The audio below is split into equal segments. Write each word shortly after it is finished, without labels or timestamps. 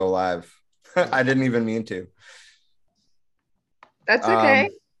live. I didn't even mean to. That's okay.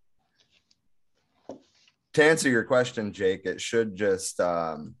 To answer your question, Jake, it should just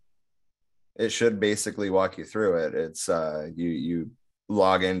it should basically walk you through it. It's you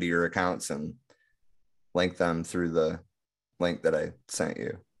log into your accounts and link them through the link that I sent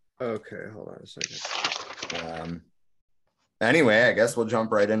you. Okay, hold on a second. Anyway, I guess we'll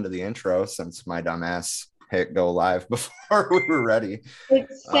jump right into the intro since my dumbass hit go live before we were ready.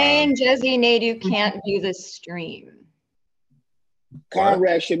 It's saying Jesse Nadu can't do the stream.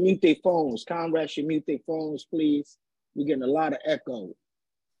 Conrad should mute their phones. Conrad should mute their phones, please. We're getting a lot of echo.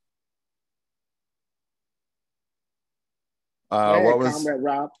 What was Conrad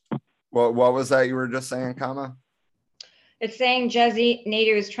Rob? What was that you were just saying, comma? It's saying Jesse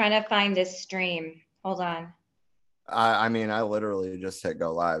Nadu is trying to find this stream. Hold on. I mean, I literally just hit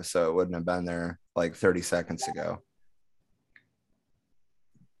go live, so it wouldn't have been there like 30 seconds ago.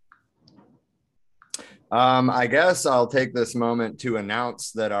 I guess I'll take this moment to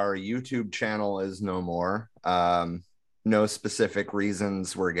announce that our YouTube channel is no more. No specific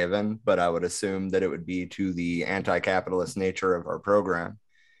reasons were given, but I would assume that it would be to the anti-capitalist nature of our program.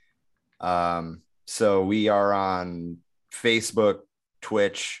 So we are on Facebook,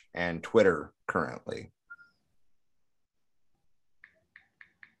 Twitch, and Twitter currently.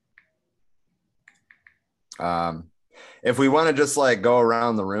 If we want to just like go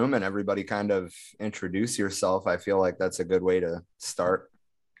around the room and everybody kind of introduce yourself, I feel like that's a good way to start.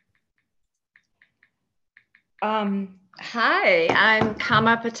 Hi, I'm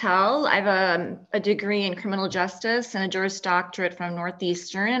Kama Patel. I have a degree in criminal justice and a Juris Doctorate from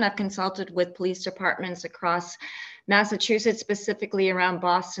Northeastern, and I've consulted with police departments across Massachusetts, specifically around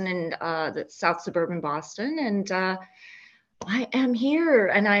Boston and the South Suburban Boston. And I am here,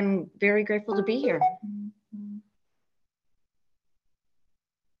 and I'm very grateful to be here.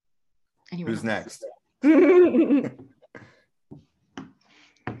 Anyone Who's else? next?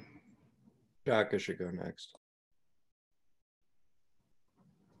 Shaka should go next.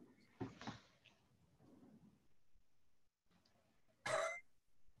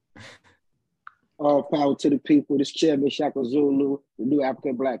 All power to the people. This Chairman Shaka Zulu, the New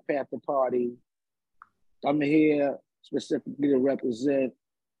African Black Panther Party. I'm here specifically to represent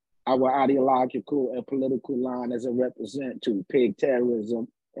our ideological and political line as a represent to pig terrorism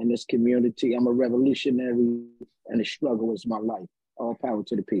in this community. I'm a revolutionary and the struggle is my life. All power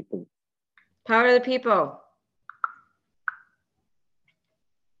to the people. Power to the people.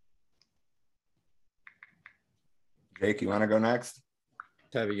 Jake, you want to go next?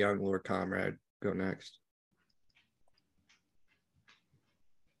 To have a young Lord Comrade go next.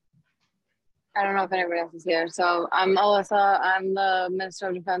 I don't know if anybody else is here. So I'm Alyssa. I'm the Minister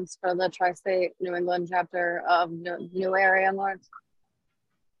of Defense for the Tri-State New England chapter of New Area Lords.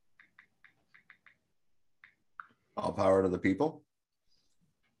 All power to the people.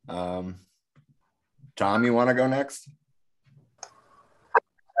 Tom, you want to go next?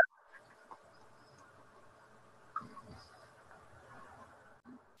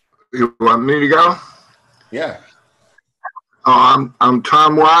 You want me to go? Yeah. I'm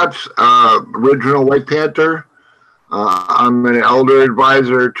Tom Watts, original White Panther. I'm an elder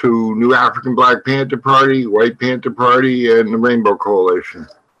advisor to New African Black Panther Party, White Panther Party, and the Rainbow Coalition.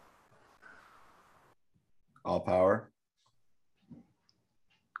 All power.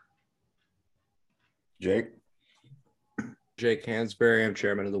 Jake? Jake Hansberry, I'm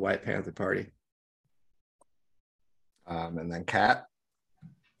chairman of the White Panther Party. And then Kat?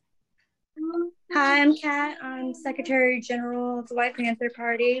 Hi, I'm Kat. I'm Secretary General of the White Panther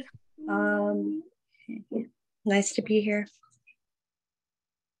Party. Nice to be here.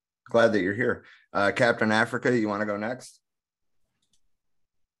 Glad that you're here. Captain Africa, you want to go next?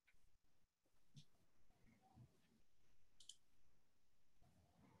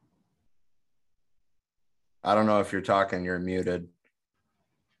 I don't know if you're talking, you're muted.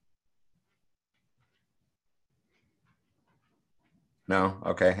 No?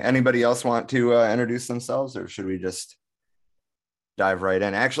 Okay. Anybody else want to introduce themselves, or should we just dive right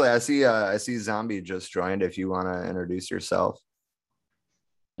in? Actually, I see Zombie just joined. If you want to introduce yourself.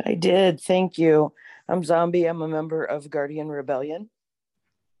 I did. Thank you. I'm Zombie. I'm a member of Guardian Rebellion.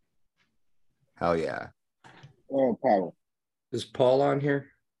 Hell yeah. All power. Is Paul on here?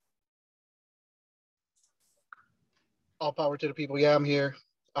 All power to the people. Yeah, I'm here.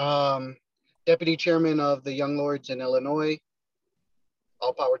 Deputy Chairman of the Young Lords in Illinois.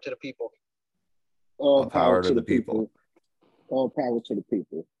 All power to the people. All power to the people. All power to the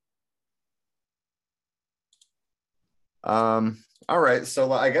people. All right.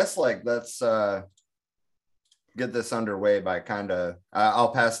 So I guess like that's get this underway by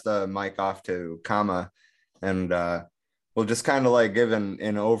I'll pass the mic off to Kama, and we'll just kind of like give an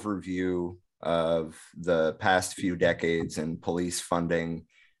overview of the past few decades in police funding,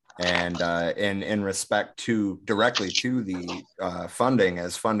 and in respect to directly to the funding.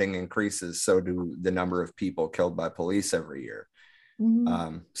 As funding increases, so do the number of people killed by police every year.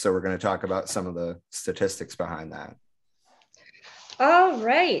 So we're going to talk about some of the statistics behind that. All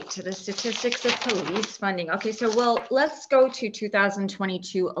right, the statistics of police funding. Okay, so let's go to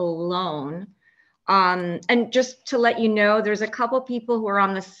 2022 alone. And just to let you know, there's a couple people who are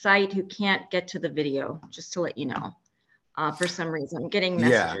on the site who can't get to the video, just to let you know, for some reason. I'm getting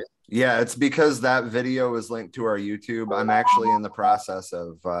messages. Yeah, it's because that video is linked to our YouTube. I'm actually in the process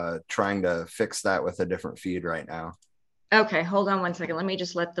of trying to fix that with a different feed right now. Okay, hold on one second. Let me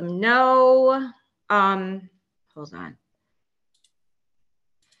just let them know. Hold on.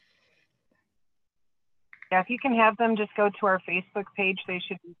 Yeah, if you can have them just go to our Facebook page, they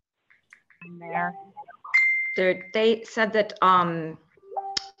should be in there. They said that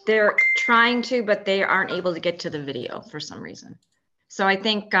they're trying to, but they aren't able to get to the video for some reason. So I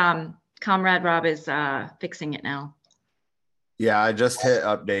think Comrade Rob is fixing it now. Yeah, I just hit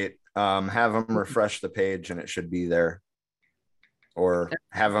update. Have them refresh the page and it should be there. Or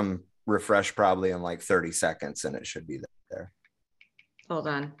have them refresh probably in like 30 seconds and it should be there. Hold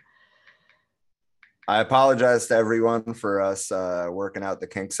on. I apologize to everyone for us working out the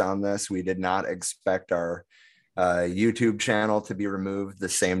kinks on this. We did not expect our YouTube channel to be removed the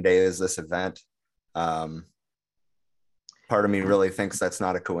same day as this event. Part of me really thinks that's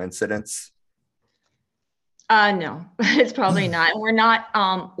not a coincidence. No, it's probably not. We're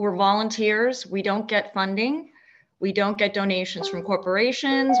not, we're volunteers. We don't get funding. We don't get donations from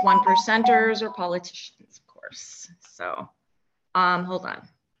corporations, 1%ers, or politicians, of course. So hold on.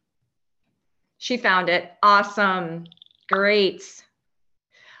 She found it. Awesome. Great.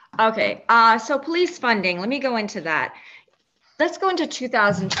 Okay. So police funding, let me go into that. Let's go into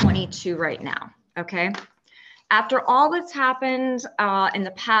 2022 right now. Okay. After all that's happened in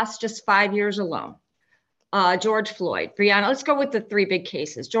the past just 5 years alone, George Floyd, Breonna, let's go with the three big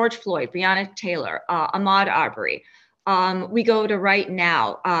cases. George Floyd, Breonna Taylor, Ahmaud Arbery. We go to right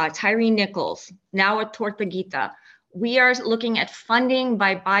now, Tyree Nichols, now at Tortuguita. We are looking at funding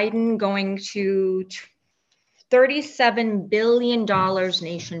by Biden going to $37 billion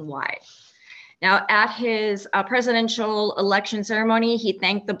nationwide. Now, at his presidential election ceremony, he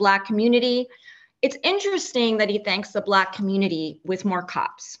thanked the Black community. It's interesting that he thanks the Black community with more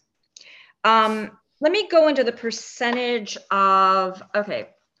cops. Let me go into the percentage of,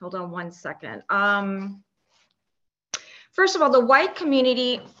 okay, hold on one second. First of all, the white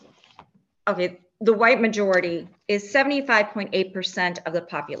community, okay, the white majority is 75.8% of the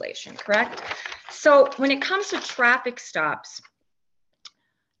population, correct? So when it comes to traffic stops,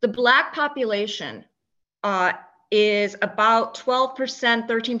 the Black population is about 12%,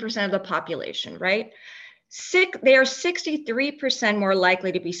 13% of the population, right? They are 63% more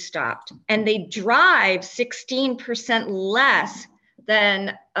likely to be stopped, and they drive 16% less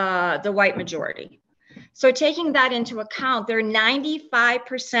than the white majority. So taking that into account, they're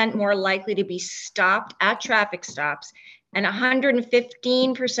 95% more likely to be stopped at traffic stops and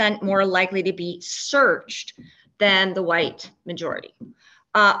 115% more likely to be searched than the white majority.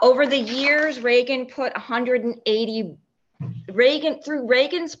 Over the years, Reagan put through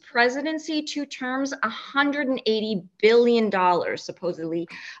Reagan's presidency, 2 terms, $180 billion, supposedly,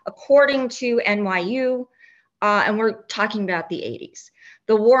 according to NYU, and we're talking about the 80s.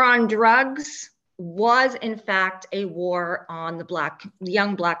 The war on drugs was in fact a war on the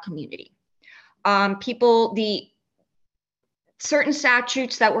young Black community. Certain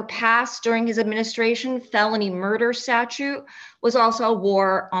statutes that were passed during his administration, felony murder statute, was also a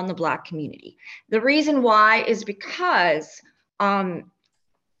war on the Black community. The reason why is because nonviolent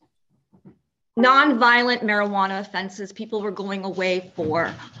marijuana offenses, people were going away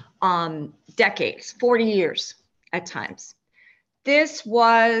for decades, 40 years at times. This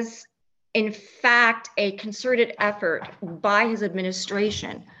was in fact a concerted effort by his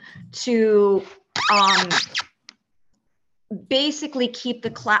administration to basically keep the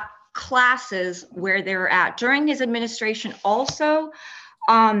classes where they're at. During his administration also,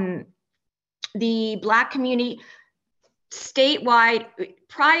 the Black community statewide,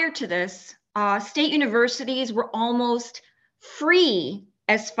 prior to this, state universities were almost free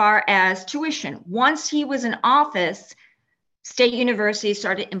as far as tuition. Once he was in office, state universities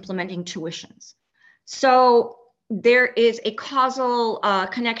started implementing tuitions. So there is a causal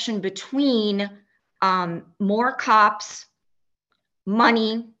connection between more cops,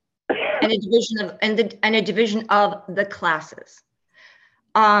 money, and a division of the classes.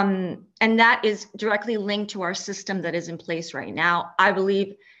 And that is directly linked to our system that is in place right now, I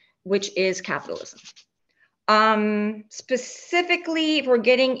believe, which is capitalism. Specifically, if we're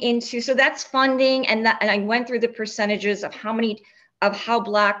getting into, so that's funding, and I went through the percentages of how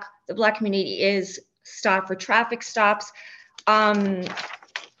the Black community is stopped for traffic stops. And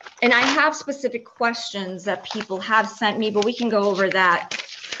I have specific questions that people have sent me, but we can go over that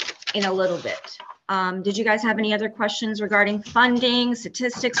in a little bit. Did you guys have any other questions regarding funding,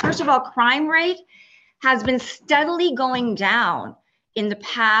 statistics? First of all, crime rate has been steadily going down in the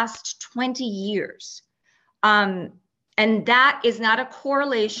past 20 years. And that is not a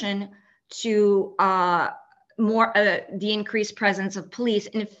correlation to the increased presence of police.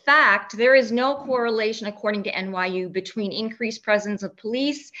 In fact, there is no correlation, according to NYU, between increased presence of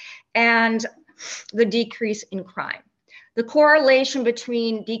police and the decrease in crime. The correlation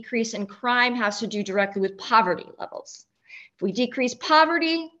between decrease in crime has to do directly with poverty levels. If we decrease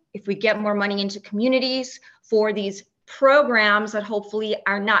poverty, if we get more money into communities for these programs that hopefully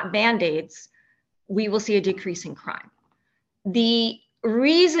are not Band-Aids, we will see a decrease in crime. The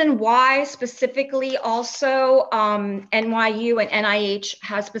reason why specifically also NYU and NIH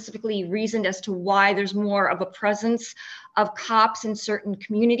has specifically reasoned as to why there's more of a presence of cops in certain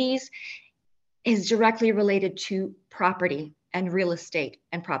communities is directly related to property and real estate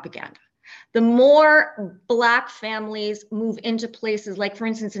and propaganda. The more Black families move into places like, for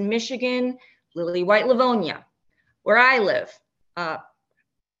instance, in Michigan, Lily White, Livonia, where I live,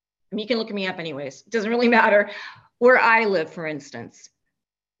 you can look me up anyways, it doesn't really matter. Where I live, for instance,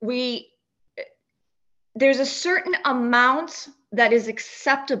 there's a certain amount that is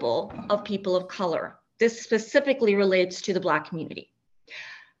acceptable of people of color. This specifically relates to the Black community.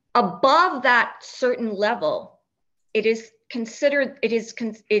 Above that certain level, it is considered,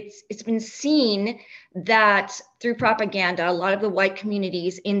 it's been seen that through propaganda, a lot of the white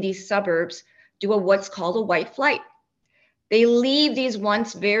communities in these suburbs do what's called a white flight. They leave these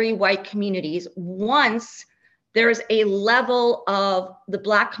once very white communities once there's a level of the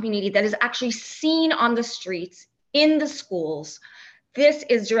Black community that is actually seen on the streets, in the schools. This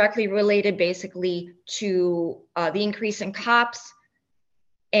is directly related basically to the increase in cops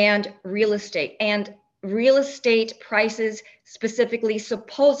and real estate. And real estate prices specifically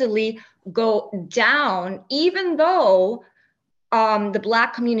supposedly go down, even though the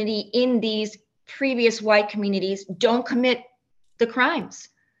Black community in these previous white communities don't commit the crimes.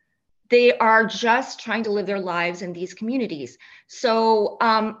 They are just trying to live their lives in these communities. So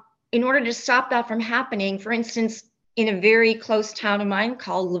in order to stop that from happening, for instance, in a very close town of mine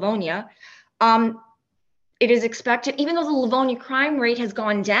called Livonia, it is expected, even though the Livonia crime rate has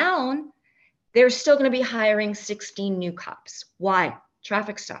gone down, they're still going to be hiring 16 new cops. Why?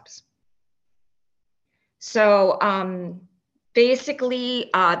 Traffic stops. So basically,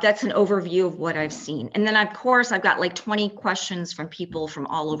 that's an overview of what I've seen. And then, of course, I've got like 20 questions from people from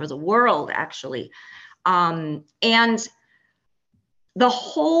all over the world, actually. And the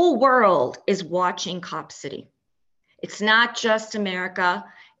whole world is watching Cop City. It's not just America.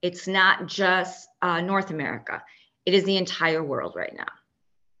 It's not just North America. It is the entire world right now.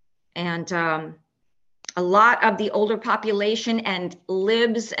 And a lot of the older population and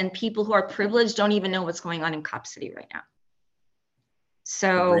libs and people who are privileged don't even know what's going on in Cop City right now.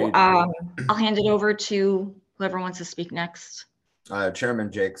 So I'll hand it over to whoever wants to speak next.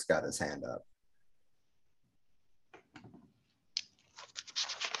 Chairman Jake's got his hand up.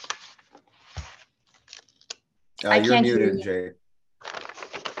 You're muted, Jake.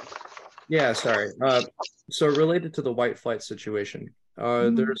 Yeah, sorry. So related to the white flight situation,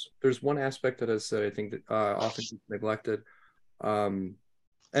 there's one aspect that I think that often gets neglected.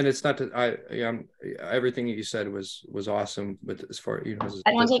 And it's not that everything that you said was awesome, but as far I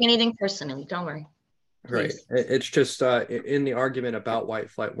don't take anything personally. Don't worry. Right. It's just in the argument about white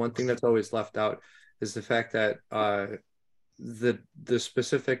flight, one thing that's always left out is the fact that the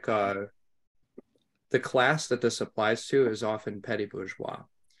specific the class that this applies to is often petty bourgeois.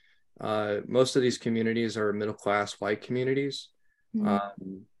 Most of these communities are middle class white communities,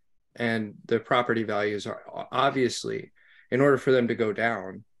 and the property values are obviously, in order for them to go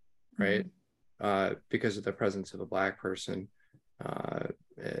down, right, because of the presence of a Black person,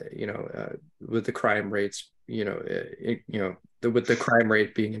 with the crime rates, with the crime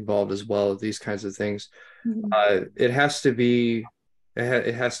rate being involved as well, these kinds of things, it has to be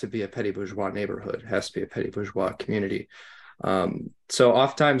a petty bourgeois neighborhood. It has to be a petty bourgeois community. So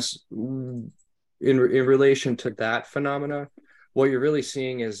oftentimes, in relation to that phenomena, what you're really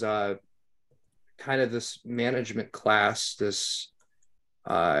seeing is kind of this management class, this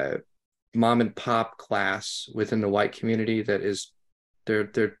mom and pop class within the white community that is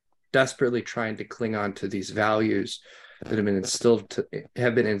they're desperately trying to cling on to these values that have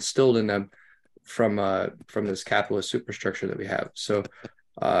been instilled in them from this capitalist superstructure that we have. So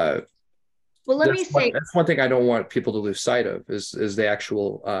well, let me say that's one thing I don't want people to lose sight of is the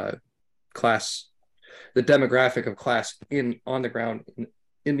actual class, the demographic of class on the ground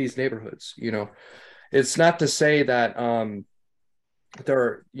in these neighborhoods. You know, it's not to say that there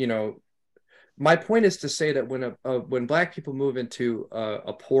are, you know, my point is to say that when Black people move into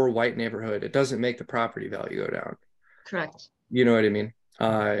a poor white neighborhood, it doesn't make the property value go down. correct. You know what I mean?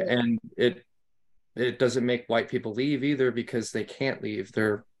 And it doesn't make white people leave either, because they can't leave.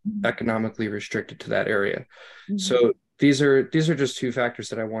 They're economically restricted to that area. Mhm. So these are just two factors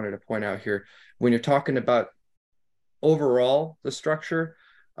that I wanted to point out here. When you're talking about overall the structure,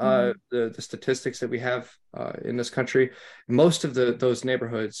 the statistics that we have in this country, most of those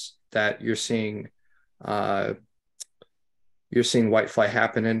neighborhoods that you're seeing white flight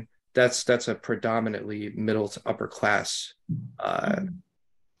happen in, that's a predominantly middle to upper class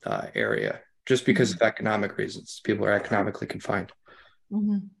area, just because of economic reasons. People are economically confined.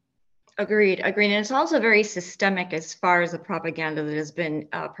 Mhm. Agreed. And it's also very systemic as far as the propaganda that has been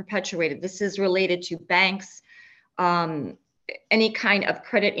perpetuated. This is related to banks, any kind of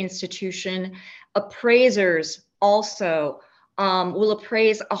credit institution. Appraisers also will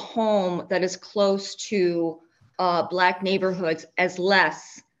appraise a home that is close to Black neighborhoods as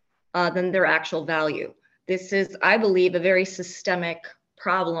less than their actual value. This is, I believe, a very systemic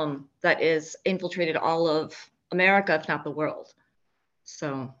problem that is infiltrated all of America, if not the world.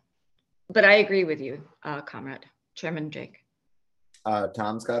 So, but I agree with you, Comrade Chairman Jake.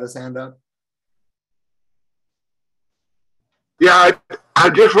 Tom's got his hand up. Yeah, I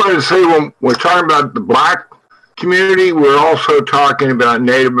just wanted to say, when we're talking about the Black community, we're also talking about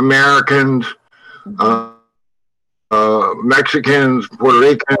Native Americans, Mexicans, Puerto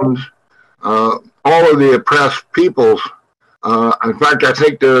Ricans, all of the oppressed peoples. In fact, I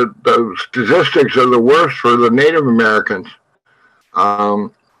think the statistics are the worst for the Native Americans. And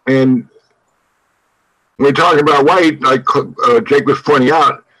when we talk about white, like Jake was pointing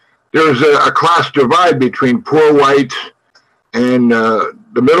out, there's a class divide between poor whites and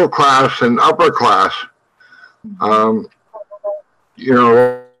the middle class and upper class. You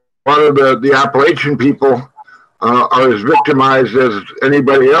know, a lot of the Appalachian people are as victimized as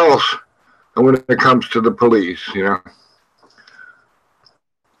anybody else when it comes to the police, you know.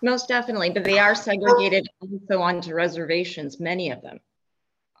 Most definitely, but they are segregated also onto reservations, many of them.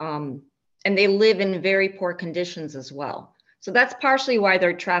 And they live in very poor conditions as well. So that's partially why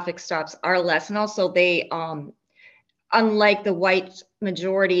their traffic stops are less. And also they, unlike the white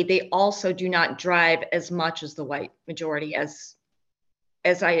majority, they also do not drive as much as the white majority, as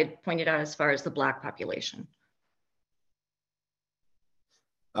I had pointed out, as far as the Black population.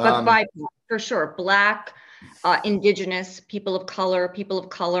 But BIPOC, for sure, Black, Indigenous, people of color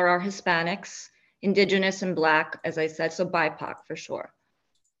are Hispanics, Indigenous and Black, as I said, so BIPOC for sure,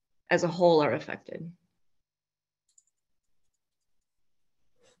 as a whole are affected.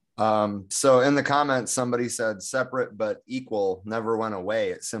 So in the comments, somebody said separate but equal never went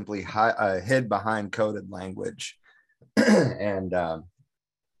away. It simply hid behind coded language. And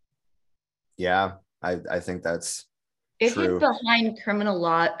yeah, I think that's it true. hid behind criminal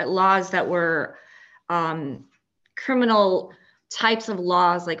laws that were criminal types of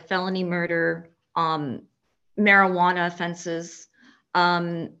laws like felony murder, marijuana offenses.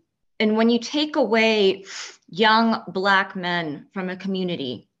 And when you take away young Black men from a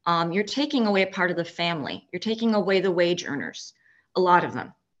community, you're taking away a part of the family. You're taking away the wage earners, a lot of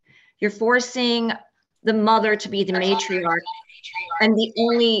them. You're forcing the mother to be the matriarch, and the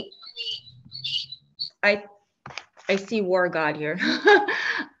only, I see War God here.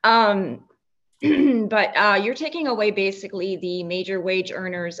 But you're taking away basically the major wage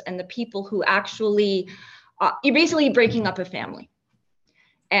earners and the people who actually, you're basically breaking up a family.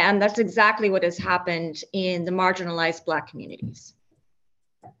 And that's exactly what has happened in the marginalized Black communities.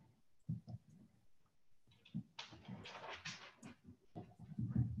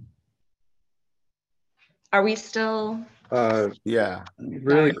 Are we still? Yeah.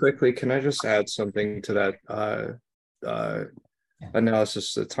 Really quickly, can I just add something to that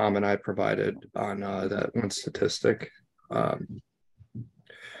analysis that Tom and I provided on that one statistic?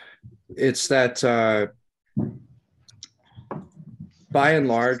 It's that by and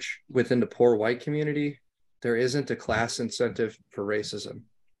large, within the poor white community, there isn't a class incentive for racism.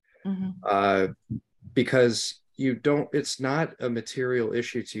 Because it's not a material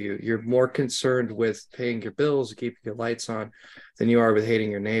issue to you. You're more concerned with paying your bills, keeping your lights on, than you are with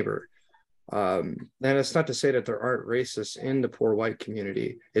hating your neighbor. And it's not to say that there aren't racists in the poor white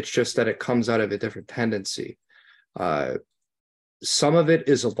community. It's just that it comes out of a different tendency. Some of it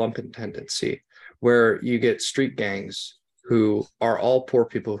is a lumpen tendency where you get street gangs who are all poor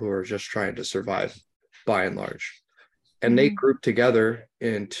people who are just trying to survive by and large. And they group together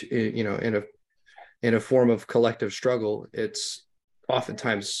in a form of collective struggle. It's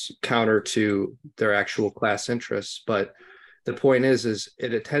oftentimes counter to their actual class interests, but the point is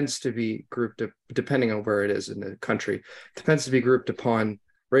it tends to be grouped, depending on where it is in the country, it tends to be grouped upon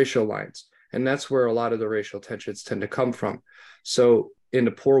racial lines. And that's where a lot of the racial tensions tend to come from. So in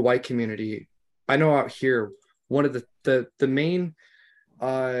the poor white community, I know out here, one of the main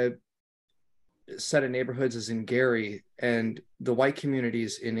set of neighborhoods is in Gary, and the white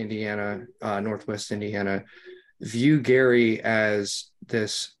communities in Indiana, Northwest Indiana, view Gary as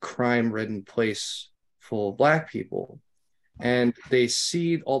this crime-ridden place full of Black people. And they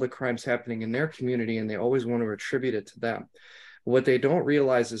see all the crimes happening in their community, and they always want to attribute it to them. What they don't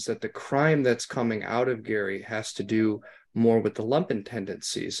realize is that the crime that's coming out of Gary has to do more with the lumpen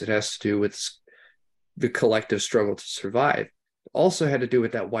tendencies. It has to do with the collective struggle to survive. It also had to do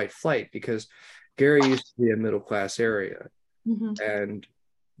with that white flight, because Gary used to be a middle-class area. And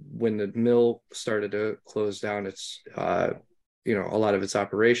when the mill started to close down its, a lot of its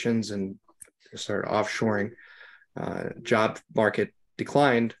operations and started offshoring, job market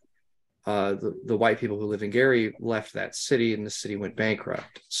declined. The white people who live in Gary left that city, and the city went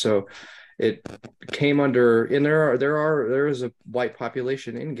bankrupt. So it came under, and there is a white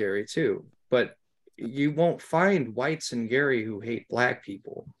population in Gary too, but you won't find whites in Gary who hate Black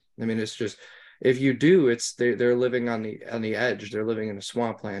people. I mean, it's just, if you do, it's they're living on the edge. They're living in a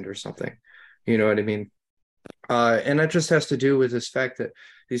swampland or something. You know what I mean? And that just has to do with this fact that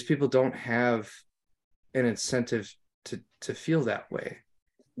these people don't have an incentive to feel that way.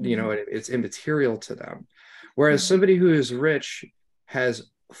 You know, it's immaterial to them. Whereas somebody who is rich has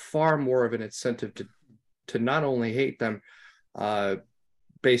far more of an incentive to not only hate them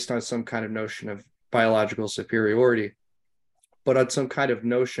based on some kind of notion of biological superiority, but on some kind of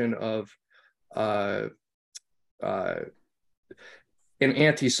notion of an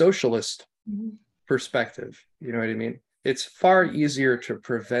anti-socialist perspective. You know what I mean? It's far easier to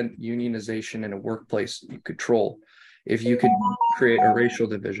prevent unionization in a workplace you control if you could create a racial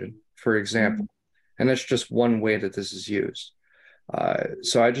division, for example. And that's just one way that this is used.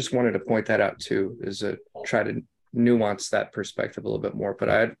 So I just wanted to point that out too, is to try to nuance that perspective a little bit more. But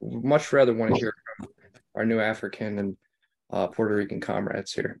I'd much rather want to hear from our new African and Puerto Rican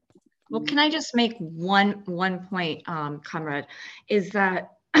comrades here. Well, can I just make one point, comrade, is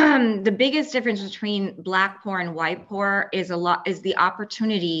that the biggest difference between Black poor and white poor is the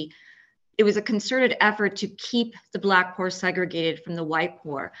opportunity. It was a concerted effort to keep the Black poor segregated from the white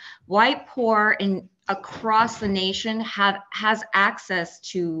poor. White poor across the nation has access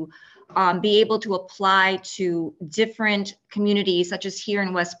to be able to apply to different communities, such as here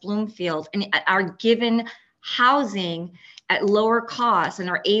in West Bloomfield, and are given housing at lower costs and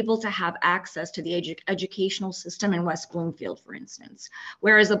are able to have access to the educational system in West Bloomfield, for instance,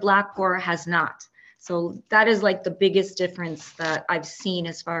 whereas the Black poor has not. So that is like the biggest difference that I've seen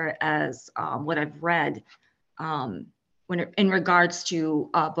as far as what I've read in regards to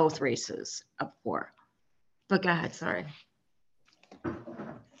both races of poor. But go ahead, sorry.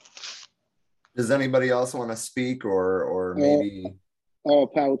 Does anybody else want to speak or maybe? All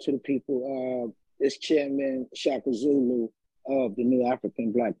power to the people. It's Chairman Shaka Zulu of the New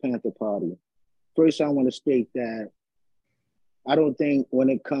African Black Panther Party. First, I want to state that I don't think when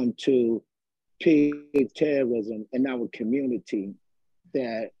it comes to pig terrorism in our community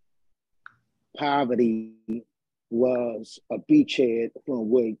that poverty was a beachhead from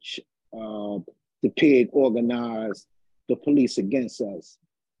which the pig organized the police against us.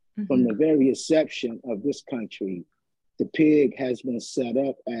 From the very inception of this country, the pig has been set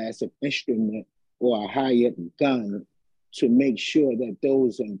up as an instrument or a hired gun to make sure that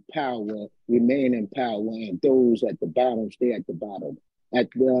those in power remain in power and those at the bottom stay at the bottom. In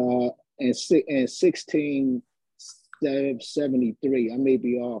 1673, I may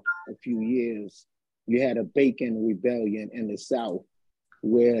be off a few years, you had a Bacon Rebellion in the South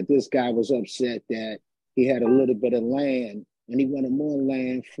where this guy was upset that he had a little bit of land and he wanted more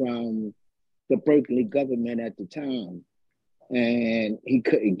land from the Berkeley government at the time, and he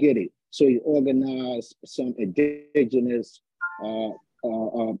couldn't get it. So he organized some indigenous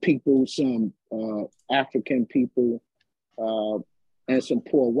people, some African people, and some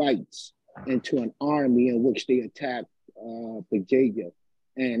poor whites into an army in which they attacked Virginia.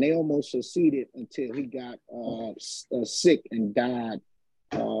 And they almost succeeded until he got sick and died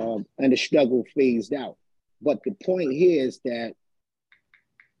and the struggle phased out. But the point here is that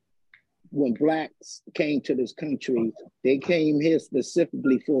when Blacks came to this country, they came here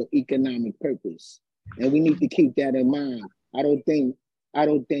specifically for economic purpose. And we need to keep that in mind. I don't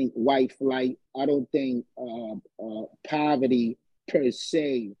think white flight, I don't think poverty per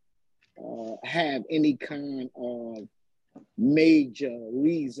se have any kind of major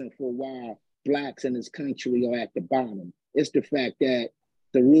reason for why Blacks in this country are at the bottom. It's the fact that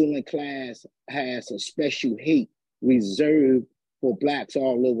the ruling class has a special hate reserved for Blacks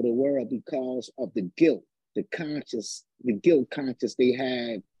all over the world because of the guilt, the guilt conscious they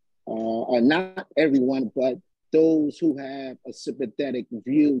have, or not everyone, but those who have a sympathetic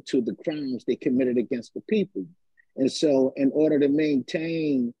view to the crimes they committed against the people. And so in order to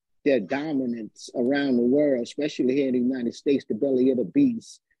maintain their dominance around the world, especially here in the United States, the belly of the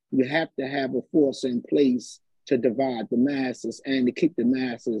beast, you have to have a force in place to divide the masses and to keep the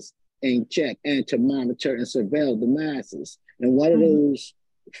masses in check and to monitor and surveil the masses. And one of those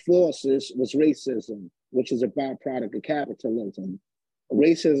forces was racism, which is a byproduct of capitalism.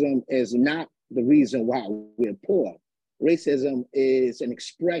 Racism is not the reason why we're poor. Racism is an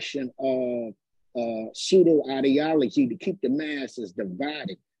expression of pseudo ideology to keep the masses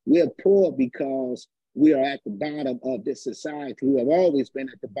divided. We're poor because we are at the bottom of this society. We have always been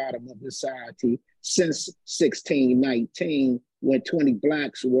at the bottom of the society since 1619, when 20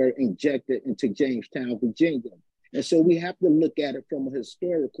 Blacks were injected into Jamestown, Virginia. And so we have to look at it from a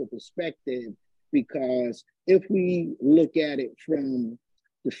historical perspective, because if we look at it from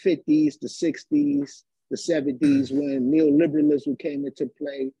the 50s, the 60s, the 70s, when neoliberalism came into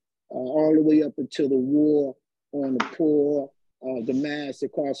play, all the way up until the war on the poor, the mass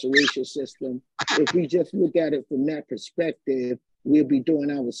incarceration system. If we just look at it from that perspective, we'll be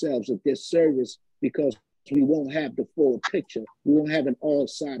doing ourselves a disservice, because we won't have the full picture. We won't have an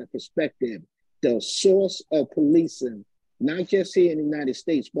all-sided perspective. The source of policing, not just here in the United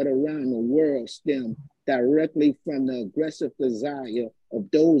States, but around the world, stem directly from the aggressive desire of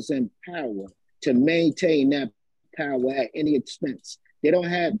those in power to maintain that power at any expense. They don't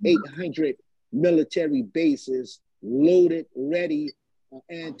have 800 military bases loaded, ready,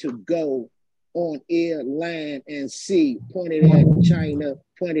 and to go on air, land, and sea, pointed at China,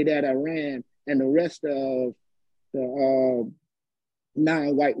 pointed at Iran, and the rest of the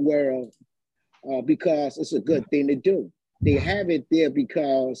non-white world, because it's a good thing to do. They have it there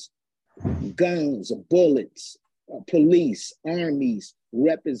because guns, bullets, police, armies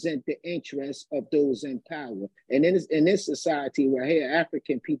represent the interests of those in power. And in this society right here,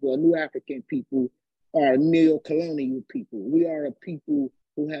 African people, or new African people, are neo-colonial people. We are a people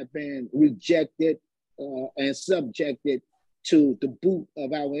who have been rejected and subjected to the boot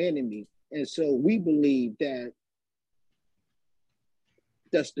of our enemy. And so we believe that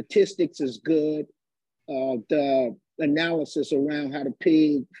the statistics is good, the analysis around how the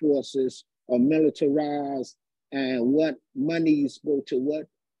pig forces are militarized and what monies go to what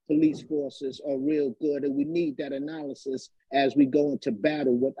police forces are real good. And we need that analysis as we go into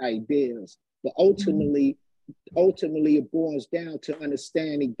battle with ideas. But ultimately it boils down to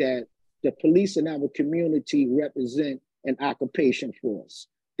understanding that the police in our community represent an occupation force.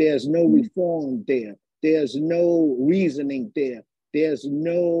 There's no reform there. There's no reasoning there. There's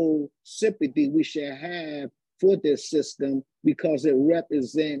no sympathy we should have for this system, because it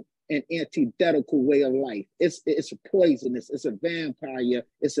represents an antithetical way of life. It's poisonous, it's a vampire,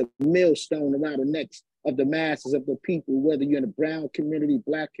 it's a millstone around the necks of the masses of the people, whether you're in the brown community,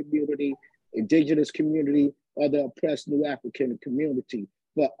 Black community, indigenous community, or the oppressed New African community.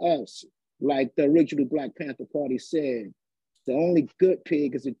 For us, like the original Black Panther Party said, the only good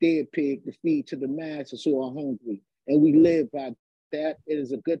pig is a dead pig to feed to the masses who are hungry. And we live by that. It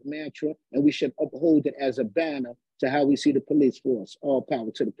is a good mantra, and we should uphold it as a banner to how we see the police force. All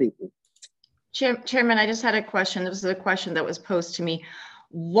power to the people. Chairman, I just had a question. This is a question that was posed to me.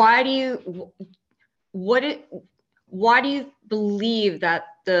 Why do you believe that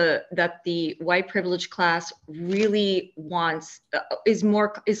the white privileged class really wants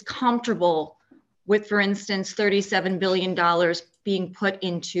is comfortable with, for instance, $37 billion being put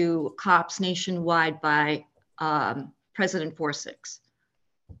into cops nationwide by President Forsix?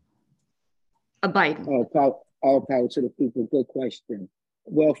 Biden. All power to the people. Good question.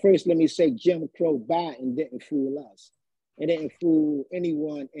 Well, first, let me say Jim Crow Biden didn't fool us. It didn't fool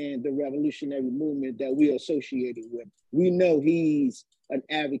anyone in the revolutionary movement that we are associated with. We know he's an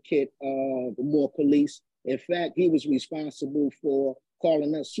advocate of more police. In fact, he was responsible for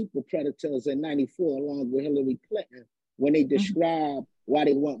calling us super predators in '94, along with Hillary Clinton, when they described why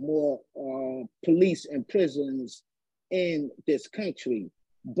they want more police and prisons in this country.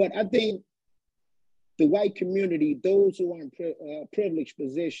 But I think the white community, those who are in privileged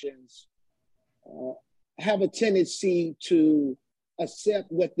positions, have a tendency to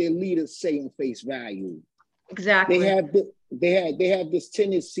accept what their leaders say on face value. Exactly. They have this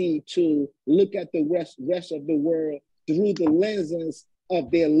tendency to look at the rest of the world through the lenses of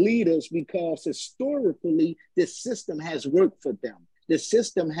their leaders, because historically the system has worked for them. The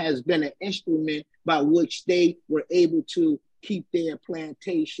system has been an instrument by which they were able to keep their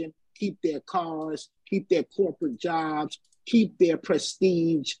plantation, keep their cars, keep their corporate jobs, keep their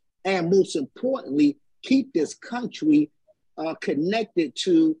prestige, and most importantly, keep this country connected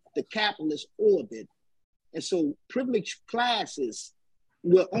to the capitalist orbit. And so privileged classes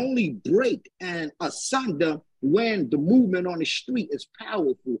will only break and asunder when the movement on the street is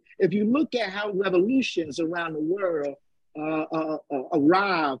powerful. If you look at how revolutions around the world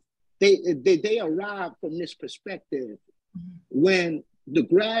arrive, they arrive from this perspective. When the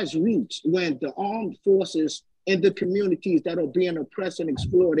grassroots, when the armed forces in the communities that are being oppressed and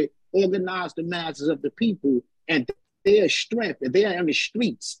exploited organize the masses of the people, and their strength, and they are in the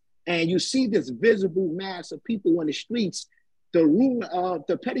streets, and you see this visible mass of people in the streets, the ruler of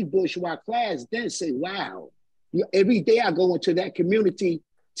the petty bourgeois class then say, wow, every day I go into that community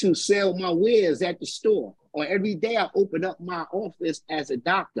to sell my wares at the store, or every day I open up my office as a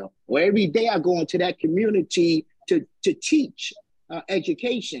doctor, or every day I go into that community to teach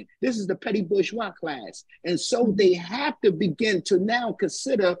education. This is the petty bourgeois class. And so they have to begin to now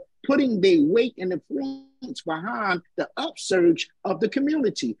consider putting their weight and influence behind the upsurge of the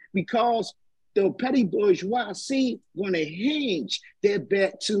community, because the petty bourgeoisie going to hinge their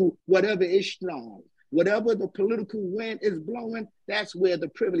bet to whatever is strong. Whatever the political wind is blowing, that's where the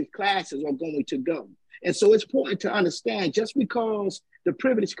privileged classes are going to go. And so it's important to understand, just because the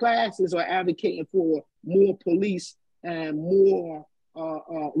privileged classes are advocating for more police and more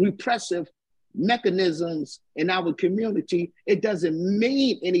repressive mechanisms in our community, it doesn't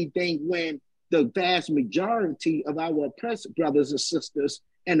mean anything when the vast majority of our oppressed brothers and sisters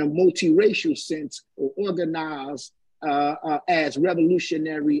in a multiracial sense are organized as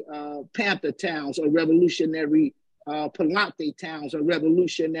revolutionary Panther towns, or revolutionary Palante towns, or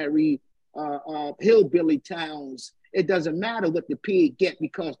revolutionary hillbilly towns. It doesn't matter what the pig get,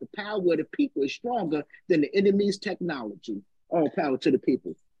 because the power of the people is stronger than the enemy's technology. All power to the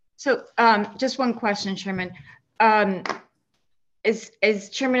people. So just one question, Chairman. As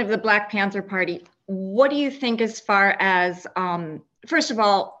chairman of the Black Panther Party, what do you think as far as, first of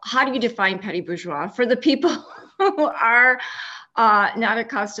all, how do you define petty bourgeois for the people who are not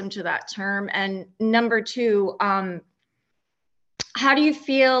accustomed to that term? And number two, how do you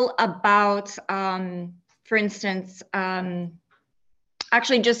feel about, for instance,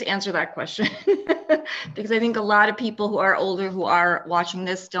 actually just answer that question, because I think a lot of people who are older who are watching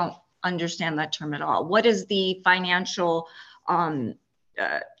this don't understand that term at all. What is the financial, you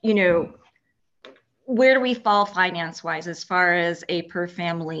know, where do we fall finance-wise as far as a per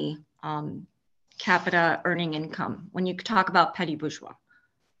family capita earning income when you talk about petty bourgeois?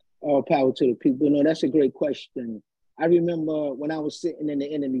 All power to the people. No, that's a great question. I remember when I was sitting in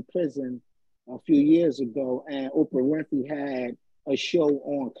the enemy prison a few years ago, and Oprah Winfrey had a show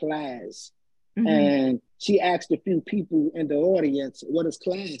on class. Mm-hmm. And she asked a few people in the audience, what is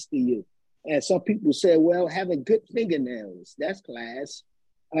class to you? And some people said, well, having good fingernails, that's class.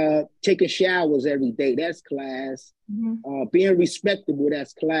 Taking showers every day, that's class. Mm-hmm. Being respectable,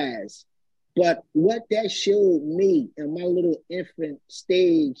 that's class. But what that showed me in my little infant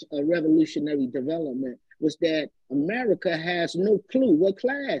stage of revolutionary development was that America has no clue what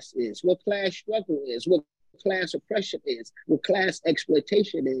class is, what class struggle is, what class oppression is, what class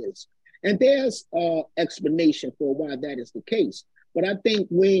exploitation is. And there's an explanation for why that is the case. But I think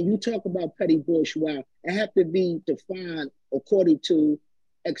when you talk about petty bourgeois, it have to be defined according to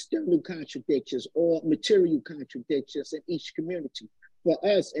external contradictions or material contradictions in each community. For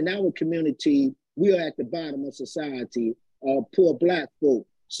us, in our community, we are at the bottom of society, poor Black folk.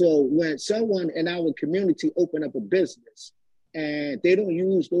 So when someone in our community open up a business and they don't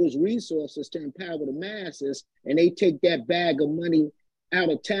use those resources to empower the masses, and they take that bag of money out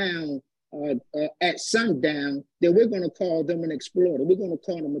of town at sundown, then we're going to call them an exploiter. We're going to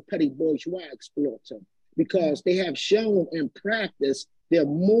call them a petty bourgeois exploiter, because they have shown in practice they're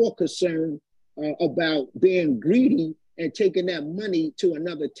more concerned about being greedy and taking that money to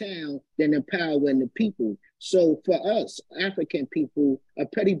another town than empowering the people. So for us, African people, a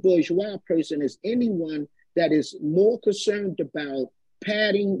petty bourgeois person is anyone that is more concerned about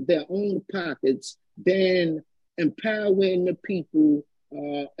padding their own pockets than empowering the people.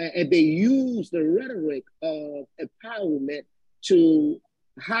 And they use the rhetoric of empowerment to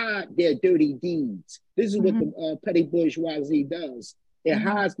hide their dirty deeds. This is what the petty bourgeoisie does. It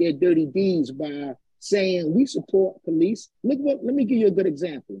hides their dirty deeds by saying we support police. Let me give you a good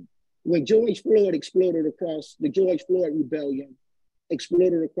example. When George Floyd exploded across the George Floyd rebellion,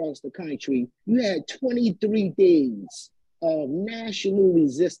 exploded across the country, you had 23 days of national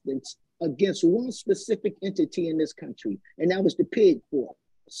resistance against one specific entity in this country, and that was the pig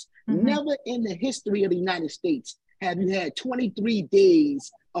force. Never in the history of the United States have you had 23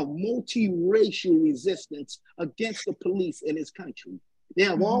 days of multiracial resistance against the police in this country. There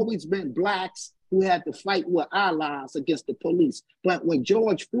have always been Blacks who had to fight with allies against the police. But when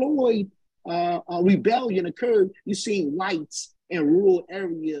George Floyd rebellion occurred, you seen whites in rural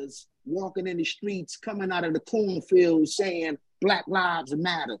areas walking in the streets, coming out of the cornfields saying, Black Lives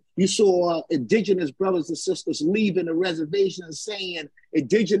Matter. You saw indigenous brothers and sisters leaving the reservations saying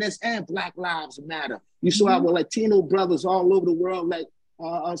indigenous and Black Lives Matter. You saw our Latino brothers all over the world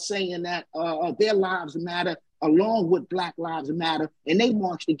saying that their lives matter along with Black Lives Matter. And they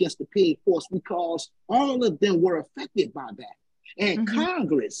marched against the pig force because all of them were affected by that. And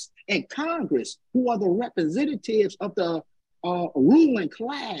Congress, who are the representatives of the ruling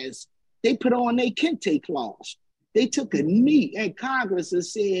class, they put on their Kente clause. They took a knee in Congress and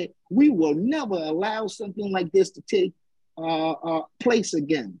said, we will never allow something like this to take place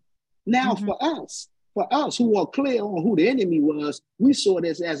again. Now, for us who are clear on who the enemy was, we saw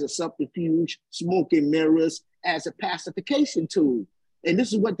this as a subterfuge, smoke and mirrors, as a pacification tool. And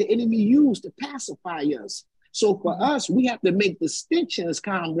this is what the enemy used to pacify us. So for us, we have to make distinctions,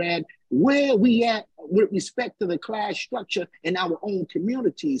 comrade, where we at with respect to the class structure in our own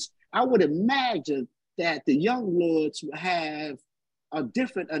communities. I would imagine that the Young Lords have a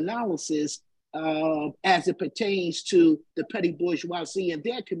different analysis as it pertains to the petty bourgeoisie in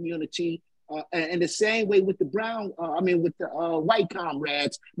their community, and the same way with the white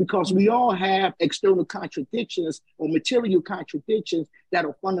comrades, because we all have external contradictions or material contradictions that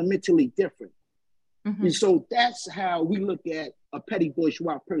are fundamentally different. And so that's how we look at a petty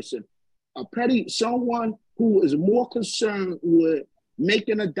bourgeois person. Someone who is more concerned with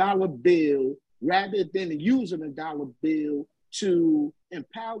making a dollar bill rather than using a dollar bill to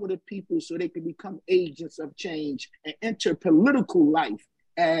empower the people so they can become agents of change and enter political life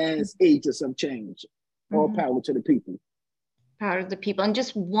as agents of change. All power to the people. Power to the people. And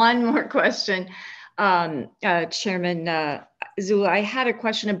just one more question, Chairman Zulu. I had a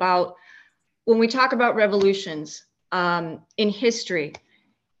question about when we talk about revolutions in history,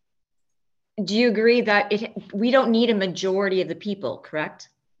 do you agree that we don't need a majority of the people, correct?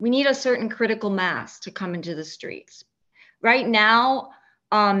 We need a certain critical mass to come into the streets. Right now,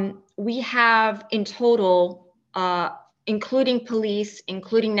 we have in total, including police,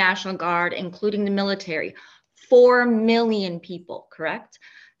 including National Guard, including the military, 4 million people, correct?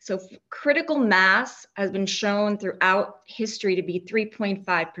 So critical mass has been shown throughout history to be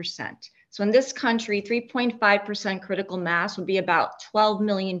 3.5%. So in this country, 3.5% critical mass would be about 12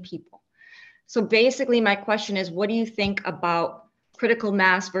 million people. So basically my question is, what do you think about critical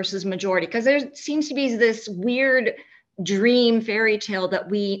mass versus majority? Because there seems to be this weird dream fairy tale that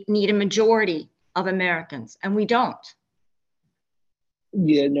we need a majority of Americans, and we don't.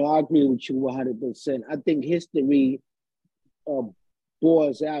 Yeah, no, I agree with you 100%. I think history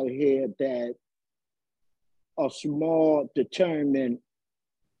boils out here that a small, determined,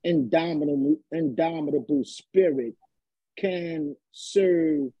 indomitable spirit can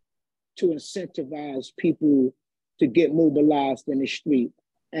serve to incentivize people to get mobilized in the street.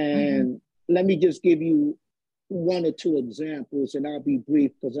 And let me just give you 1 or 2 examples, and I'll be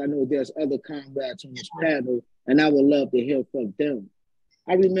brief because I know there's other comrades on this panel, and I would love to hear from them.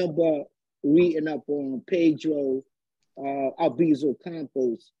 I remember reading up on Pedro Albizu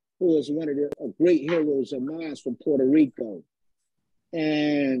Campos, who is one of the great heroes of mine from Puerto Rico.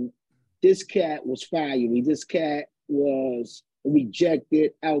 And this cat was fiery. This cat was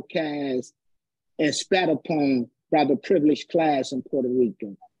rejected, outcast, and spat upon by the privileged class in Puerto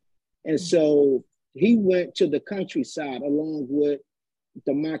Rico. And so he went to the countryside along with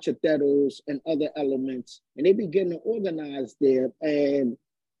the Macheteros and other elements, and they began to organize there. And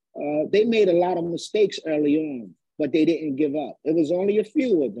they made a lot of mistakes early on, but they didn't give up. It was only a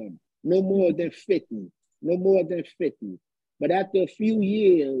few of them, no more than 50. But after a few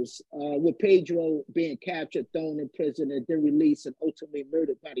years, with Pedro being captured, thrown in prison, and then released and ultimately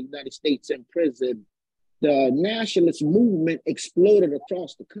murdered by the United States in prison, the nationalist movement exploded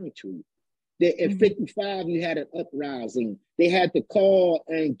across the country. In 55, you had an uprising. They had to call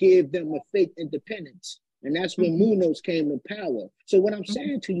and give them a fake independence. And that's when Munoz came to power. So what I'm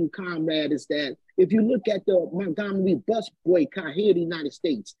saying to you, comrade, is that if you look at the Montgomery bus boycott here in the United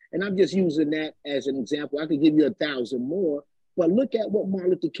States, and I'm just using that as an example, I could give you 1,000 more, but look at what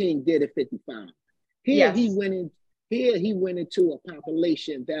Martin Luther King did at 55. Here he went into a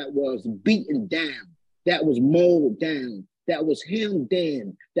population that was beaten down, that was mowed down, that was hemmed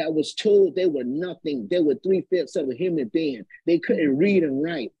in, that was told they were nothing. They were 3/5 of a human being. They couldn't read and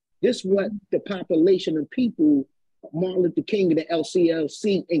write. This is what the population of people Martin Luther King and the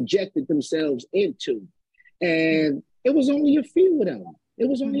LCLC injected themselves into. And it was only a few of them. It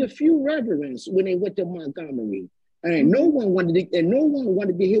was only a few reverends when they went to Montgomery. And no one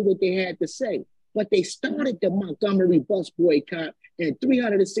wanted to hear what they had to say. But they started the Montgomery bus boycott, and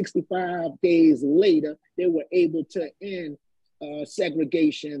 365 days later, they were able to end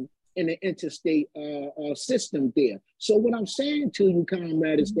segregation in the interstate system there. So what I'm saying to you,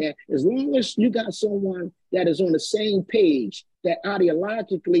 comrade, is that as long as you got someone that is on the same page, that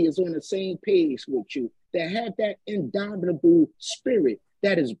ideologically is on the same page with you, that have that indomitable spirit,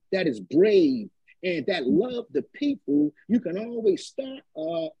 that is brave, and that love the people, you can always start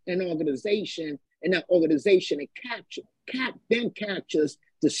an organization, and that organization captures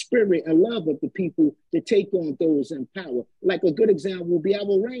the spirit and love of the people to take on those in power. Like a good example will be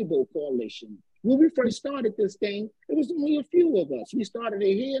our Rainbow Coalition. When we first started this thing, it was only a few of us. We started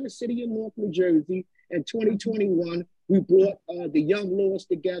it here in the city of North New Jersey. In 2021, we brought the Young Lords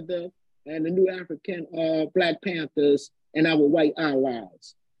together and the New African Black Panthers and our white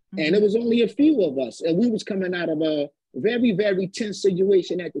allies. And it was only a few of us. And we was coming out of a very, very tense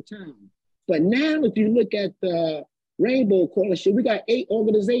situation at the time. But now, if you look at the Rainbow Coalition, we got 8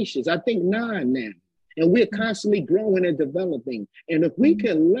 organizations, I think 9 now. And we're constantly growing and developing. And if we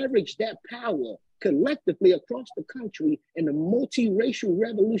can leverage that power collectively across the country in a multiracial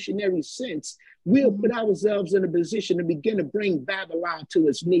revolutionary sense, we'll put ourselves in a position to begin to bring Babylon to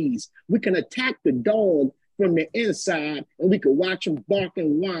its knees. We can attack the dog from the inside, and we can watch him bark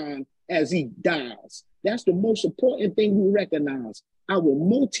and whine as he dies. That's the most important thing we recognize. Our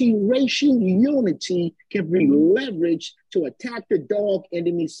multiracial unity can be leveraged to attack the dog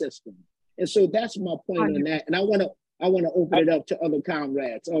enemy system. And so that's my point on that. And I want to open it up to other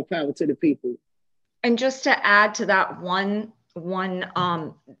comrades. All power to the people. And just to add to that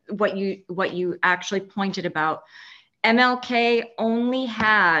what you actually pointed about, MLK only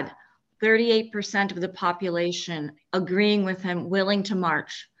had 38% of the population agreeing with him, willing to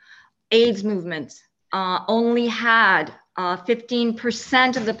march. AIDS movement only had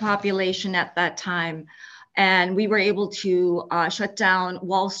 15% of the population at that time. And we were able to shut down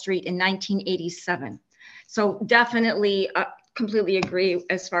Wall Street in 1987. So definitely completely agree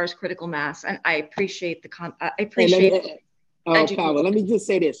as far as critical mass. And I appreciate Power. Let me just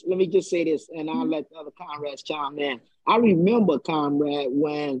say this, and I'll let the other comrades chime in. I remember, comrade,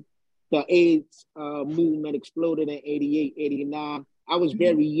 when the AIDS movement exploded in 88, 89. I was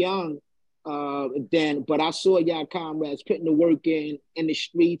very young then, but I saw y'all comrades putting the work in the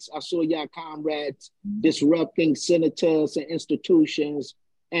streets. I saw y'all comrades disrupting senators and institutions.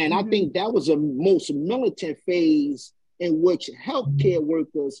 And I think that was a most militant phase in which healthcare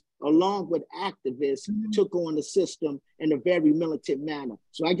workers, along with activists, took on the system in a very militant manner.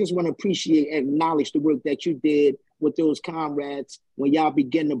 So I just want to appreciate and acknowledge the work that you did with those comrades when y'all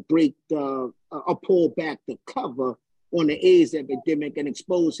begin to break pull back the cover on the AIDS epidemic and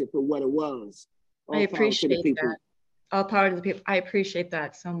expose it for what it was. I appreciate that. All power to the people. I appreciate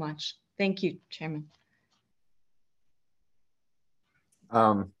that so much. Thank you, Chairman.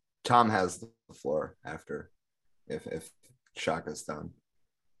 Tom has the floor after, if Shaka's done.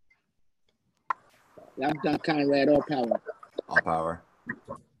 I'm done, Conrad. All power. All power.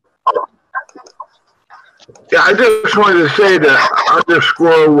 Yeah, I just wanted to say that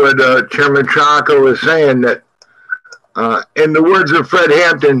underscore what Chairman Shaka was saying, that in the words of Fred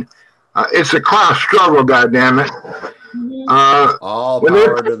Hampton, it's a class struggle, goddammit. All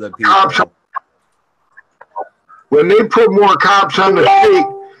power to the people. When they put more cops on the street,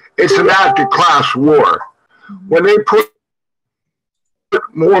 it's an act of class war. When they put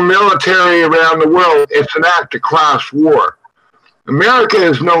more military around the world, it's an act of class war. America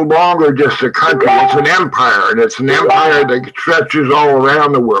is no longer just a country, it's an empire, and it's an empire that stretches all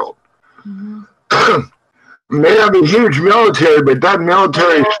around the world. May have a huge military, but that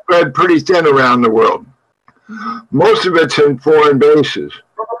military is spread pretty thin around the world. Most of it's in foreign bases.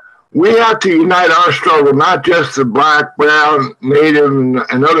 We have to unite our struggle, not just the Black, Brown, Native,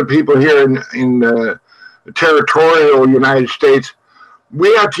 and other people here in the territorial United States.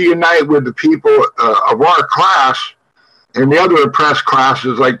 We have to unite with the people of our class and the other oppressed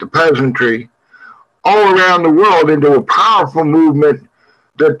classes like the peasantry all around the world into a powerful movement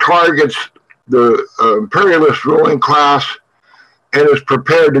that targets the imperialist ruling class and is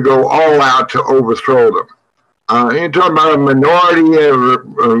prepared to go all out to overthrow them. You're talking about a minority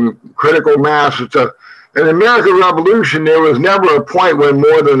of critical mass. In the American Revolution, there was never a point when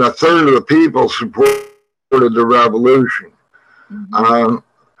more than a third of the people supported the revolution.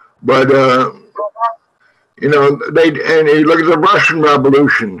 But you know, and you look at the Russian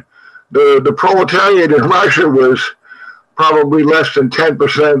Revolution. The proletariat in Russia was probably less than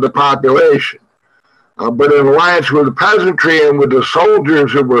 10% of the population. But in alliance with the peasantry and with the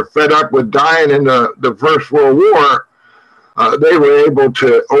soldiers who were fed up with dying in the First World War, they were able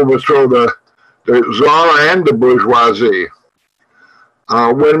to overthrow the Tsar and the bourgeoisie.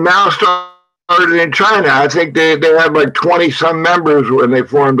 When Mao started in China, I think they had like 20-some members when they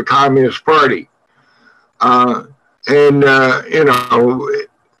formed the Communist Party. You know,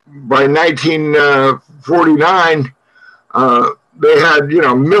 by 1949, they had, you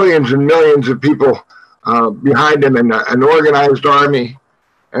know, millions and millions of people behind them in an organized army,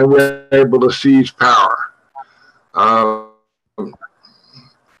 and were able to seize power.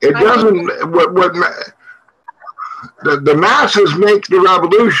 It doesn't, the masses make the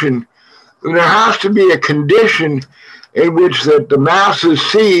revolution, and there has to be a condition in which that the masses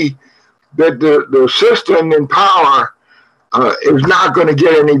see that the system in power is not going to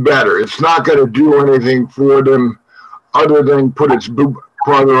get any better. It's not going to do anything for them other than put its boot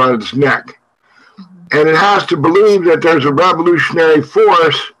farther on its neck. And it has to believe that there's a revolutionary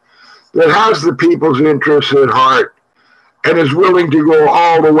force that has the people's interests at heart and is willing to go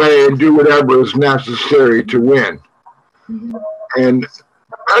all the way and do whatever is necessary to win. And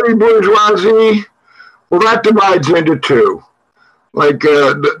petty bourgeoisie, well, that divides into two. Like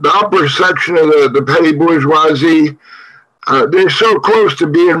the upper section of the petty bourgeoisie, they're so close to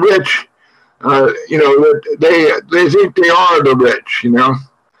being rich, you know, that they think they are the rich, you know.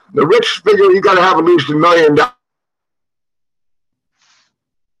 The rich figure you got to have at least $1 million.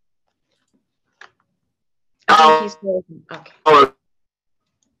 I think he's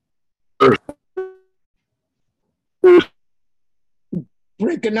okay.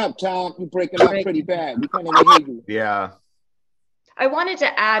 Breaking up, Tom. You're breaking up pretty bad. We can't even hear you. Yeah. I wanted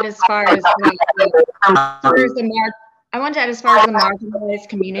to add as far as the marginalized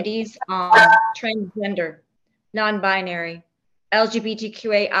communities, transgender, non-binary,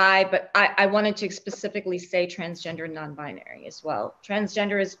 LGBTQAI, but I wanted to specifically say transgender and non-binary as well.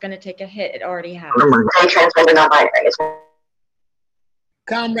 Transgender is going to take a hit. It already has. Transgender, non-binary as well.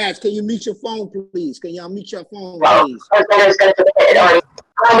 Comrades, can you mute your phone, please? Can y'all mute your phone, please? Comrades, can you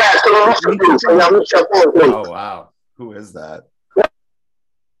mute your phone, please? Oh, wow. Who is that?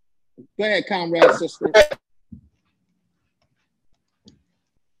 Go ahead, comrade, sister.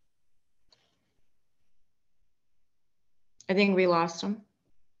 I think we lost him.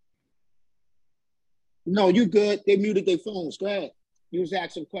 No, you good. They muted their phones. Go ahead. You was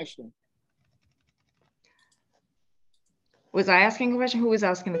asking a question. Was I asking a question? Who was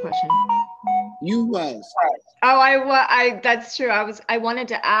asking the question? You was. Oh, I that's true. I wanted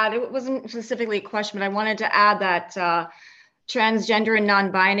to add, it wasn't specifically a question, but I wanted to add that transgender and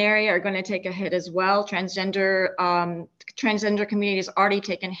non-binary are going to take a hit as well. Transgender community has already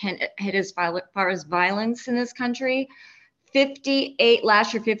taken hit as far as violence in this country.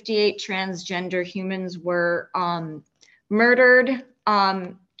 Last year, 58 transgender humans were murdered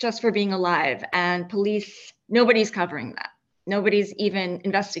just for being alive, and police, nobody's covering that. Nobody's even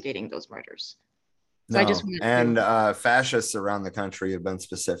investigating those murders. So No. I just wanted And to, fascists around the country have been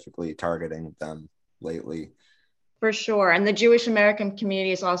specifically targeting them lately. for sure. And the Jewish American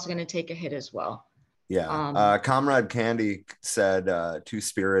community is also going to take a hit as well. Yeah. Comrade Candy said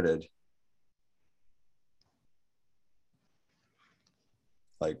two-spirited.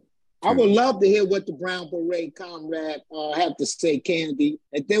 Like, I would love to hear what the Brown Beret comrade have to say, Candy.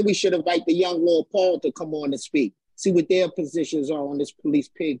 And then we should invite the young Lord Paul to come on and speak. See what their positions are on this police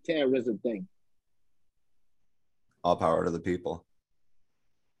pig terrorism thing. all power to the people.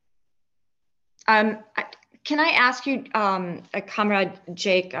 Can I ask you, Comrade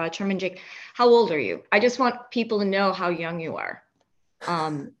Jake, Chairman Jake, how old are you? I just want people to know how young you are.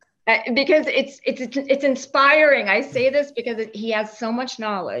 Because it's inspiring. I say this because he has so much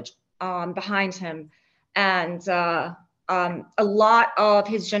knowledge behind him, and a lot of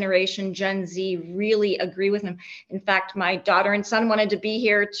his generation, Gen Z, really agree with him. In fact, my daughter and son wanted to be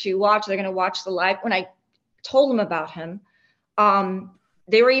here to watch. They're going to watch the live. When I told them about him,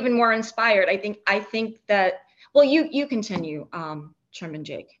 they were even more inspired. I think that. Well, you continue, Chairman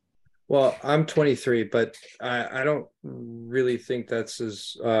Jake. Well, I'm 23, but I don't really think that's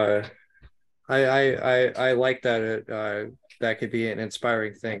as, I I like that. That could be an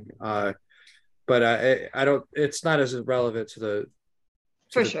inspiring thing. But I don't. It's not as relevant to the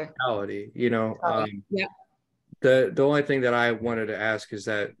For sure. reality, you know. Yeah. The only thing that I wanted to ask is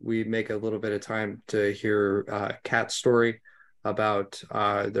that we make a little bit of time to hear Kat's story about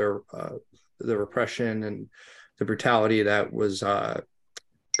the repression and the brutality that was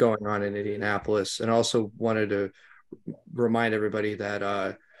going on in Indianapolis, and also wanted to remind everybody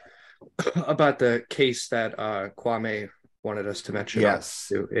that about the case that Kwame wanted us to mention.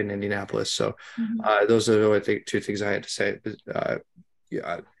 Yes. In Indianapolis. So those are the only two things I had to say.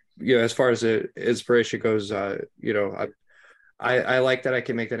 Yeah, you know, as far as the inspiration goes, you know, I like that I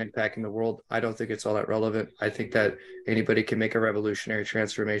can make that impact in the world. I don't think it's all that relevant. I think that anybody can make a revolutionary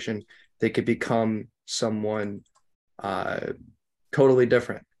transformation. They could become someone totally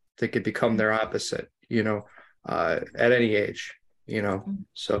different. They could become their opposite, you know, at any age, you know.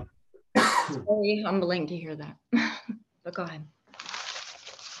 So it's very humbling to hear that. But go ahead.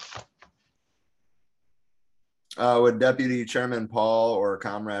 Would Deputy Chairman Paul or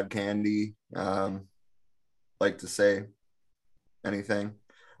Comrade Candy like to say anything?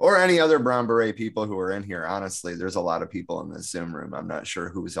 Or any other Brown Beret people who are in here? Honestly, there's a lot of people in this Zoom room. I'm not sure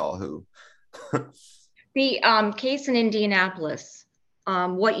who's all who. The case in Indianapolis,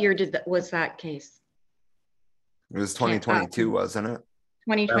 what year was that case? It was 2022, wasn't it?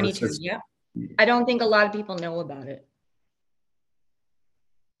 2022, yeah. I don't think a lot of people know about it.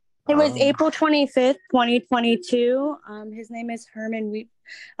 It was April 25th, 2022. His name is Herman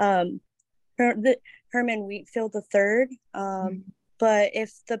Wheatfield III. But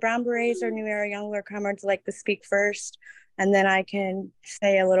if the Brown Berets or New Era Young Lord comrades like to speak first, and then I can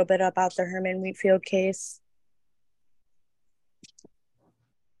say a little bit about the Herman Wheatfield case.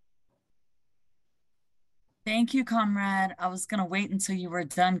 Thank you, comrade. I was going to wait until you were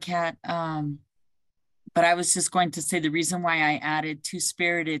done, Kat. But I was just going to say the reason why I added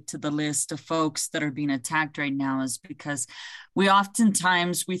Two-Spirited to the list of folks that are being attacked right now is because we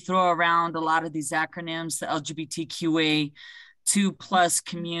throw around a lot of these acronyms. The LGBTQA2+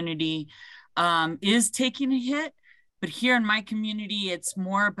 community is taking a hit. But here in my community, it's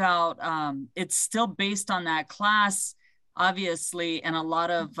more about, it's still based on that class, obviously, and a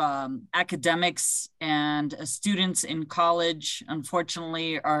lot of academics and students in college,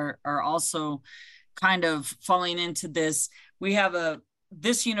 unfortunately, are also kind of falling into this. We have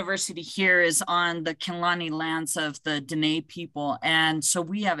this university here is on the Kinlani lands of the Dene people. And so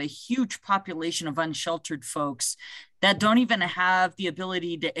we have a huge population of unsheltered folks that don't even have the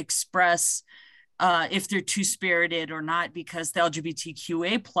ability to express if they're two-spirited or not, because the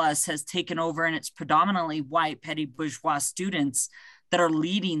LGBTQA+ has taken over, and it's predominantly white petty bourgeois students that are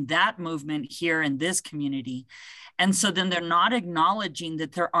leading that movement here in this community. And so then they're not acknowledging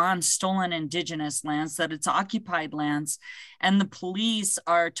that they're on stolen indigenous lands, that it's occupied lands, and the police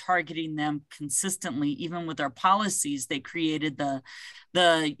are targeting them consistently. Even with our policies, they created the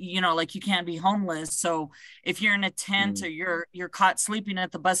you know, like you can't be homeless. So if you're in a tent or you're caught sleeping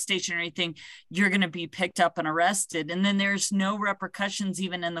at the bus station or anything, you're going to be picked up and arrested. And then there's no repercussions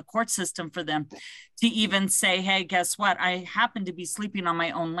even in the court system for them to even say, hey, guess what? I happen to be sleeping on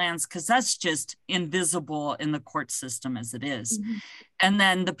my own lands, because that's just invisible in the court system as it is. And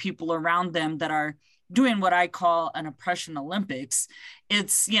then the people around them that are doing what I call an oppression Olympics,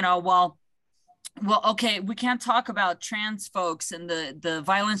 it's, you know, well, okay, we can't talk about trans folks and the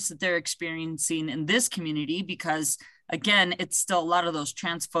violence that they're experiencing in this community, because again, it's still a lot of those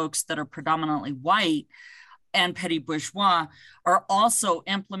trans folks that are predominantly white and petty bourgeois are also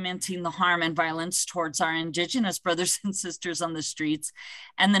implementing the harm and violence towards our indigenous brothers and sisters on the streets.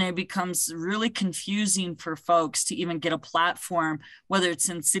 And then it becomes really confusing for folks to even get a platform, whether it's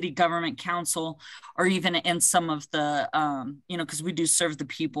in city government council or even in some of the, you know, because we do serve the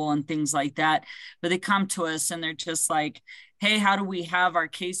people and things like that. But they come to us and they're just like, hey, how do we have our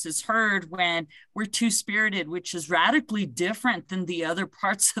cases heard when we're two-spirited, which is radically different than the other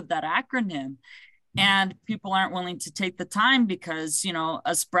parts of that acronym? And people aren't willing to take the time because, you know,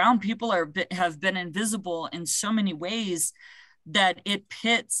 us brown people have been invisible in so many ways that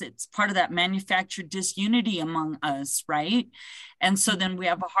it's part of that manufactured disunity among us, right? And so then we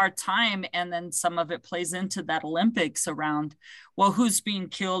have a hard time, and then some of it plays into that Olympics around, well, who's being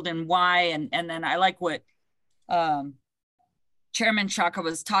killed and why? And then I like what Chairman Shaka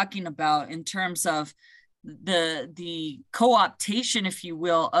was talking about in terms of the co-optation, if you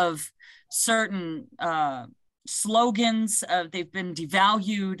will, of certain slogans. They've been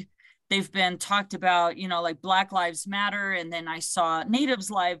devalued. They've been talked about, you know, like Black Lives Matter. And then I saw Natives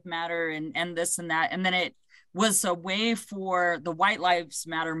Lives Matter and this and that. And then was a way for the White Lives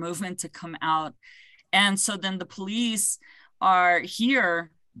Matter movement to come out. And so then the police are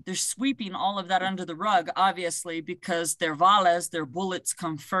here, they're sweeping all of that under the rug, obviously, because their balas, their bullets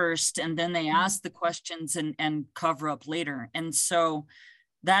come first, and then they ask the questions and cover up later. And so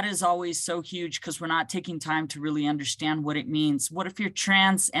that is always so huge because we're not taking time to really understand what it means. What if you're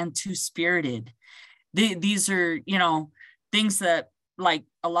trans and two-spirited? These are, you know, things that like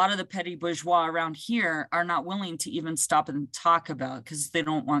a lot of the petty bourgeois around here are not willing to even stop and talk about because they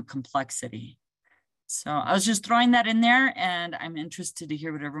don't want complexity. So I was just throwing that in there, and I'm interested to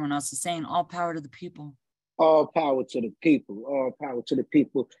hear what everyone else is saying. All power to the people. All power to the people. All power to the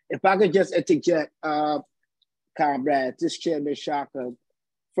people. If I could just interject, comrades, this Chairman Shaka,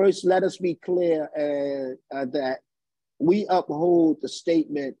 first, let us be clear that we uphold the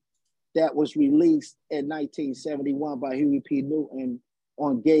statement that was released in 1971 by Huey P. Newton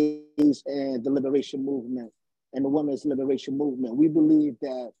on gays and the liberation movement and the women's liberation movement. We believe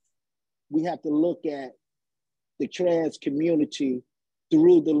that we have to look at the trans community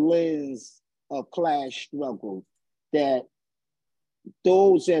through the lens of class struggle, that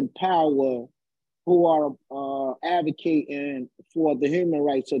those in power who are advocating for the human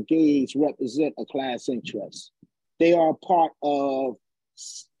rights of gays represent a class interest. They are part of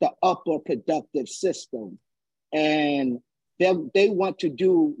the upper productive system, and they want to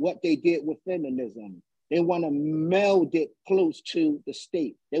do what they did with feminism. They want to meld it close to the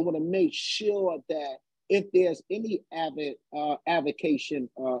state. They want to make sure that if there's any advocacy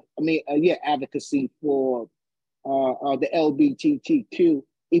for the LGBTQ,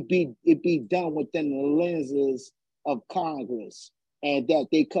 it be done within the lenses of Congress, and that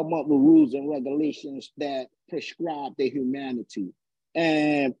they come up with rules and regulations that prescribe their humanity.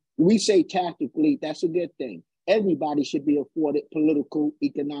 And we say tactically, that's a good thing. Everybody should be afforded political,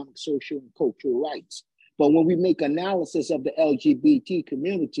 economic, social, and cultural rights. But when we make analysis of the LGBT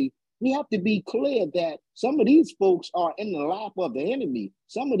community, we have to be clear that some of these folks are in the lap of the enemy.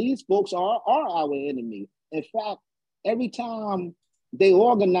 Some of these folks are our enemy. In fact, every time they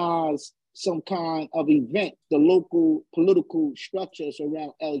organize some kind of event, the local political structures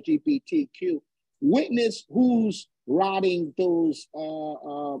around LGBTQ, witness who's riding those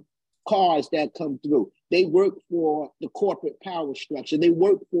cars that come through. They work for the corporate power structure. They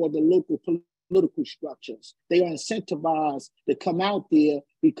work for the local political structures. They are incentivized to come out there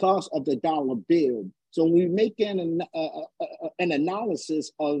because of the dollar bill. So when we make an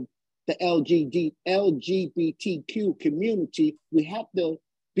analysis of the LGBTQ community, we have to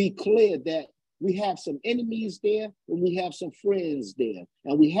be clear that we have some enemies there and we have some friends there.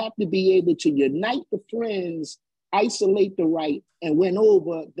 And we have to be able to unite the friends, isolate the right, and win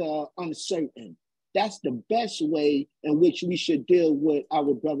over the uncertain. That's the best way in which we should deal with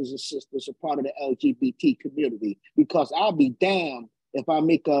our brothers and sisters, a part of the LGBT community. Because I'll be damned if I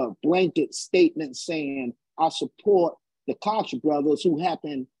make a blanket statement saying I support the Koch brothers who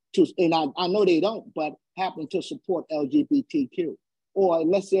happen to, and I know they don't, but happen to support LGBTQ. Or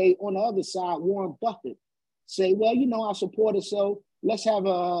let's say on the other side, Warren Buffett say, well, you know, I support it, so let's have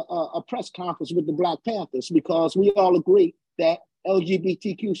a press conference with the Black Panthers because we all agree that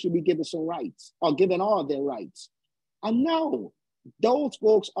LGBTQ should be given some rights or given all their rights. I know those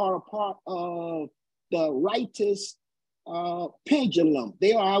folks are a part of the rightist pendulum.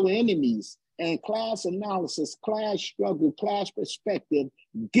 They are our enemies. And class analysis, class struggle, class perspective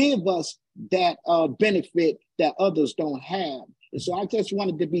give us that benefit that others don't have. And so I just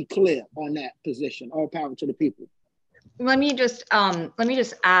wanted to be clear on that position. All power to the people. Let me just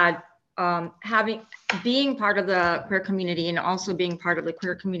add, being part of the queer community and also being part of the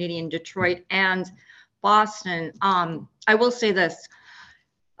queer community in Detroit and Boston, I will say this.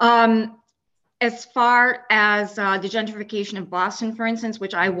 As far as the gentrification of Boston, for instance,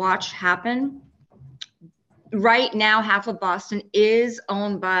 which I watched happen, right now half of Boston is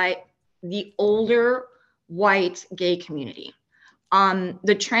owned by the older white gay community.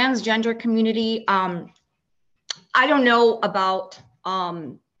 The transgender community, I don't know about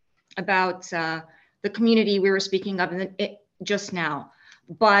the community we were speaking of just now,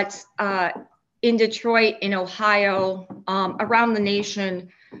 but in Detroit, in Ohio, around the nation,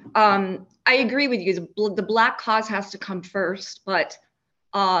 I agree with you. The Black cause has to come first, but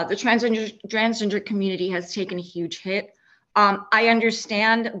the transgender community has taken a huge hit. I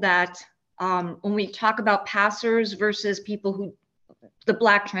understand that when we talk about passers versus people who, the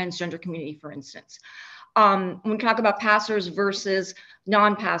Black transgender community, for instance, when we talk about passers versus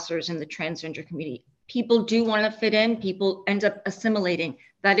non-passers in the transgender community, people do want to fit in, people end up assimilating.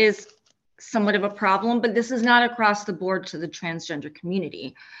 That is somewhat of a problem, but this is not across the board to the transgender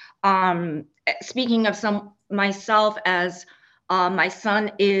community. Speaking of myself, as my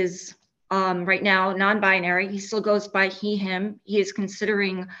son is right now non-binary. He still goes by he, him. He is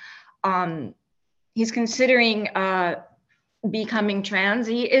considering becoming trans.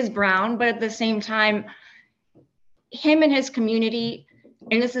 He is brown, but at the same time, him and his community,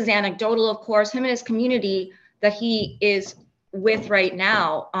 and this is anecdotal, of course, him and his community that he is with right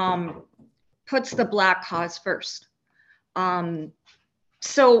now puts the Black cause first.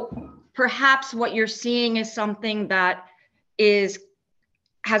 So perhaps what you're seeing is something that has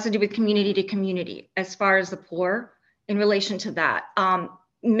to do with community to community as far as the poor in relation to that.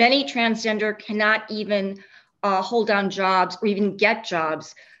 Many transgender cannot even hold down jobs or even get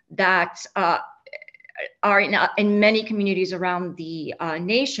jobs that are in many communities around the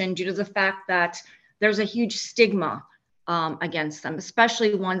nation due to the fact that there's a huge stigma against them,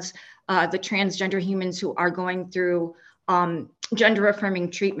 especially once the transgender humans who are going through gender affirming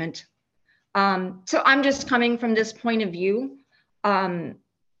treatment. So I'm just coming from this point of view. I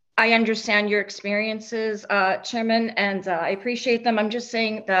understand your experiences, Chairman, and I appreciate them. I'm just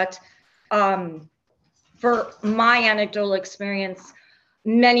saying that for my anecdotal experience,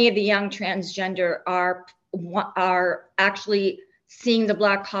 many of the young transgender are actually seeing the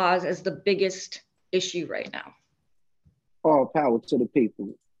Black cause as the biggest issue right now. All power to the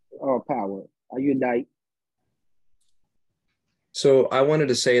people. All power. I unite. So I wanted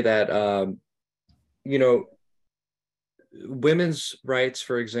to say that, you know, women's rights,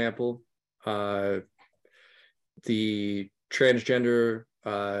 for example, the transgender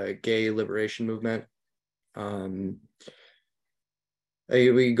gay liberation movement, we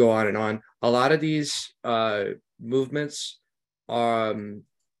can go on and on. A lot of these movements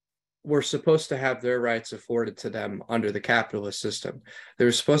were supposed to have their rights afforded to them under the capitalist system. They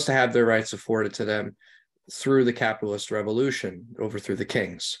were supposed to have their rights afforded to them through the capitalist revolution, overthrew the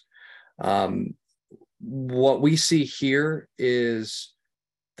kings. What we see here is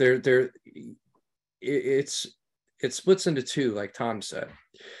it splits into two, like Tom said.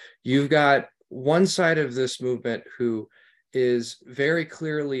 You've got one side of this movement who is very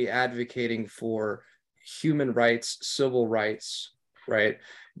clearly advocating for human rights, civil rights, right,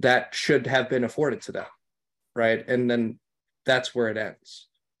 that should have been afforded to them, right? And then that's where it ends,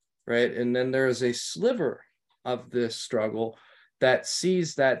 right? And then there is a sliver of this struggle that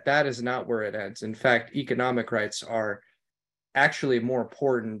sees that that is not where it ends. In fact, economic rights are actually more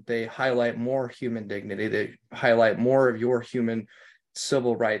important. They highlight more human dignity. They highlight more of your human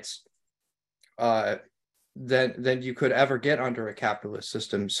civil rights than you could ever get under a capitalist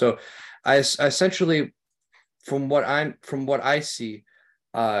system. So I essentially, from what I see,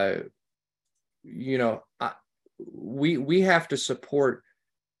 you know, we have to support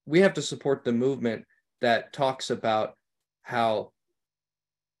the movement that talks about how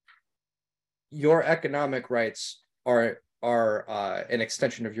your economic rights are an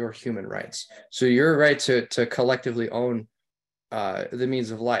extension of your human rights. So your right to collectively own the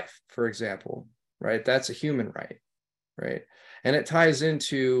means of life, for example, right? That's a human right, right? And it ties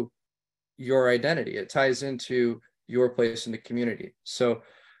into your identity. It ties into your place in the community. So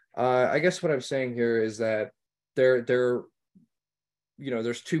I guess what I'm saying here is that there's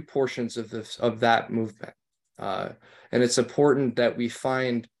two portions of that movement. And it's important that we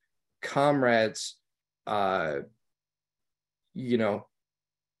find comrades, the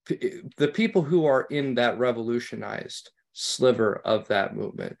people who are in that revolutionized sliver of that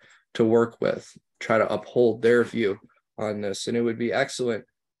movement to work with, try to uphold their view on this. And it would be excellent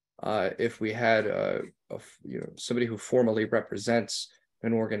if we had somebody who formally represents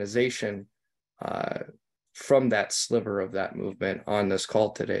an organization from that sliver of that movement on this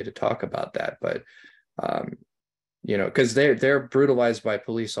call today to talk about that. But because they're brutalized by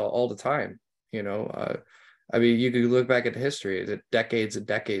police all the time. I mean, you could look back at history, the decades and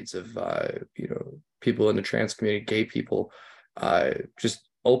decades of people in the trans community, gay people, just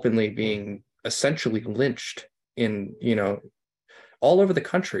openly being essentially lynched in all over the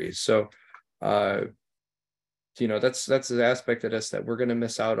country. So that's the aspect of this that we're going to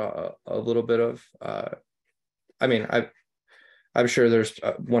miss out a little bit of. I mean, I'm sure there's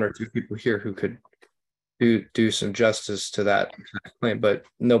one or two people here who could do some justice to that claim, but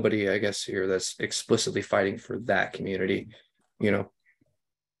nobody, I guess, here that's explicitly fighting for that community,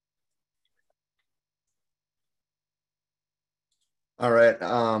 All right.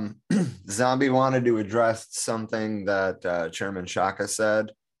 Zombie wanted to address something that Chairman Shaka said,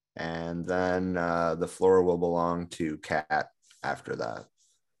 and then the floor will belong to Kat after that.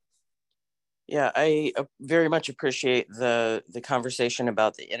 Yeah, I very much appreciate the conversation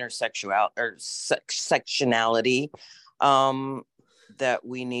about the intersectionality. that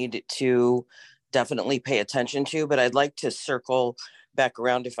we need to definitely pay attention to. But I'd like to circle back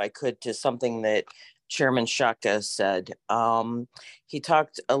around, if I could, to something that Chairman Shaka said. He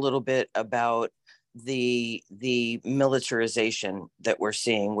talked a little bit about the militarization that we're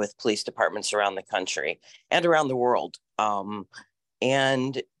seeing with police departments around the country and around the world.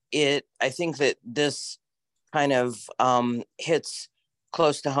 And I think that this kind of hits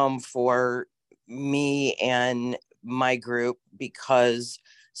close to home for me and my group, because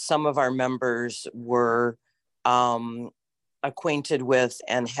some of our members were acquainted with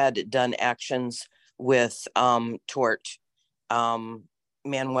and had done actions with Tort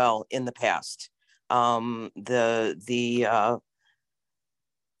Manuel in the past. The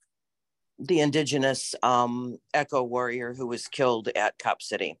indigenous Echo warrior who was killed at Cop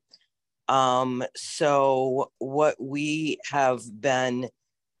City. So what we have been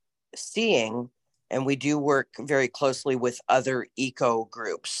seeing, and we do work very closely with other eco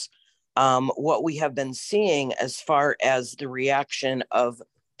groups, what we have been seeing as far as the reaction of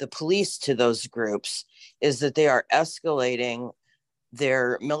the police to those groups is that they are escalating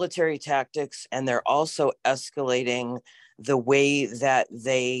their military tactics, and they're also escalating the way that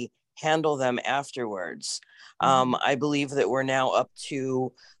they handle them afterwards. I believe that we're now up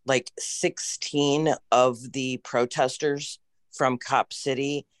to like 16 of the protesters from Cop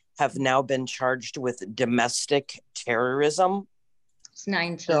City have now been charged with domestic terrorism. It's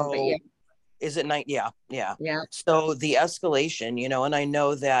 19, so, but yeah. Is it 9? Yeah. Yeah. So the escalation, and I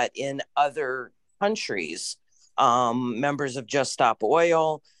know that in other countries, members of Just Stop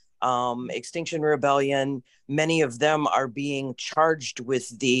Oil, Extinction Rebellion, many of them are being charged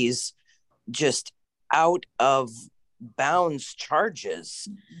with these just out of bounds charges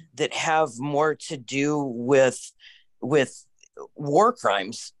that have more to do with war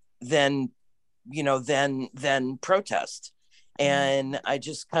crimes than protest. And I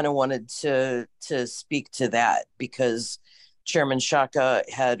just kind of wanted to speak to that, because Chairman Shaka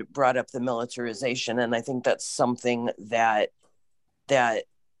had brought up the militarization, and I think that's something that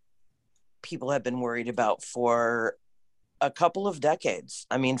people have been worried about for a couple of decades.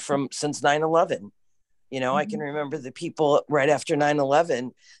 I mean, since 9/11, I can remember the people right after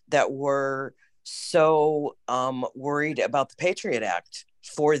 9/11 that were so worried about the Patriot Act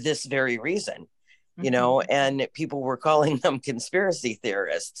for this very reason, and people were calling them conspiracy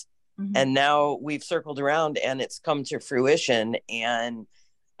theorists. And now we've circled around and it's come to fruition. And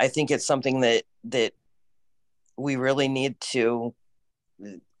I think it's something that we really need to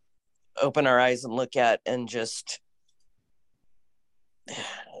open our eyes and look at, and just,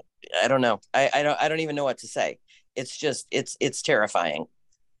 I don't know. I don't even know what to say. It's just, it's terrifying.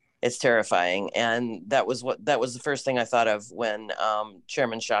 It's terrifying. And that was the first thing I thought of when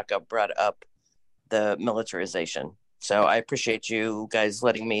Chairman Shaka brought up the militarization. So I appreciate you guys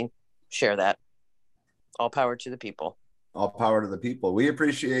letting me share that. All power to the people. All power to the people. We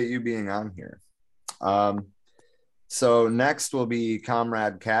appreciate you being on here. So next will be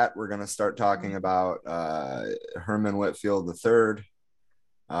Comrade Kat. We're going to start talking about Herman Whitfield III.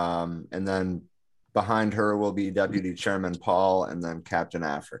 And then behind her will be Deputy Chairman Paul, and then Captain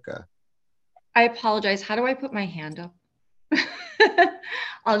Africa. I apologize. How do I put my hand up?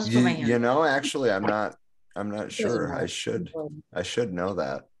 I'll just put my hand up. Actually, I'm not sure. I should know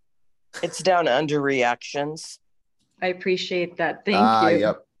that. It's down under reactions. I appreciate that. Thank you.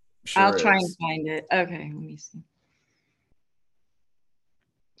 Yep. Sure I'll try and find it. Okay, let me see.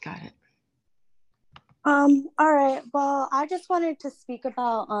 Got it. All right. Well, I just wanted to speak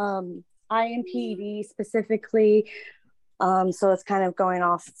about IMPD specifically. So it's kind of going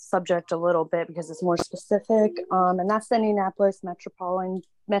off subject a little bit because it's more specific. And that's the Indianapolis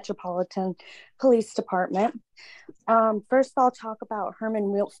Metropolitan Police Department. First, I'll talk about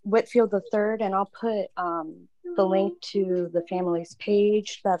Herman Whitfield III, and I'll put the link to the family's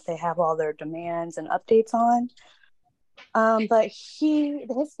page that they have all their demands and updates on. But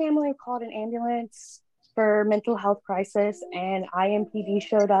his family called an ambulance for mental health crisis, and IMPD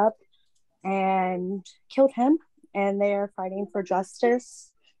showed up and killed him, and they are fighting for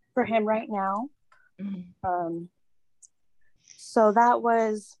justice for him right now. So that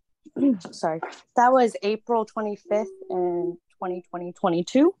was that was April 25th in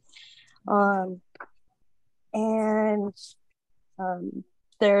 2022.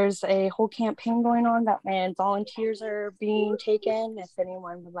 There's a whole campaign going on and volunteers are being taken if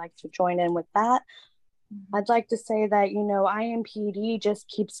anyone would like to join in with that. I'd like to say that, IMPD just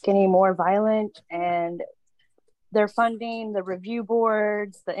keeps getting more violent, and their funding, the review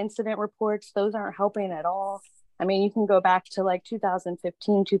boards, the incident reports, those aren't helping at all. I mean, you can go back to like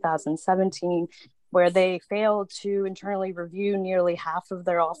 2015, 2017, where they failed to internally review nearly half of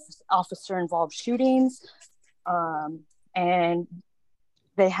their officer-involved shootings. And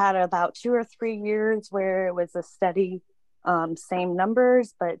they had about 2 or 3 years where it was a steady same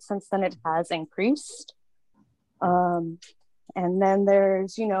numbers, but since then it has increased. And then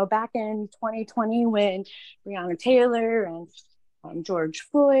there's, back in 2020 when Breonna Taylor and George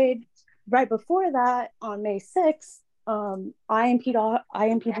Floyd, right before that on May 6th, IMPD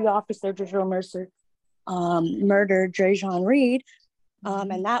officer Joshua Mercer murdered Dre'Jon Reed.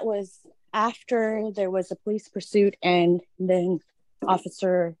 And that was after there was a police pursuit, and then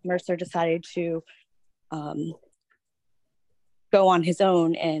Officer Mercer decided to go on his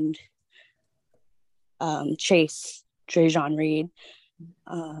own and chase Dre'Jon Reed.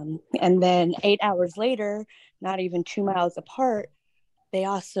 And then 8 hours later, not even 2 miles apart, they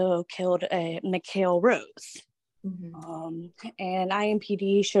also killed Mikhail Rose. And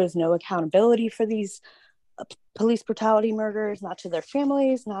IMPD shows no accountability for these police brutality murders, not to their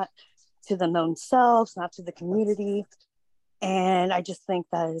families, not to them themselves, not to the community. And I just think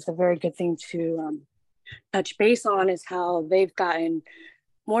that is a very good thing to touch base on, is how they've gotten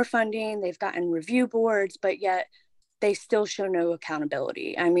more funding, they've gotten review boards, but yet they still show no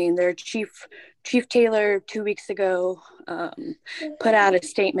accountability. I mean, their Chief Taylor 2 weeks ago put out a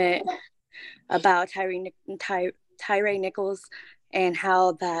statement about Tyre Nichols and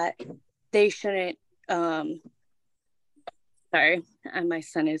how that they shouldn't, sorry, and my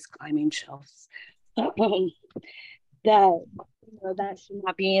son is climbing shelves, that that should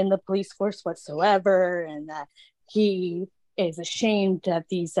not be in the police force whatsoever, and that he is ashamed that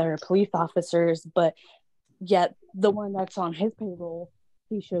these are police officers, but yet the one that's on his payroll,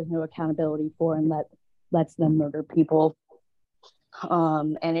 he shows no accountability for, and lets them murder people.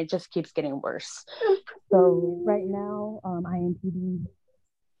 And it just keeps getting worse. So right now, IMPD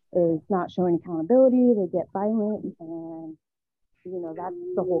is not showing accountability. They get violent, and that's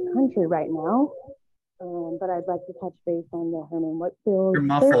the whole country right now. But I'd like to touch base on the Herman Whitfield. You're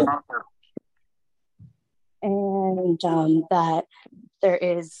muffled. And that there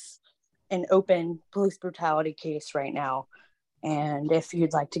is an open police brutality case right now. And if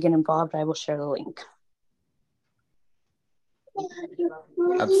you'd like to get involved, I will share the link.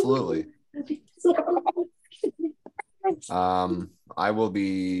 Absolutely. I will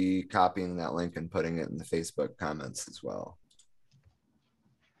be copying that link and putting it in the Facebook comments as well.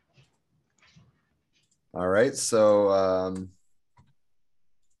 All right, so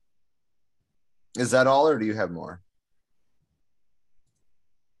is that all, or do you have more?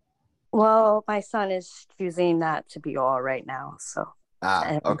 Well, my son is choosing that to be all right now, so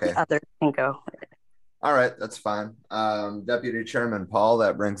okay. Others can go. All right, that's fine. Deputy Chairman Paul,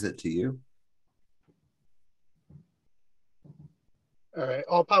 that brings it to you. All right,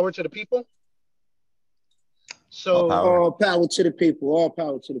 all power to the people. So all power to the people, all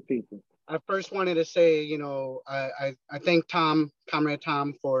power to the people. I first wanted to say, I thank Comrade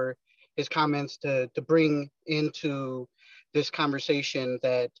Tom, for his comments to bring into this conversation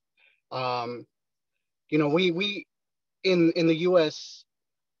that, we in the U.S.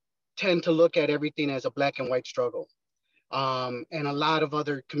 tend to look at everything as a black and white struggle. And a lot of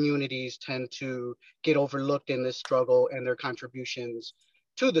other communities tend to get overlooked in this struggle and their contributions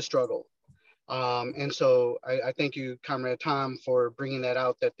to the struggle. And so I thank you, Comrade Tom, for bringing that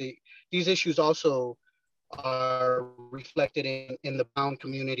out, that these issues also are reflected in the Brown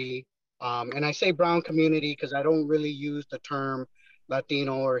community. And I say Brown community because I don't really use the term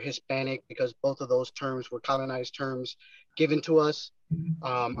Latino or Hispanic, because both of those terms were colonized terms given to us.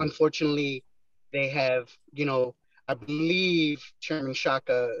 Unfortunately, they have, I believe Chairman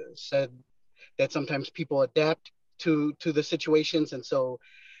Shaka said that sometimes people adapt to the situations. And so,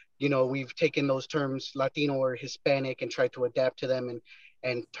 we've taken those terms Latino or Hispanic and tried to adapt to them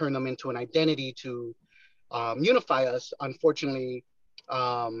and turn them into an identity to unify us. Unfortunately,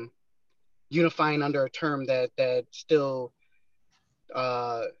 unifying under a term that still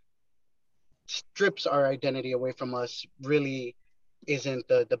strips our identity away from us really isn't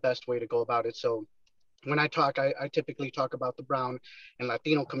the best way to go about it. So when I talk, I typically talk about the Brown and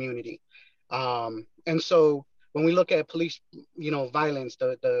Latino community. And so when we look at police, violence,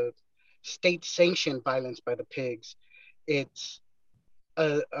 the state-sanctioned violence by the pigs, it's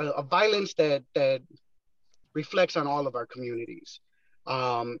a violence that reflects on all of our communities.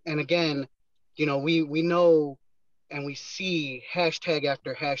 And again, we know and we see hashtag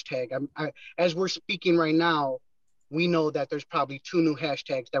after hashtag. As we're speaking right now, we know that there's probably 2 new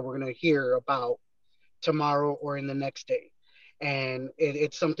hashtags that we're going to hear about tomorrow or in the next day. And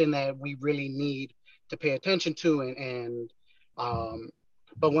it's something that we really need to pay attention to.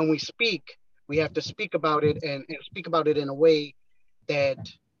 But when we speak We have to speak about it and speak about it in a way that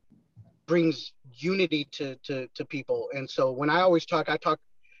brings unity to people. And so when I talk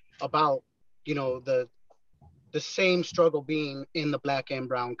about, you know, the same struggle being in the Black and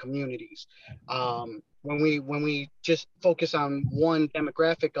brown communities. When we just focus on one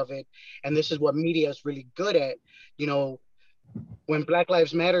demographic of it, and this is what media is really good at, you know, when Black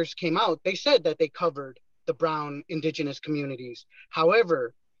Lives Matters came out, they said that they covered the brown indigenous communities.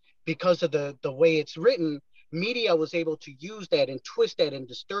 However, because of the way it's written, media was able to use that and twist that and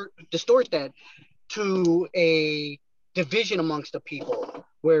distort that to a division amongst the people,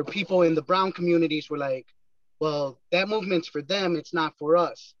 where people in the brown communities were like, well, that movement's for them, it's not for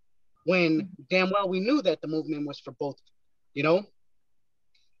us. When damn well we knew that the movement was for both, you know?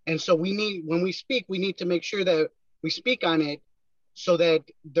 And so when we speak, we need to make sure that we speak on it so that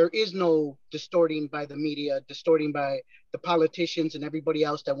there is no distorting by the media, distorting by the politicians and everybody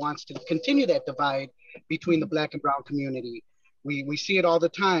else that wants to continue that divide between the Black and brown community. We see it all the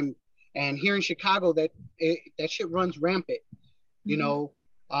time. And here in Chicago, that shit runs rampant. You know,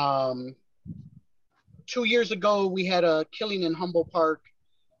 2 years ago, we had a killing in Humboldt Park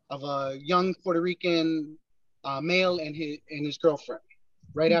of a young Puerto Rican male and his girlfriend,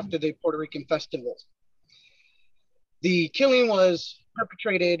 right after the Puerto Rican festival. The killing was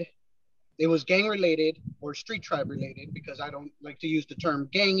perpetrated, it was gang related or street tribe related, because I don't like to use the term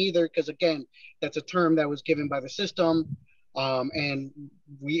gang either, because again, that's a term that was given by the system. And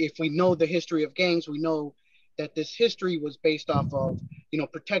if we know the history of gangs, we know that this history was based off of, you know,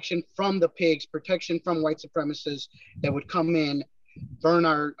 protection from the pigs, protection from white supremacists that would come in, burn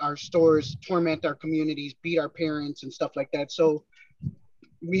our stores, torment our communities, beat our parents and stuff like that. So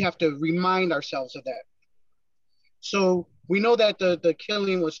we have to remind ourselves of that. So we know that the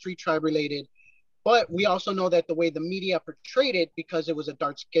killing was street tribe related, but we also know that the way the media portrayed it, because it was a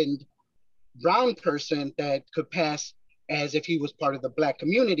dark-skinned brown person that could pass as if he was part of the Black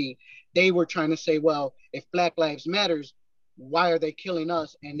community, they were trying to say, well, if Black Lives Matters, why are they killing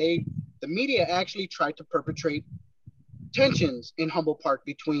us? And the media actually tried to perpetrate tensions in Humboldt Park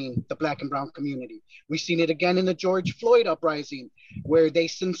between the Black and brown community. We've seen it again in the George Floyd uprising, where they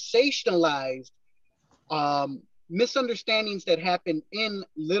sensationalized misunderstandings that happened in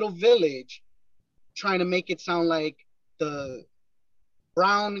Little Village, trying to make it sound like the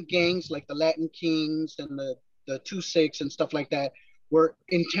brown gangs, like the Latin Kings and the 2-6 and stuff like that, were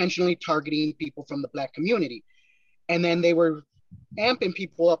intentionally targeting people from the Black community. And then they were amping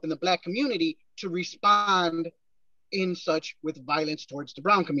people up in the Black community to respond in such with violence towards the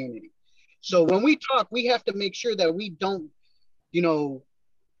brown community. So when we talk, we have to make sure that we don't, you know,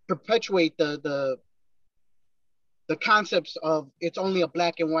 perpetuate the concepts of it's only a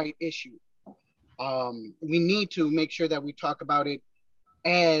Black and white issue. We need to make sure that we talk about it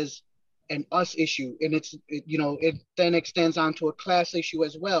as an us issue, and it then extends onto a class issue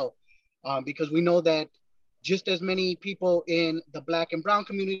as well, because we know that just as many people in the Black and brown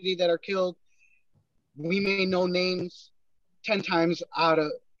community that are killed, we may know names 10 times out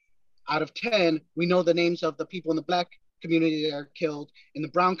of 10, we know the names of the people in the Black community that are killed. In the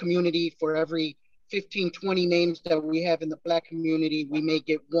brown community, for every 15, 20 names that we have in the Black community, we may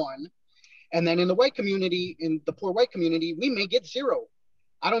get one. And then in the white community, in the poor white community, we may get 0.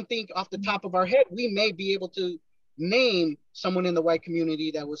 I don't think off the top of our head, we may be able to name someone in the white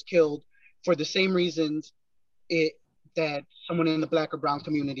community that was killed for the same reasons that someone in the Black or brown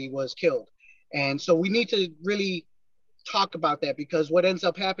community was killed. And so we need to really talk about that, because what ends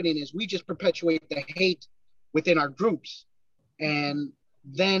up happening is we just perpetuate the hate within our groups. And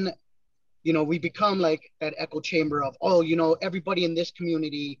then, you know, we become like that echo chamber of, oh, you know, everybody in this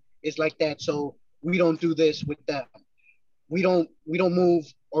community is like that, so we don't do this with them. We don't move,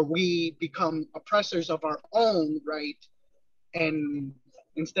 or we become oppressors of our own, right? And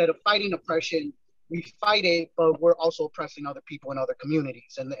instead of fighting oppression, we fight it, but we're also oppressing other people in other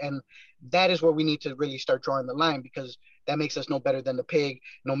communities. And that is where we need to really start drawing the line, because that makes us no better than the pig,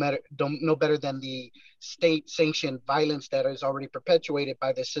 no better than the state-sanctioned violence that is already perpetuated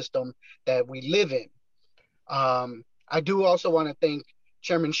by the system that we live in. I do also want to thank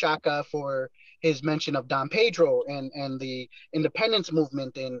Chairman Shaka for his mention of Don Pedro and the independence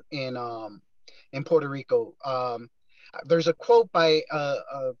movement in Puerto Rico. There's a quote by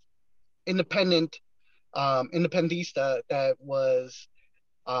independentista that was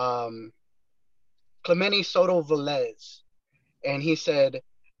Clemente Soto Velez, and he said,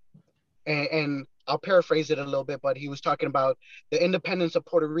 and I'll paraphrase it a little bit, but he was talking about the independence of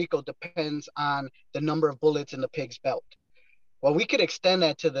Puerto Rico depends on the number of bullets in the pig's belt. Well, we could extend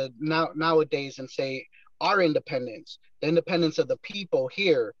that to the nowadays and say our independence, the independence of the people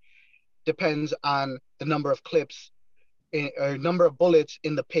here, depends on the number of clips or number of bullets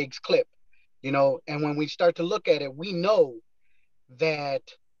in the pig's clip, you know. And when we start to look at it, we know that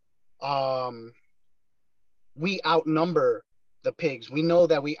we outnumber the pigs. We know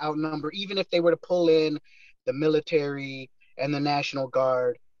that we outnumber, even if they were to pull in the military and the National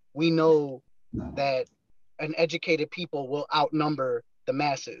Guard, we know that an educated people will outnumber the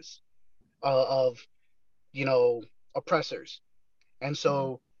masses of, you know, oppressors. And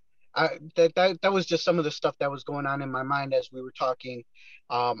so that was just some of the stuff that was going on in my mind as we were talking.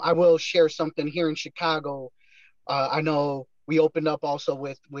 I will share something here in Chicago. I know we opened up also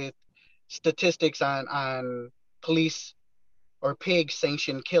with statistics on police or pig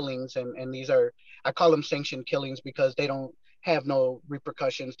sanctioned killings, and these are, I call them sanctioned killings because they don't have no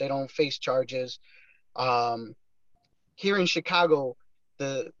repercussions. They don't face charges. Here in Chicago,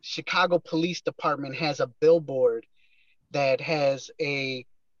 the Chicago Police Department has a billboard that has a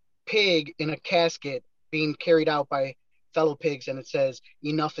pig in a casket being carried out by fellow pigs, and it says,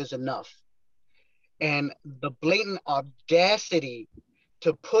 "Enough is enough." And the blatant audacity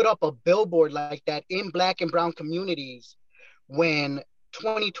to put up a billboard like that in Black and brown communities when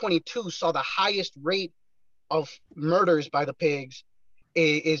 2022 saw the highest rate of murders by the pigs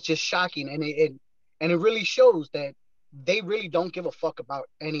is just shocking. And it really shows that they really don't give a fuck about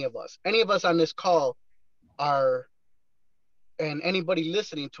any of us. Any of us on this call are, and anybody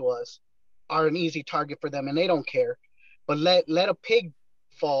listening to us, are an easy target for them, and they don't care. But let a pig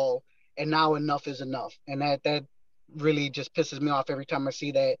fall, and now enough is enough. And that really just pisses me off every time I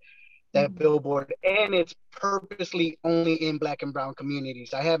see that billboard. And it's purposely only in Black and brown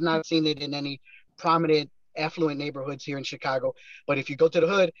communities. I have not seen it in any prominent affluent neighborhoods here in Chicago. But if you go to the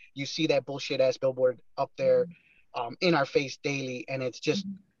hood, you see that bullshit ass billboard up there in our face daily. And it's just,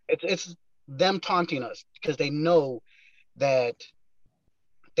 it's them taunting us because they know that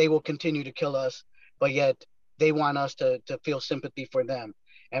they will continue to kill us, but yet they want us to feel sympathy for them.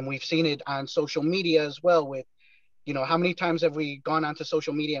 And we've seen it on social media as well with, you know, how many times have we gone onto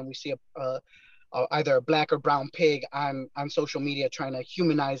social media and we see either a Black or brown pig on social media trying to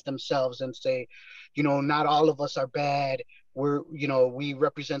humanize themselves and say, you know, not all of us are bad. We're, you know, we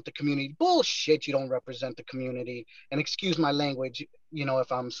represent the community. Bullshit, you don't represent the community. And excuse my language, you know, if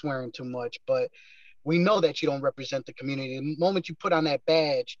I'm swearing too much, but we know that you don't represent the community. The moment you put on that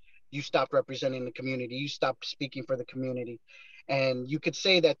badge, you stop representing the community. You stop speaking for the community. And you could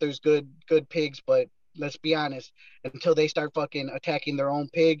say that there's good pigs, but let's be honest, until they start fucking attacking their own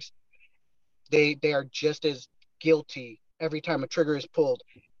pigs, they are just as guilty every time a trigger is pulled.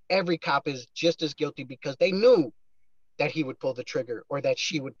 Every cop is just as guilty because they knew that he would pull the trigger or that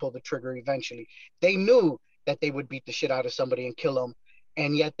she would pull the trigger eventually. They knew that they would beat the shit out of somebody and kill them,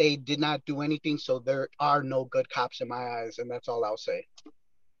 and yet they did not do anything. So there are no good cops in my eyes, and that's all I'll say.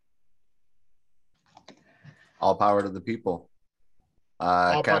 All power to the people.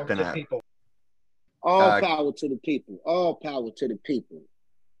 All Captain, power to the people. All power to the people. All power to the people.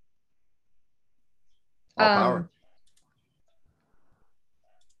 All power.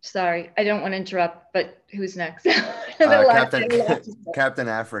 Sorry, I don't want to interrupt, but who's next? Captain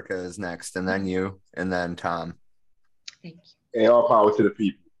Africa is next, and then you, and then Tom. Thank you. Hey, all power to the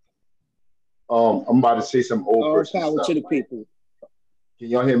people. I'm about to say some old person stuff. All power to the people. Can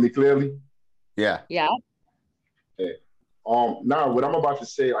y'all hear me clearly? Yeah. Yeah. Okay. Now what I'm about to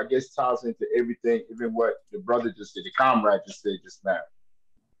say, I guess, ties into everything, even what the brother just said, the comrade just said just now.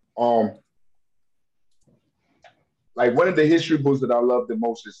 Like one of the history books that I love the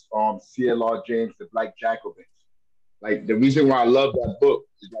most is C.L.R. James, The Black Jacobins. Like the reason why I love that book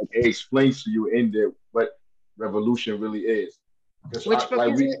is like it explains to you in there what revolution really is. Which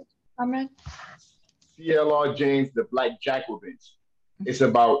book is it, Comrade? C.L.R. James, The Black Jacobins. It's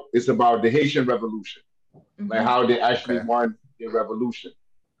about the Haitian Revolution, like how they actually won the revolution.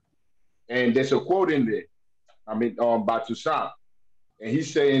 And there's a quote in there, by Toussaint, and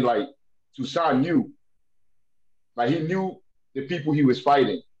he's saying like Toussaint knew, like he knew the people he was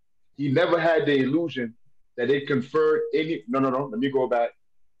fighting. He never had the illusion that they conferred any. No. Let me go back.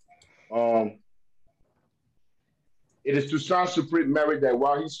 It is Toussaint's supreme merit that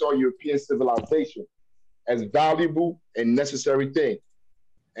while he saw European civilization as valuable and necessary thing,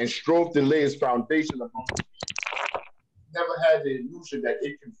 and strove to lay his foundation among the people, never had the illusion that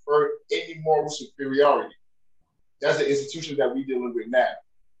it conferred any moral superiority. That's the institution that we're dealing with now.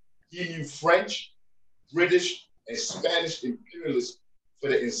 He knew French, British, and Spanish imperialists for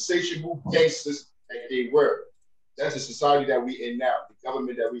the insatiable gangsters that they were. That's the society that we're in now, the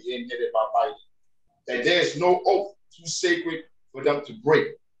government that we're in headed by Biden. That there is no oath too sacred for them to break.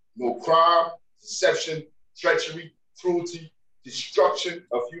 No crime, deception, treachery, cruelty, destruction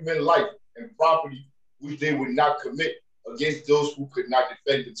of human life and property, which they would not commit against those who could not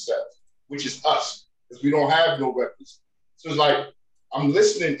defend themselves, which is us, because we don't have no weapons. So it's like, I'm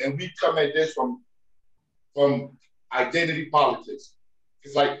listening and we come at this from identity politics.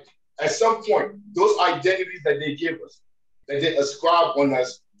 It's like, at some point, those identities that they give us, that they ascribe on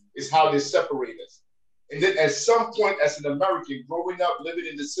us, is how they separate us. And then at some point, as an American, growing up, living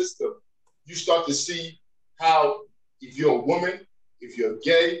in the system, you start to see how if you're a woman, if you're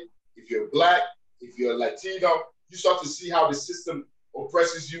gay, if you're Black, if you're Latino, you start to see how the system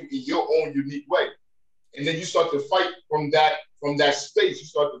oppresses you in your own unique way. And then you start to fight from that space, you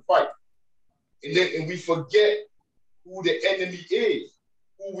start to fight. And we forget who the enemy is,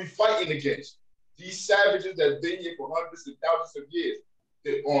 who we're fighting against. These savages that have been here for hundreds and thousands of years,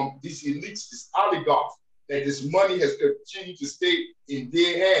 these elites, these oligarchs, that this money has continued to stay in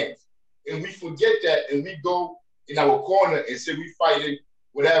their hands. And we forget that, and we go in our corner and say we fighting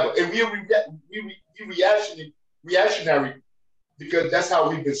whatever. And we're reactionary because that's how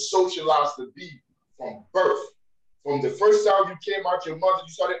we've been socialized to be from birth. From the first time you came out your mother,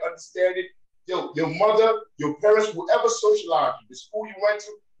 you started understanding your mother, your parents, whoever socialized you, the school you went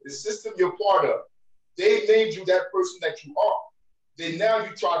to, the system you're part of, they made you that person that you are. Then now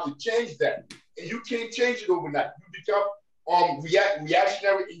you try to change that, and you can't change it overnight. You become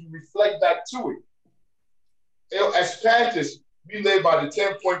reactionary and you reflect back to it. As Panthers, we live by the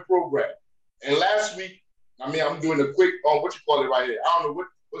 10-point program. And last week, I mean, I'm doing a quick, what you call it right here? I don't know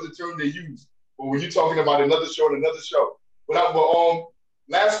what's the term they use, but when you're talking about another show and another show. But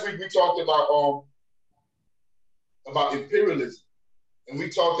last week we talked about imperialism, and we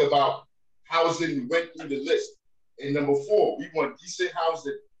talked about housing. We went through the list. And number 4, we want decent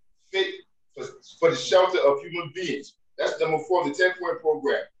housing fit for the shelter of human beings. That's number 4 of the 10-point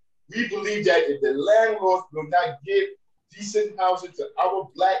program. We believe that if the landlords will not give decent housing to our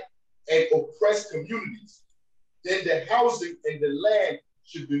Black and oppressed communities, then the housing and the land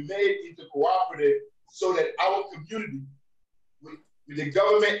should be made into cooperative so that our community, with the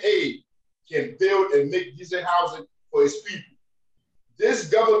government aid, can build and make decent housing for its people. This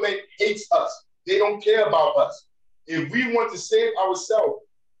government hates us. They don't care about us. If we want to save ourselves,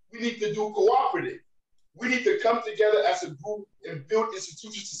 we need to do cooperative. We need to come together as a group and build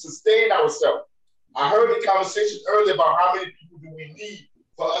institutions to sustain ourselves. I heard the conversation earlier about how many people do we need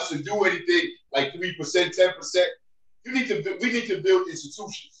for us to do anything like 3%, 10%. We need to build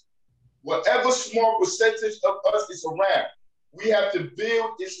institutions. Whatever small percentage of us is around, we have to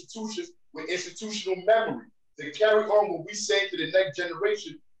build institutions with institutional memory to carry on what we say to the next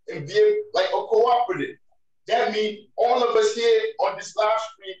generation and build like a cooperative. That means all of us here on this live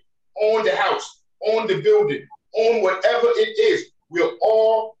stream own the house, own the building, own whatever it is. We're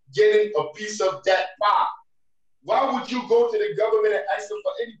all getting a piece of that pie. Why would you go to the government and ask them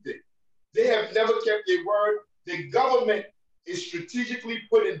for anything? They have never kept their word. The government is strategically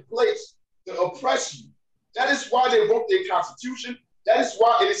put in place to oppress you. That is why they wrote their constitution. That is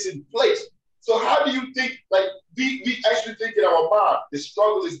why it is in place. So how do you think, like, we actually think in our mind, the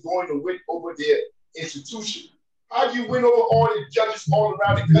struggle is going to win over their institution? How do you win over all the judges all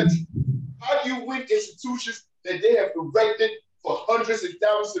around the country? How do you win institutions that they have erected for hundreds and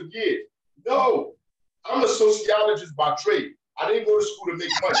thousands of years? No, I'm a sociologist by trade. I didn't go to school to make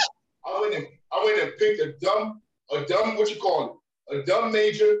money. I went and picked a dumb, what you call it, a dumb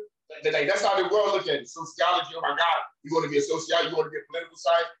major. Like, that's how the world look at it. Sociology, oh my God, you're going to be a sociologist, you're going to be a political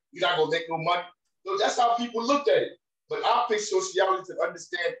science, you're not going to make no money. So that's how people looked at it. But I picked sociology to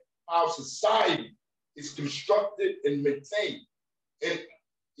understand how society is constructed and maintained. And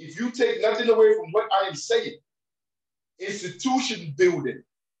if you take nothing away from what I am saying, institution building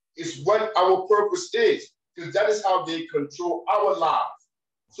is what our purpose is, because that is how they control our lives.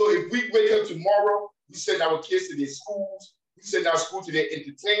 So if we wake up tomorrow, we send our kids to their schools, we send our schools to their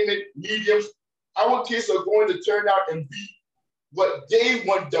entertainment mediums, our kids are going to turn out and be what they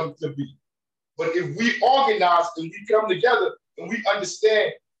want them to be. But if we organize and we come together and we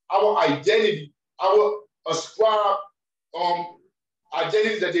understand our identity, our ascribed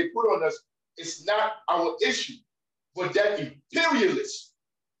identity that they put on us, it's not our issue. But that imperialist,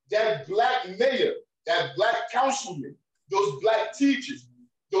 that Black mayor, that Black councilman, those Black teachers,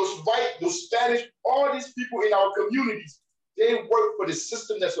 those white, those Spanish, all these people in our communities, they work for the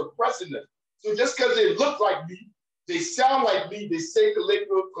system that's oppressing them. So just because they look like me, they sound like me, they say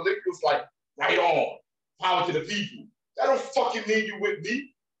colloquials like, right on, power to the people. That don't fucking mean you with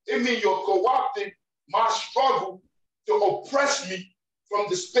me. It means you're co-opting my struggle to oppress me from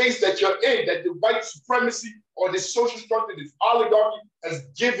the space that you're in, that the white supremacy or the social structure, this oligarchy has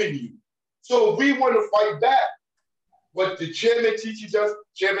given you. So we want to fight back. what the chairman teaches us,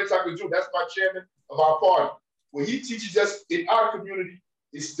 Chairman Takaju, that's my chairman of our party. What he teaches us in our community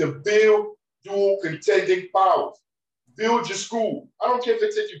is to build dual contending powers. Build your school. I don't care if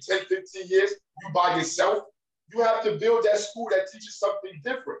it takes you 10, 15 years, you by yourself. You have to build that school that teaches something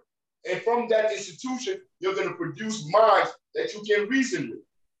different. And from that institution, you're going to produce minds that you can reason with.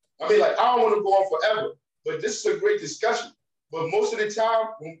 I mean, like, I don't want to go on forever, but this is a great discussion. But most of the time,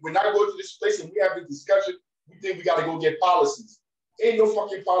 when I go to this place and we have this discussion, we think we got to go get policies. Ain't no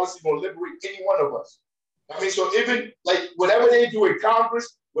fucking policy going to liberate any one of us. I mean, so even like whatever they do in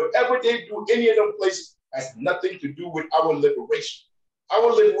Congress, whatever they do, any of them places has nothing to do with our liberation.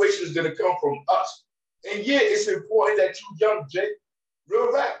 Our liberation is going to come from us. And yeah, it's important that you young Jake,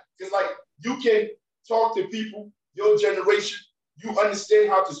 real rap, because like you can talk to people, your generation, you understand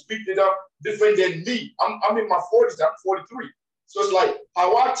how to speak to them different than me. I'm in my 40s, I'm 43. So it's like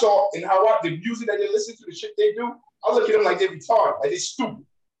how I talk and the music that they listen to, the shit they do, I look at them like they're retarded, like they're stupid.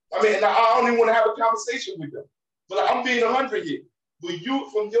 I mean, and I don't even want to have a conversation with them. But like, I'm being 100 here. But you,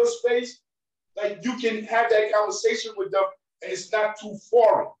 from your space, like you can have that conversation with them and it's not too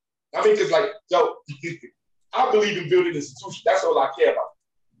foreign. I mean, because like, yo, I believe in building institutions. That's all I care about.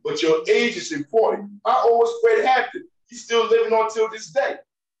 But your age is important. I always Fred Hampton. He's still living on till this day.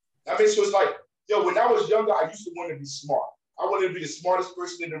 I mean, so it's like, yo, when I was younger, I used to want to be smart. I wanted to be the smartest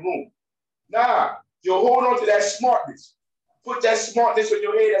person in the room. Nah, yo, hold on to that smartness. Put that smartness on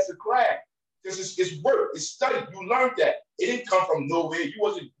your head as a craft. Because it's work, it's study. You learned that. It didn't come from nowhere. You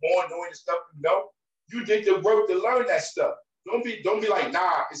wasn't born knowing the stuff you know. You did the work to learn that stuff. Don't be like,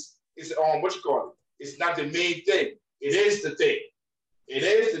 nah, it's what you call it? It's not the main thing. It is the thing. It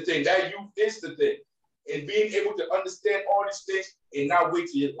is the thing. That youth is the thing. And being able to understand all these things and not wait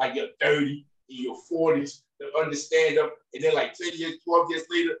till you're 30, in your 40s to understand them. And then like 10 years, 12 years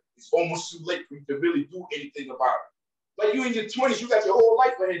later, it's almost too late for you to really do anything about it. Like you in your 20s, you got your whole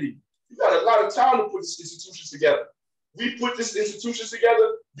life ahead of you. You got a lot of time to put this institution together. We put this institution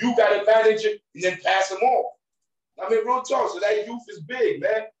together, you got to manage it and then pass them on. I mean, real talk. So that youth is big,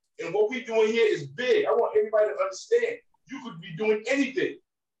 man. And what we're doing here is big. I want everybody to understand. You could be doing anything.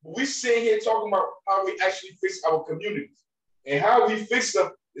 But we're sitting here talking about how we actually fix our communities. And how we fix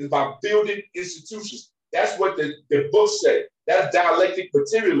them is by building institutions. That's what the book said. That's dialectic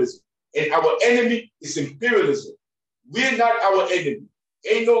materialism. And our enemy is imperialism. We're not our enemy.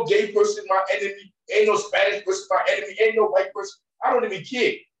 Ain't no gay person my enemy. Ain't no Spanish person my enemy. Ain't no white person. I don't even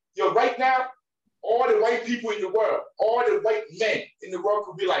care. Yo, right now, all the white people in the world, all the white men in the world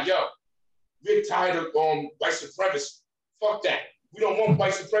could be like, yo, we're tired of white supremacy. Fuck that. We don't want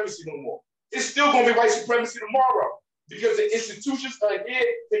white supremacy no more. It's still going to be white supremacy tomorrow because the institutions are here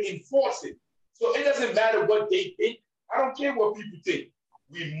to enforce it. So it doesn't matter what they think. I don't care what people think.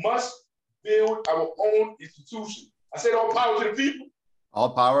 We must build our own institution. I said all power to the people. All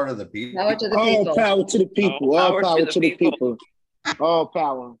power to the people. Power to the All people. power to the people. All power to the people. All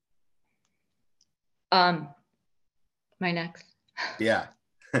power. My next. Yeah.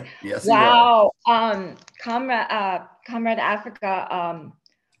 Yes. Wow. Comrade Africa.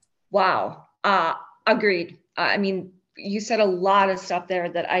 Wow. Agreed. I mean, you said a lot of stuff there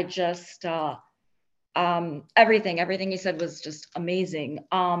that I just everything you said was just amazing.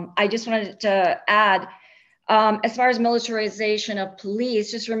 I just wanted to add, as far as militarization of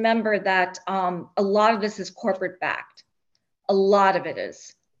police, just remember that a lot of this is corporate backed. A lot of it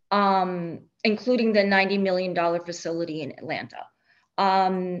is, including the $90 million facility in Atlanta.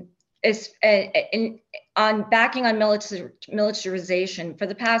 On backing on militarization for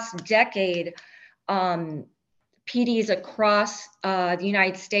the past decade, PDs across the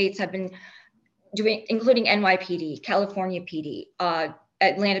United States have been doing, including NYPD, California PD,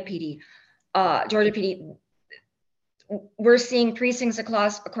 Atlanta PD, Georgia PD. We're seeing precincts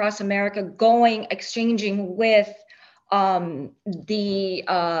across America exchanging with the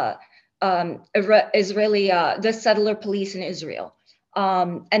Israeli, the settler police in Israel.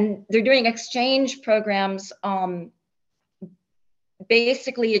 And they're doing exchange programs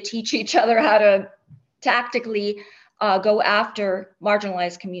basically to teach each other how to tactically go after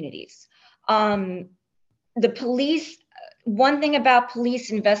marginalized communities. The police, one thing about police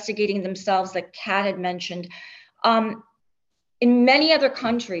investigating themselves that Kat had mentioned, in many other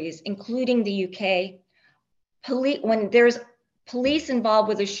countries, including the UK, when there's police involved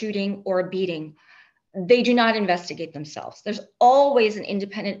with a shooting or a beating, they do not investigate themselves. There's always an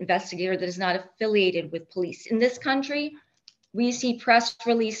independent investigator that is not affiliated with police. In this country, we see press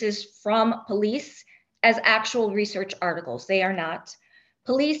releases from police as actual research articles. They are not.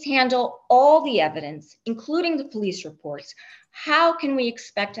 Police handle all the evidence, including the police reports. How can we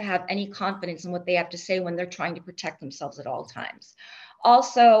expect to have any confidence in what they have to say when they're trying to protect themselves at all times?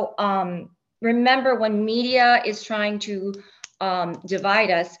 Also, remember, when media is trying to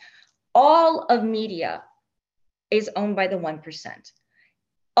divide us, all of media is owned by the 1%,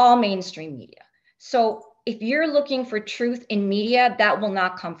 all mainstream media. So if you're looking for truth in media, that will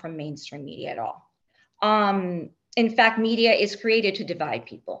not come from mainstream media at all. In fact, media is created to divide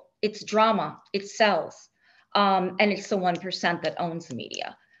people. It's drama, it sells, and it's the 1% that owns the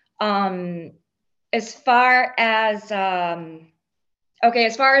media. As far as the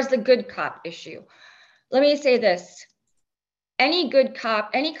good cop issue, let me say this. Any good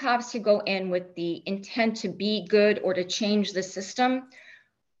cop, any cops who go in with the intent to be good or to change the system,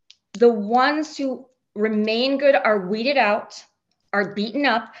 the ones who remain good are weeded out, are beaten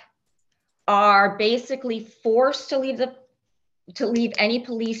up, are basically forced to leave any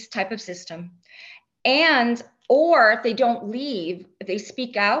police type of system. And, or if they don't leave, if they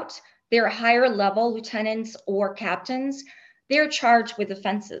speak out, they're higher level lieutenants or captains, they're charged with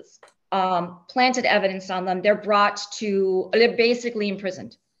offenses, planted evidence on them. They're basically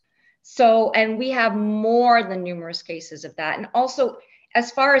imprisoned. So, and we have more than numerous cases of that. And also,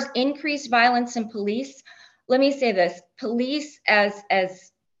 as far as increased violence in police, let me say this: police, as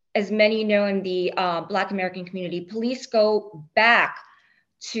many know in the Black American community, police go back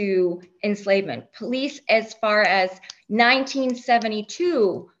to enslavement. Police, as far as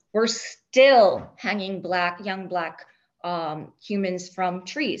 1972, were still hanging young black humans from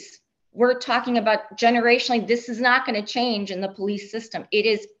trees. We're talking about generationally, this is not going to change in the police system. It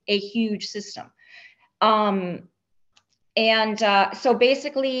is a huge system. So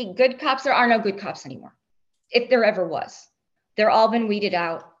basically, good cops, there are no good cops anymore, if there ever was. They're all been weeded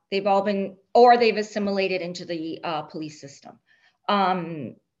out. They've all been, or they've assimilated into the police system.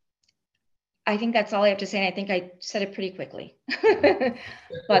 I think that's all I have to say. And I think I said it pretty quickly,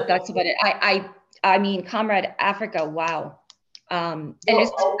 but that's about it. I mean, Comrade Africa, wow. And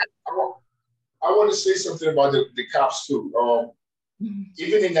I want to say something about the cops too.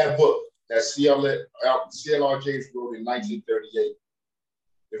 Even in that book that CLRJ wrote in 1938,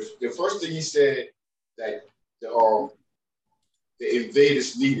 the first thing he said that the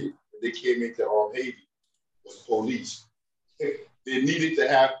invaders needed when they came into Haiti was police. They needed to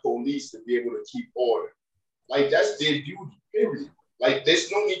have police to be able to keep order. Like, that's their duty, period. Like, there's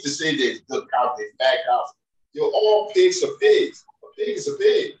no need to say there's good cops, there's bad cops. You're all pigs are pigs. A pig is a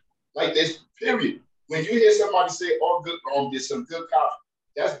pig. Like, there's period. When you hear somebody say, "Oh, good, there's some good cops,"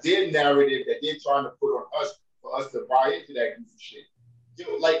 that's their narrative that they're trying to put on us for us to buy into that goofy shit. You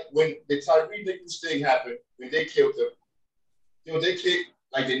know, like when the Tyre Nichols thing happened, when they killed him, you know, they killed,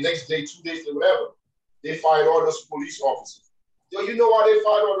 like the next day, 2 days, or whatever, they fired all those police officers. Yo, you know why they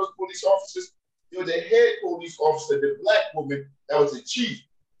fired all those police officers? Yo, the head police officer, the black woman that was the chief,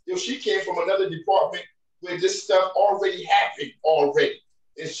 yo, she came from another department where this stuff already happened already.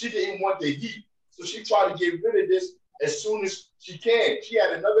 And she didn't want the heat. So she tried to get rid of this as soon as she can. She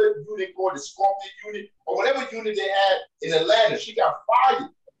had another unit called the Scorpion Unit, or whatever unit they had in Atlanta. She got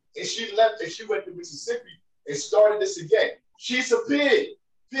fired. And she left and she went to Mississippi and started this again. She's a pig.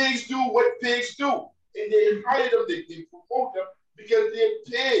 Pigs do what pigs do. And they hire them, they promote them because they're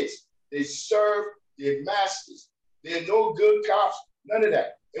pigs. They serve their masters. They're no good cops, none of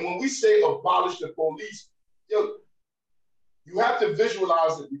that. And when we say abolish the police, you have to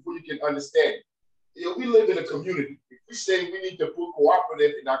visualize it before you can understand it. We live in a community. If we say we need to put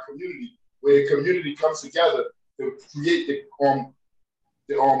cooperative in our community, where the community comes together to create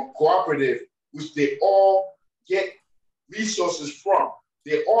the cooperative, which they all get resources from.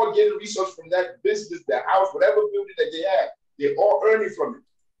 They're all getting resources from that business, the house, whatever building that they have. They're all earning from it.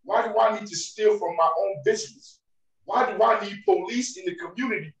 Why do I need to steal from my own business? Why do I need police in the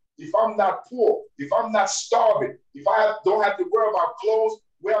community if I'm not poor, if I'm not starving, if I don't have to worry about clothes,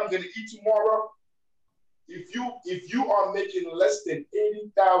 where I'm going to eat tomorrow? If you are making less than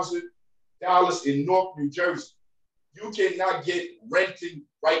 $80,000 in North New Jersey, you cannot get renting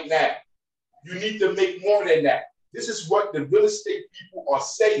right now. You need to make more than that. This is what the real estate people are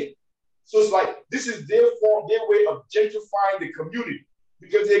saying. So it's like, this is their form, their way of gentrifying the community,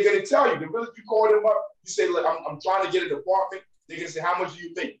 because they're going to tell you, you call them up, you say, look, I'm trying to get an apartment. They're going to say, how much do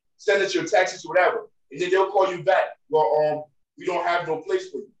you think? Send us your taxes, whatever. And then they'll call you back. Well, we don't have no place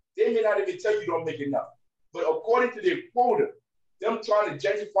for you. They may not even tell you don't make enough. But according to their quota, them trying to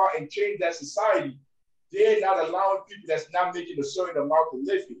gentrify and change that society, they're not allowing people that's not making a certain amount to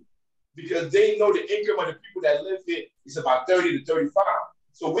live here, because they know the income of the people that live here is about 30 to 35.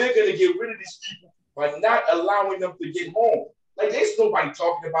 So we're going to get rid of these people by not allowing them to get home. Like, there's nobody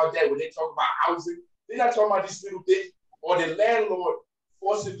talking about that when they talk about housing. They're not talking about these little things, or the landlord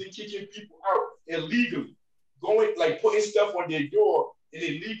forcibly kicking people out illegally, going, like, putting stuff on their door and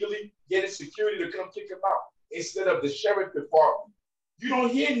illegally getting security to come kick them out instead of the sheriff department. You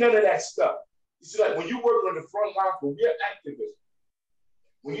don't hear none of that stuff. You see, like, when you work on the front line for real activists,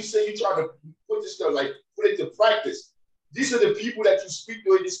 when you say you try to put this stuff, like, put it to practice, these are the people that you speak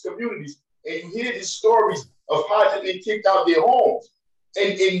to in these communities, and you hear these stories of how they've been kicked out their homes.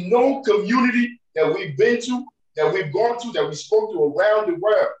 And in no community that we've been to, that we've gone to, that we spoke to around the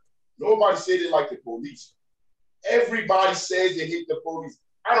world, nobody said they like the police. Everybody says they hate the police.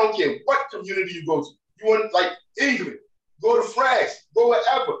 I don't care what community you go to. You want, like, England, go to France, go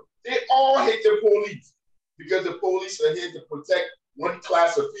wherever. They all hate the police because the police are here to protect one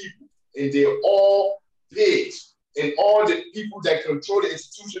class of people, and they're all pigs. And all the people that control the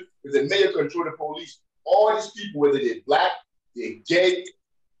institution, because the mayor control the police, all these people, whether they're black, they're gay.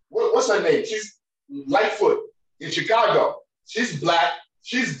 What's her name? She's Lightfoot in Chicago. She's black,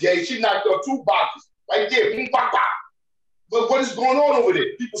 she's gay, she knocked up 2 boxes right there. Boom, bop, bop. But what is going on over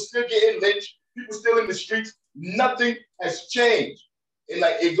there? People still getting lynched, people still in the streets. Nothing has changed. And,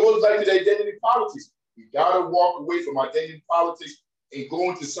 like, it goes back to the identity politics. You gotta walk away from identity politics and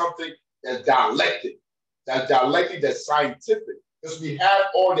go into something that's dialectic. That's scientific. Because we have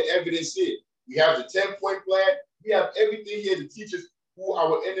all the evidence here. We have the 10-point plan. We have everything here to teach us who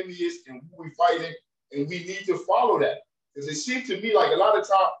our enemy is and who we're fighting. And we need to follow that. Because it seems to me like a lot of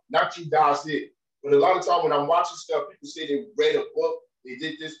time, not you guys here, but a lot of time when I'm watching stuff, people say they read a book, they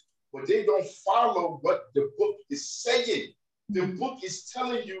did this, but they don't follow what the book is saying. The book is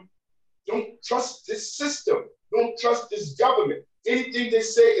telling you, don't trust this system. Don't trust this government. Anything they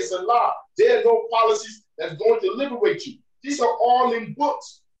say is a lie. There are no policies that's going to liberate you. These are all in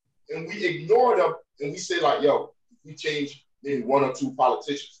books. And we ignore them and we say, like, yo, if we change maybe 1 or 2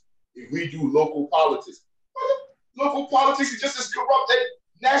 politicians, if we do local politics, local politics is just as corrupt as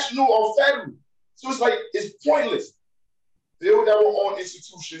national or federal. So it's like, it's pointless. Build our own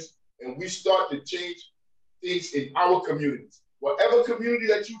institutions and we start to change things in our communities. Whatever community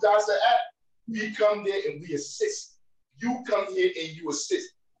that you guys are at, we come there and we assist. You come here and you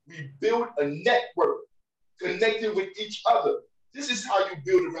assist. We build a network connected with each other. This is how you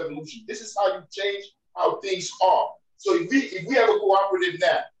build a revolution. This is how you change how things are. So if we have a cooperative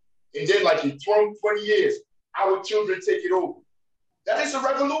now, and then, like, in 20 years, our children take it over, that is a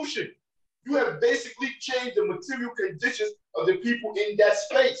revolution. You have basically changed the material conditions of the people in that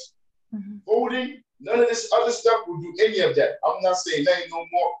space. Voting, none of this other stuff will do any of that. I'm not saying that no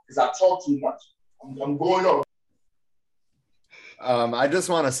more because I talk too much. I'm going on. I just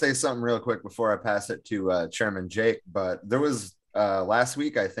want to say something real quick before I pass it to Chairman Jake, but there was last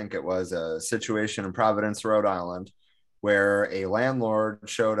week, I think it was, a situation in Providence, Rhode Island, where a landlord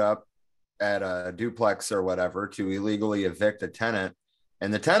showed up at a duplex or whatever to illegally evict a tenant,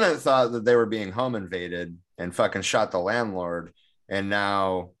 and the tenant thought that they were being home invaded and fucking shot the landlord, and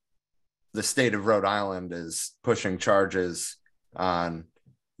now the state of Rhode Island is pushing charges on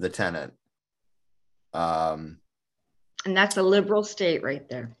the tenant. And that's a liberal state right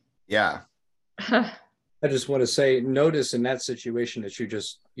there. Yeah. I just want to say, notice in that situation that you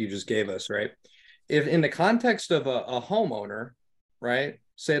just gave us, right? If in the context of a homeowner, right?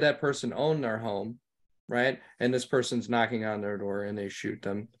 Say that person owned their home, right? And this person's knocking on their door and they shoot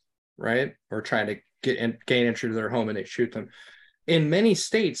them, right? Or trying to gain entry to their home and they shoot them. In many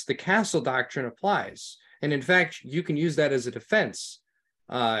states, the castle doctrine applies. And in fact, you can use that as a defense,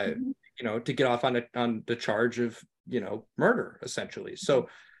 you know, to get off on the charge of, you know, murder, essentially. So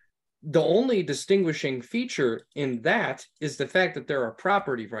the only distinguishing feature in that is the fact that there are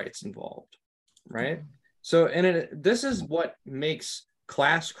property rights involved, right? So, and this is what makes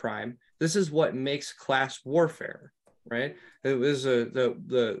class crime. This is what makes class warfare, right? It was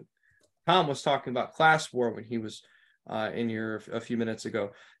the Tom was talking about class war when he was in here a few minutes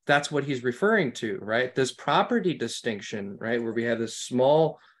ago. That's what he's referring to, right? This property distinction, right? Where we have this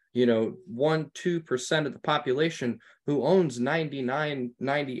small, you know, 1-2% of the population who owns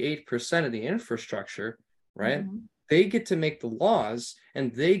 98% of the infrastructure, right? They get to make the laws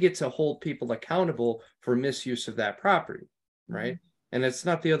and they get to hold people accountable for misuse of that property, right? And it's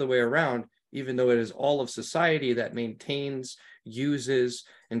not the other way around, even though it is all of society that maintains, uses,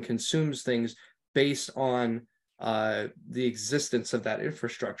 and consumes things based on the existence of that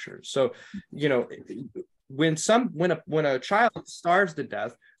infrastructure. So, you know, when a child starves to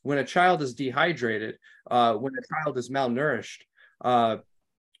death, when a child is dehydrated, when a child is malnourished,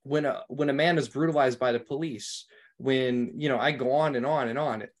 when a man is brutalized by the police, when, you know, I go on and on and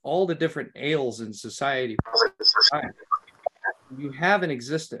on, all the different ails in society, you have an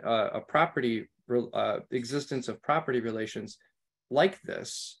existence of property relations like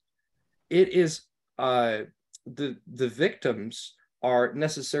this, it is the victims are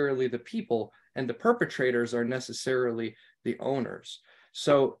necessarily the people, and the perpetrators are necessarily the owners.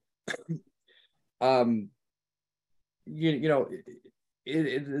 So that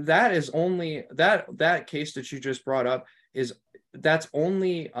is only that case that you just brought up that's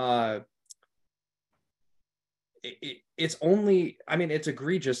only it's only, I mean, it's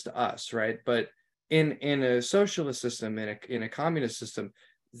egregious to us, right? But in a socialist system, in a communist system,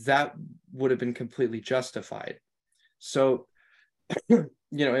 that would have been completely justified. So it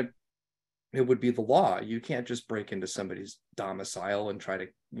would be the law. You can't just break into somebody's domicile and try to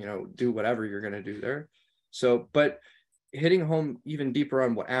do whatever you're going to do there. So, but hitting home even deeper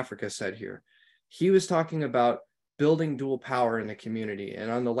on what Africa said here, he was talking about building dual power in the community.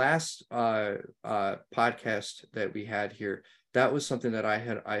 And on the last podcast that we had here, that was something that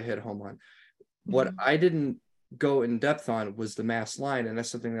I hit home on. What I didn't go in depth on was the mass line, and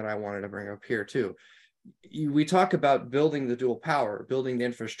that's something that I wanted to bring up here too. We talk about building the dual power, building the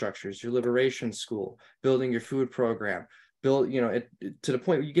infrastructures, your liberation school, building your food program, build, to the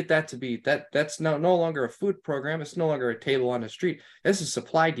point where you get that to be that's no longer a food program. It's no longer a table on the street. This is a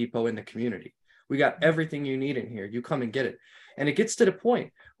supply depot in the community. We got everything you need in here. You come and get it. And it gets to the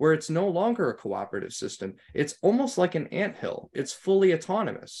point where it's no longer a cooperative system. It's almost like an anthill. It's fully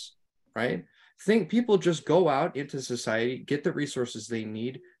autonomous, right? People just go out into society, get the resources they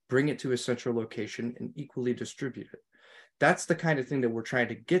need, bring it to a central location, and equally distribute it. That's the kind of thing that we're trying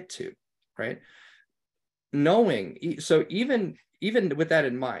to get to, right? So even with that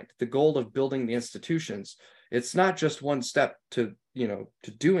in mind, the goal of building the institutions, it's not just one step to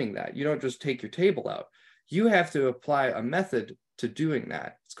doing that. You don't just take your table out. You have to apply a method to doing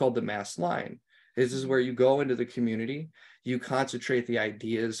that. It's called the mass line. This is where you go into the community, you concentrate the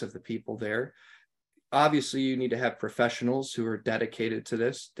ideas of the people there. Obviously, you need to have professionals who are dedicated to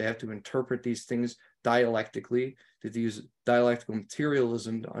this. They have to interpret these things dialectically, to use dialectical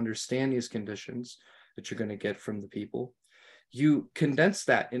materialism to understand these conditions that you're going to get from the people. You condense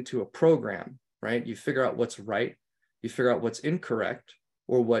that into a program, right? You figure out what's right, you figure out what's incorrect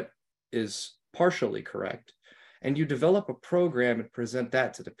or what is partially correct, and you develop a program and present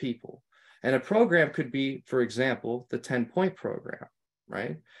that to the people. And a program could be, for example, the 10-point program,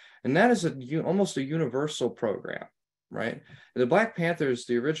 right? And that is almost a universal program, right? The Black Panthers,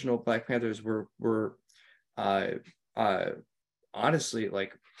 the original Black Panthers were honestly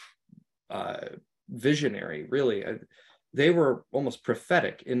visionary, really. They were almost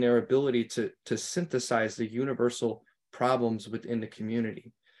prophetic in their ability to synthesize the universal problems within the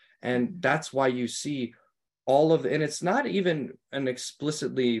community. And that's why you see and it's not even an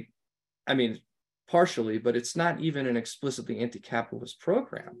explicitly, partially, but it's not even an explicitly anti-capitalist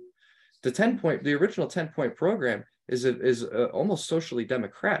program. The original 10-point program is almost socially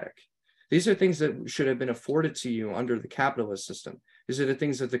democratic. These are things that should have been afforded to you under the capitalist system. These are the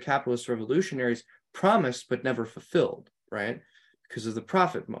things that the capitalist revolutionaries promised but never fulfilled, right? Because of the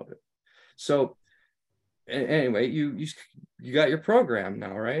profit motive. So anyway, you got your program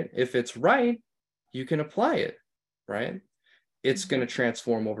now, right? If it's right, you can apply it, right? It's going to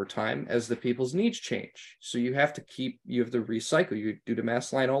transform over time as the people's needs change. So you have to recycle, you do the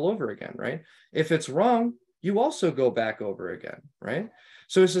mass line all over again, right? If it's wrong, you also go back over again, right?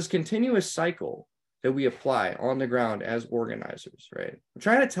 So it's this continuous cycle that we apply on the ground as organizers, right? I'm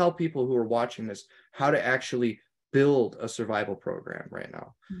trying to tell people who are watching this how to actually build a survival program right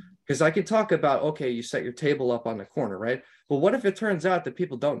now. Because I could talk about, okay, you set your table up on the corner, right? But what if it turns out that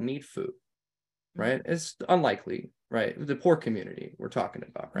people don't need food, right? It's unlikely, right? The poor community we're talking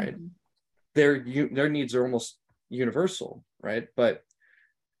about, right? Their needs are almost universal, right? But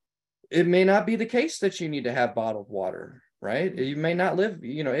it may not be the case that you need to have bottled water, right? You may not live,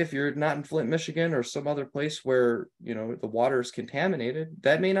 if you're not in Flint, Michigan, or some other place where, the water is contaminated,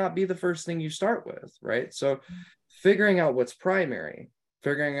 that may not be the first thing you start with, right? So figuring out what's primary,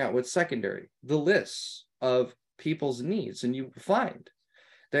 figuring out what's secondary, the lists of people's needs, and you find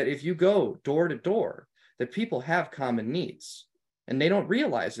that if you go door to door, that people have common needs and they don't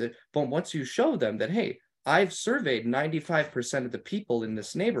realize it. But once you show them that, hey, I've surveyed 95% of the people in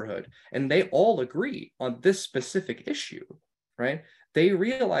this neighborhood and they all agree on this specific issue, right? They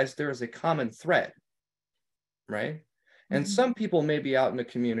realize there is a common thread, right? And some people may be out in the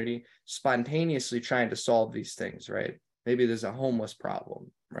community spontaneously trying to solve these things, right? Maybe there's a homeless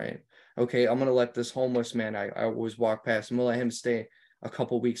problem, right? Okay, I'm going to let this homeless man I always walk past, I'm going to let him stay a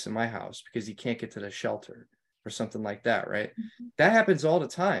couple weeks in my house because he can't get to the shelter or something like that, right? That happens all the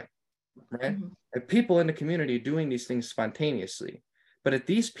time. right? And people in the community doing these things spontaneously. But if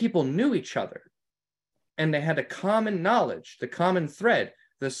these people knew each other and they had a common knowledge, the common thread,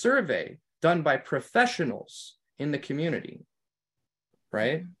 the survey done by professionals in the community,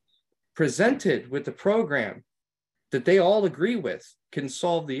 right? Presented with the program that they all agree with can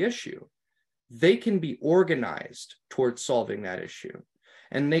solve the issue, they can be organized towards solving that issue.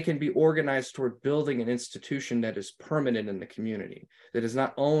 And they can be organized toward building an institution that is permanent in the community, that is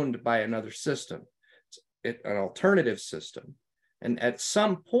not owned by another system. It's an alternative system. And at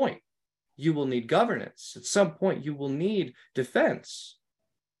some point, you will need governance. At some point, you will need defense,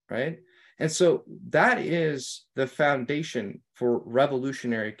 right? And so that is the foundation for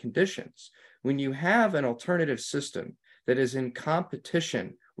revolutionary conditions. When you have an alternative system that is in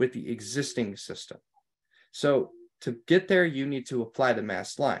competition with the existing system. So to get there, you need to apply the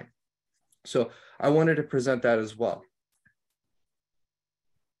mass line. So I wanted to present that as well.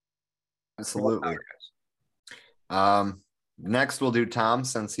 Absolutely. Next, we'll do Tom,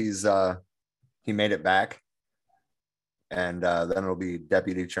 since he made it back. And then it'll be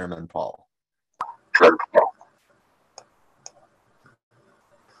Deputy Chairman Paul.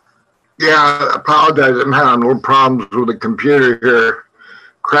 Yeah, I apologize. I'm having little problems with the computer here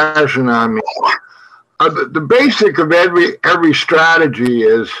crashing on me. The basic of every strategy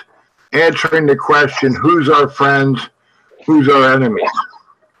is answering the question, who's our friends, who's our enemies?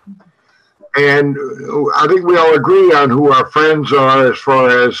 And I think we all agree on who our friends are as far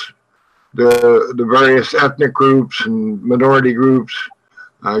as the various ethnic groups and minority groups,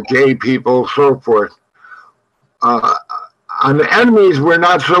 gay people, so forth. On the enemies, we're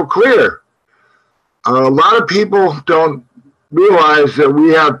not so clear. A lot of people don't realize that we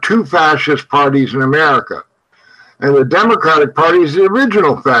have two fascist parties in America. And the Democratic Party is the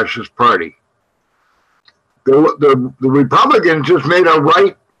original fascist party. The Republicans just made a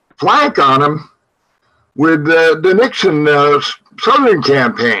right flank on them with the Nixon Southern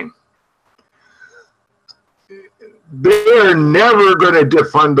campaign. They're never going to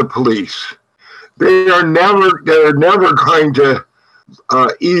defund the police. They're never going to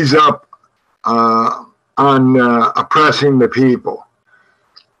ease up on oppressing the people.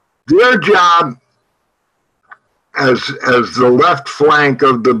 Their job as the left flank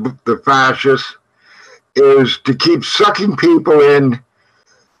of the fascists is to keep sucking people in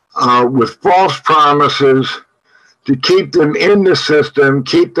with false promises, to keep them in the system,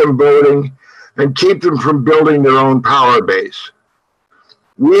 keep them voting, and keep them from building their own power base.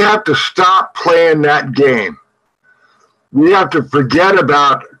 We have to stop playing that game. We have to forget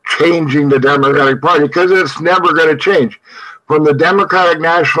about changing the Democratic Party, because it's never going to change. From the Democratic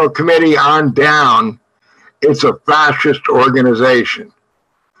National Committee on down, it's a fascist organization.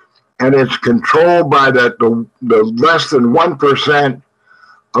 And it's controlled by the less than 1%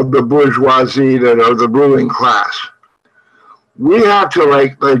 of the bourgeoisie that are the ruling class. We have to,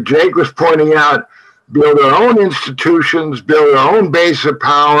 like Jake was pointing out, build our own institutions, build our own base of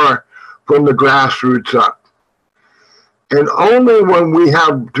power from the grassroots up. And only when we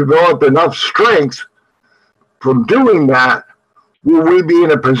have developed enough strength from doing that will we be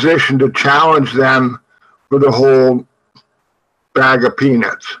in a position to challenge them for the whole bag of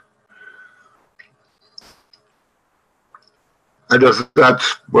peanuts. That's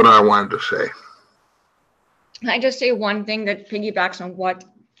what I wanted to say. Can I just say one thing that piggybacks on what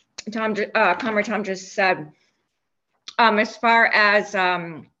Comrade Tom just said? As far as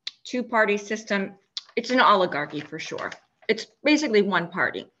two-party system, it's an oligarchy for sure. It's basically one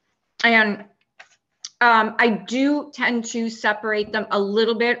party. And I do tend to separate them a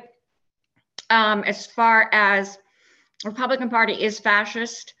little bit. As far as Republican Party is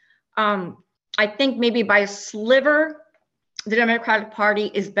fascist, I think maybe by a sliver, the Democratic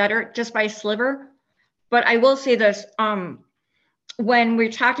Party is better, just by a sliver. But I will say this, when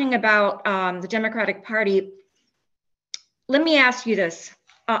we're talking about the Democratic Party, let me ask you this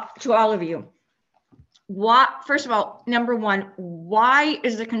to all of you. First of all, number one, why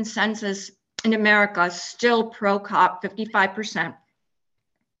is the consensus in America still pro-cop 55%?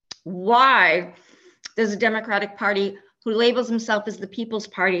 Why does the Democratic Party, who labels himself as the People's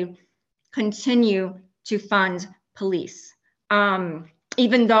Party, continue to fund police,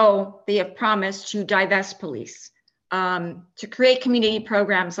 even though they have promised to divest police, to create community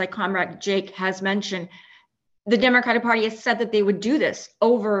programs like Comrade Jake has mentioned? The Democratic Party has said that they would do this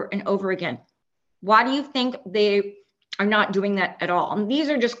over and over again. Why do you think they are not doing that at all? And these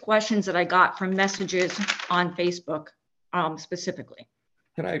are just questions that I got from messages on Facebook specifically.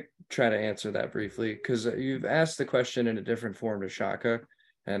 Can I try to answer that briefly? Because you've asked the question in a different form to Shaka,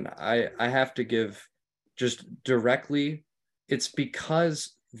 and I have to give just directly, it's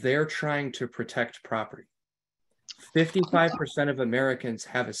because they're trying to protect property. 55% of Americans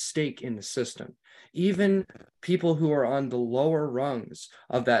have a stake in the system. Even people who are on the lower rungs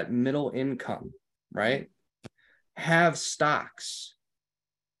of that middle income, right, have stocks.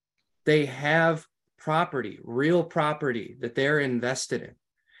 They have property, real property that they're invested in.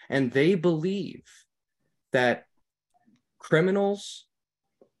 And they believe that criminals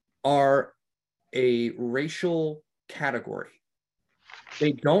are a racial category.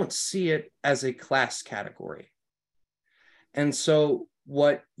 They don't see it as a class category. And so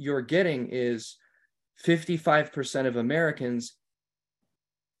what you're getting is 55% of Americans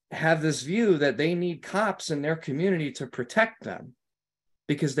have this view that they need cops in their community to protect them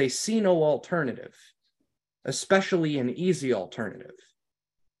because they see no alternative, especially an easy alternative,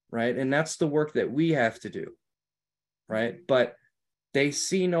 right? And that's the work that we have to do, right? But they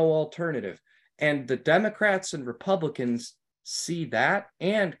see no alternative. And the Democrats and Republicans see that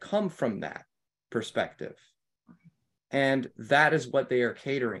and come from that perspective. And that is what they are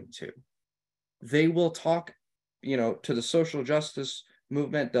catering to. They will talk, to the social justice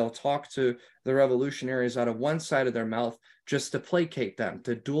movement. They'll talk to the revolutionaries out of one side of their mouth just to placate them,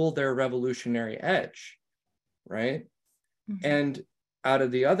 to duel their revolutionary edge, right? Mm-hmm. And out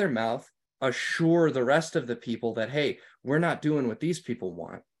of the other mouth, assure the rest of the people that, hey, we're not doing what these people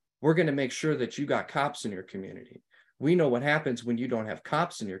want. We're going to make sure that you got cops in your community. We know what happens when you don't have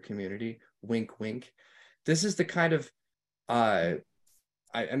cops in your community. Wink, wink. This is the kind of I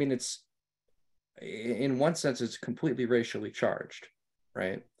mean, it's, in one sense, it's completely racially charged,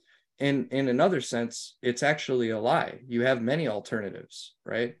 right? In another sense, it's actually a lie. You have many alternatives,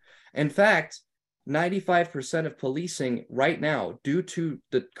 right? In fact, 95% of policing right now, due to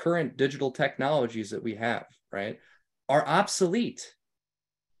the current digital technologies that we have, right, are obsolete.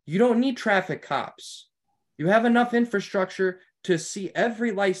 You don't need traffic cops. You have enough infrastructure to see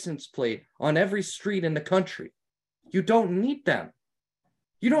every license plate on every street in the country. You don't need them.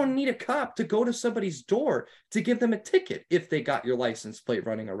 You don't need a cop to go to somebody's door to give them a ticket if they got your license plate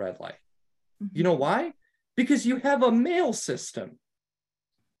running a red light. Mm-hmm. You know why? Because you have a mail system.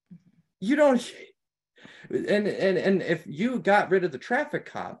 You don't, and if you got rid of the traffic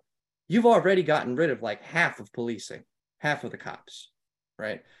cop, you've already gotten rid of like half of policing, half of the cops,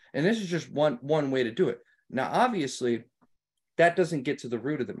 right? And this is just one way to do it. Now, obviously, that doesn't get to the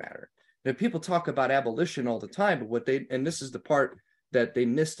root of the matter. Now, people talk about abolition all the time, but and this is the part that they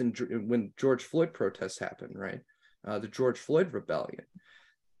missed when George Floyd protests happened, right? The George Floyd rebellion.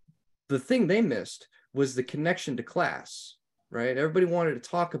 The thing they missed was the connection to class, right? Everybody wanted to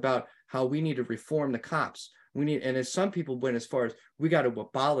talk about how we need to reform the cops. And as some people went as far as we got to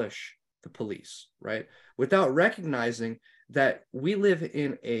abolish the police, right? Without recognizing that we live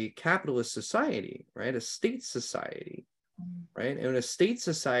in a capitalist society, right? A state society, right? And a state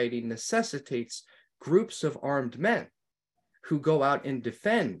society necessitates groups of armed men who go out and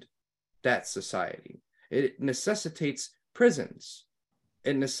defend that society. It necessitates prisons.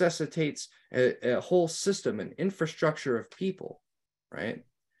 It necessitates a whole system, an infrastructure of people, right,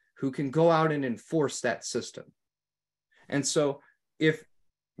 who can go out and enforce that system. And so if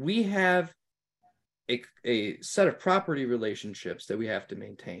we have a set of property relationships that we have to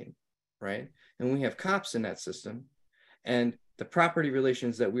maintain, right, and we have cops in that system, and the property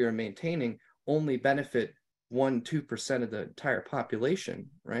relations that we are maintaining only benefit 1-2% of the entire population,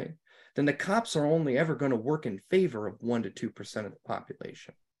 right? Then the cops are only ever going to work in favor of 1-2% of the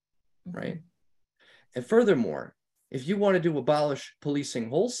population, right? And furthermore, if you wanted to abolish policing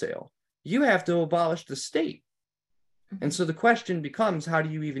wholesale, you have to abolish the state. And so the question becomes, how do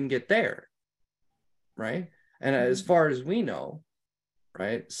you even get there, right? And as far as we know,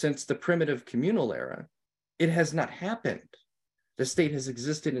 right, since the primitive communal era, it has not happened. The state has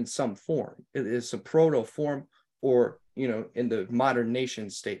existed in some form. It is a proto form, or, in the modern nation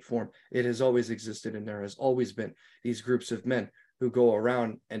state form, it has always existed, and there has always been these groups of men who go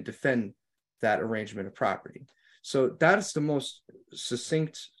around and defend that arrangement of property. So that is the most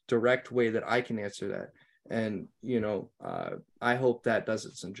succinct, direct way that I can answer that. And, I hope that does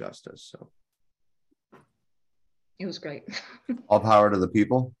it some justice. So it was great. All power to the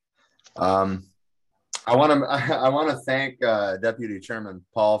people. I want to thank Deputy Chairman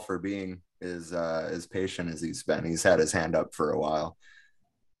Paul for being as patient as he's been. He's had his hand up for a while.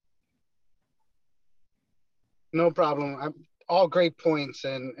 No problem. All great points,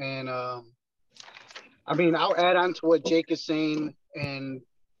 and I mean, I'll add on to what Jake is saying, and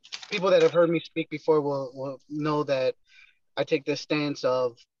people that have heard me speak before will know that I take this stance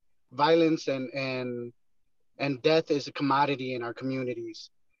of violence and death is a commodity in our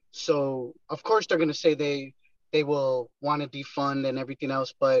communities. So of course they're going to say they will want to defund and everything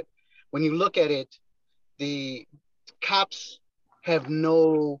else. But when you look at it, the cops have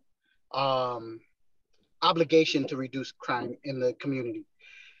no obligation to reduce crime in the community.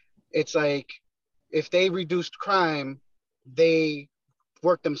 It's like if they reduced crime, they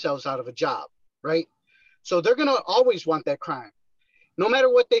work themselves out of a job, right? So they're gonna always want that crime. No matter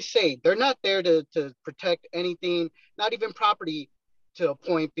what they say, they're not there to protect anything, not even property to a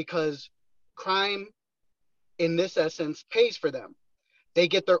point, because crime in this essence pays for them. They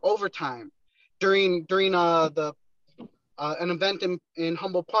get their overtime. During an event in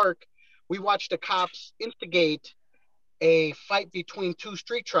Humboldt Park, we watched the cops instigate a fight between two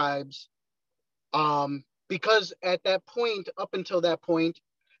street tribes because at that point, up until that point,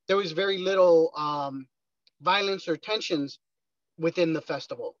 there was very little violence or tensions within the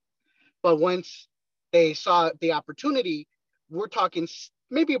festival. But once they saw the opportunity, we're talking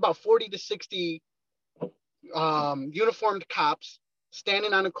maybe about 40 to 60 uniformed cops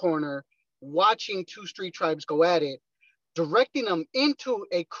standing on a corner, watching two street tribes go at it, directing them into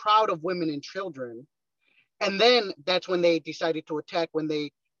a crowd of women and children. And then that's when they decided to attack, when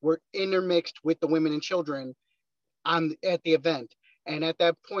they were intermixed with the women and children at the event. And at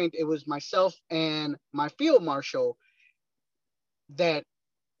that point, it was myself and my field marshal that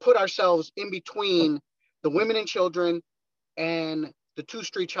put ourselves in between the women and children and the two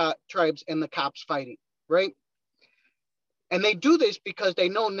street tribes and the cops fighting, right? And they do this because they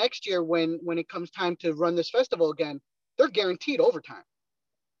know next year when it comes time to run this festival again, they're guaranteed overtime.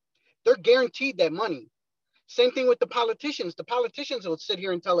 They're guaranteed that money. Same thing with the politicians. The politicians will sit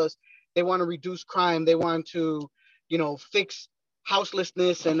here and tell us they want to reduce crime. They want to, fix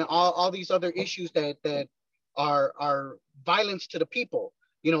houselessness and all these other issues that are violence to the people.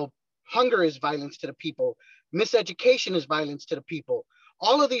 Hunger is violence to the people. Miseducation is violence to the people.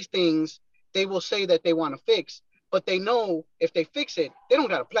 All of these things they will say that they want to fix, but they know if they fix it, they don't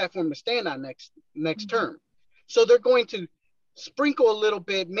got a platform to stand on next term. So they're going to sprinkle a little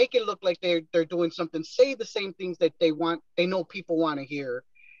bit, make it look like they're doing something, say the same things that they know people want to hear,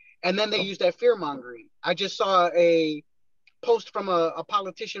 and then they use that fear mongering. I just saw a post from a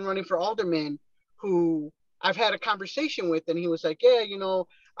politician running for alderman who I've had a conversation with, and he was like, yeah,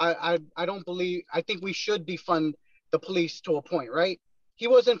 I don't believe, I think we should defund the police to a point, right? He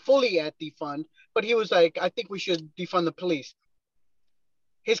wasn't fully at defund, but he was like, I think we should defund the police.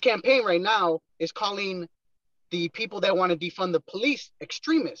 His campaign right now is calling the people that want to defund the police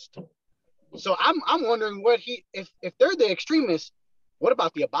extremists. So I'm wondering what if they're the extremists, what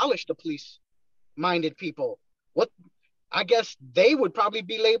about the abolish the police minded people? I guess they would probably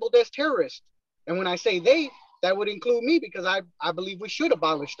be labeled as terrorists. And when I say they, that would include me, because I believe we should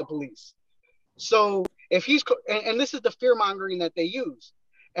abolish the police. So if he's, and this is the fear mongering that they use,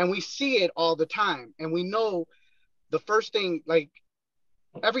 and we see it all the time. And we know the first thing, like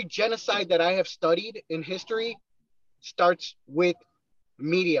every genocide that I have studied in history starts with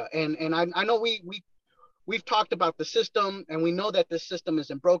media. And I know we've talked about the system, and we know that this system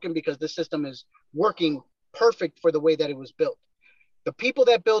isn't broken because this system is working perfect for the way that it was built. The people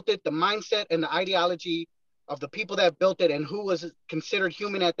that built it, the mindset and the ideology of the people that built it and who was considered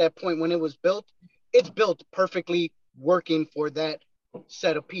human at that point when it was built, it's built perfectly working for that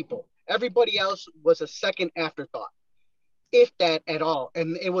set of people. Everybody else was a second afterthought, if that at all.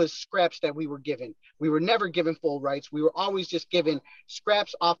 And it was scraps that we were given. We were never given full rights. We were always just given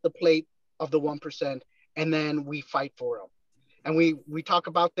scraps off the plate of the 1%, and then we fight for them. And we talk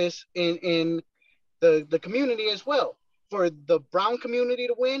about this in the community as well. For the brown community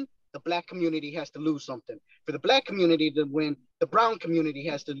to win, the black community has to lose something. For the black community to win, the brown community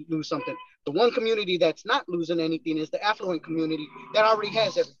has to lose something. The one community that's not losing anything is the affluent community that already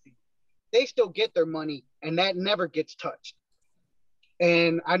has everything. They still get their money, and that never gets touched.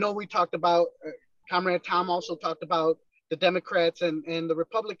 And I know we talked about, Comrade Tom also talked about the Democrats and the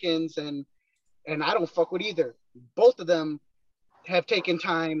Republicans, and I don't fuck with either. Both of them have taken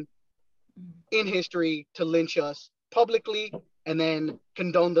time in history to lynch us publicly and then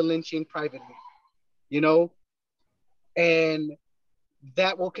condone the lynching privately, and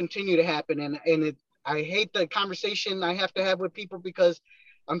that will continue to happen. And I hate the conversation I have to have with people, because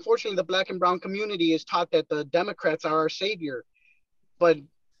unfortunately the black and brown community is taught that the Democrats are our savior. But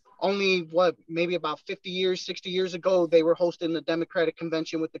only maybe about 50 years, 60 years ago, they were hosting the Democratic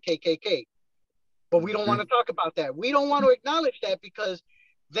Convention with the KKK. But we don't want to talk about that. We don't want to acknowledge that, because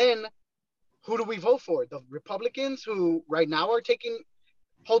then who do we vote for? The Republicans, who right now are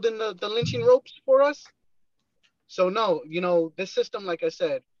holding the lynching ropes for us? So no, this system, like I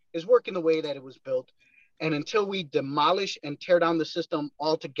said, is working the way that it was built. And until we demolish and tear down the system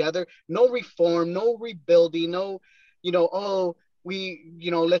altogether, no reform, no rebuilding, no, oh,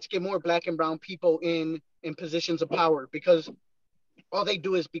 let's get more Black and brown people in positions of power, because all they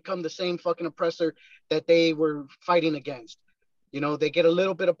do is become the same fucking oppressor that they were fighting against. They get a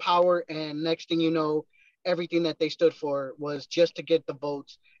little bit of power, and next thing you know, everything that they stood for was just to get the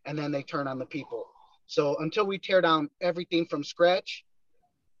votes, and then they turn on the people. So until we tear down everything from scratch,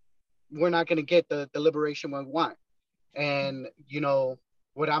 we're not going to get the liberation we want. And,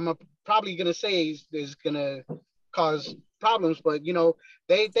 what I'm probably going to say is going to cause problems, but,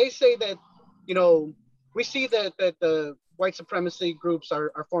 they say that, we see that the white supremacy groups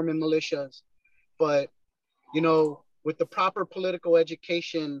are forming militias, but, with the proper political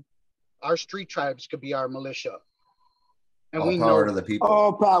education, our street tribes could be our militia. And all power to the people.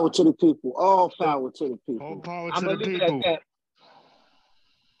 All power to the people. All power to the people. All power I'm to the gonna leave it at people. that.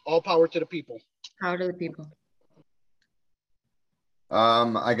 All power to the people. Power to the people.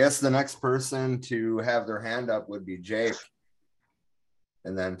 I guess the next person to have their hand up would be Jake,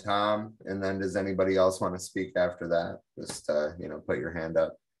 and then Tom, and then does anybody else want to speak after that? Just put your hand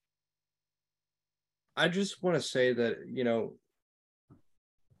up. I just want to say that,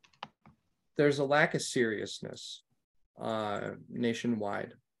 there's a lack of seriousness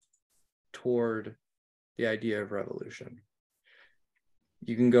nationwide toward the idea of revolution.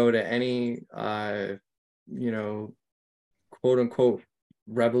 You can go to any, quote unquote,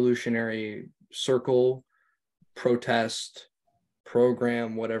 revolutionary circle, protest,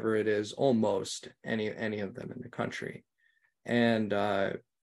 program, whatever it is, almost any of them in the country. And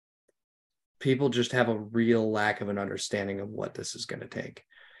people just have a real lack of an understanding of what this is going to take.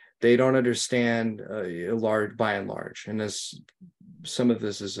 They don't understand by and large. And some of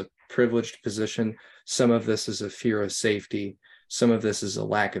this is a privileged position. Some of this is a fear of safety. Some of this is a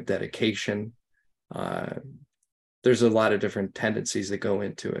lack of dedication. There's a lot of different tendencies that go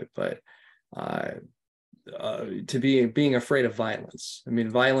into it, but being afraid of violence. I mean,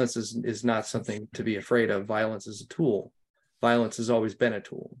 violence is not something to be afraid of. Violence is a tool. Violence has always been a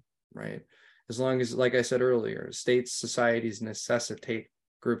tool, right? As long as, like I said earlier, states, societies necessitate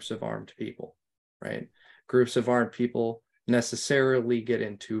groups of armed people, right? Groups of armed people necessarily get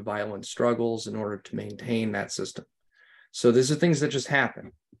into violent struggles in order to maintain that system. So these are things that just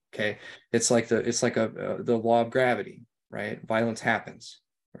happen. Okay, it's like the law of gravity, right? Violence happens,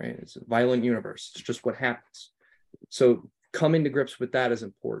 right? It's a violent universe. It's just what happens. So coming to grips with that is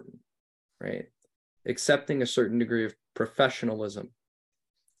important, right? Accepting a certain degree of professionalism,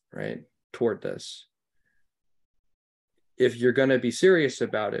 right, toward this. If you're going to be serious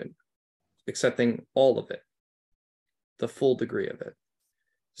about it, accepting all of it, the full degree of it.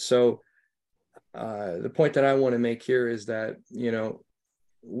 So the point that I want to make here is that,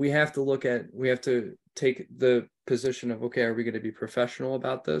 we have to take the position of, okay, are we going to be professional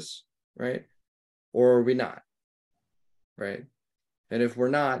about this, right? Or are we not, right? And if we're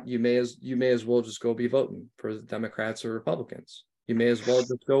not, you may as well just go be voting for the Democrats or Republicans. You may as well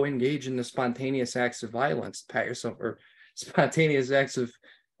just go engage in the spontaneous acts of violence, pat yourself, or spontaneous acts of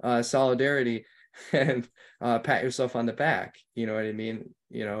solidarity, and pat yourself on the back. You know what I mean?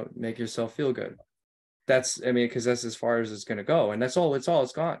 Make yourself feel good. Because that's as far as it's going to go, and that's all it's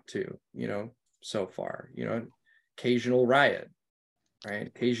gone to, so far. Occasional riot, right?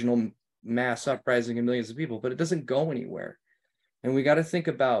 Occasional mass uprising of millions of people, but it doesn't go anywhere. And we got to think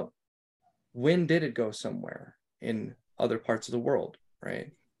about, when did it go somewhere in other parts of the world,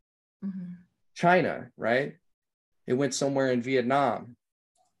 right? Mm-hmm. China, right? It went somewhere in Vietnam.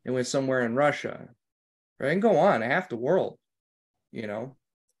 It went somewhere in Russia, right? And go on, half the world,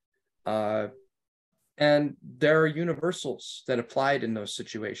 and there are universals that applied in those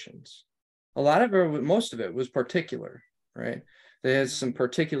situations. Most of it was particular, right? They had some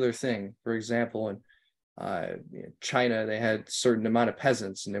particular thing. For example, in China, they had a certain amount of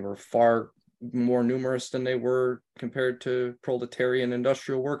peasants, and they were far more numerous than they were compared to proletarian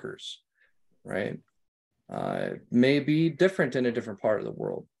industrial workers, right? May be different in a different part of the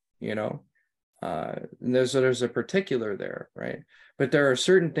world, and there's a particular there, right? But there are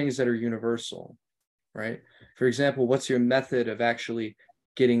certain things that are universal, right? For example, what's your method of actually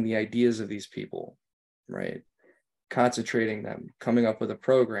getting the ideas of these people, right? Concentrating them, coming up with a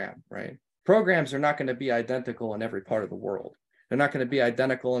program, right? Programs are not going to be identical in every part of the world. They're not going to be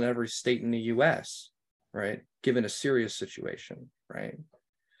identical in every state in the US, right? Given a serious situation, right?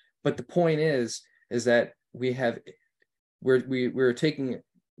 But the point is that we're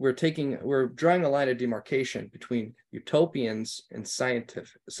drawing a line of demarcation between utopians and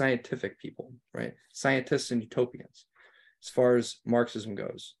scientific people, right? Scientists and utopians, as far as Marxism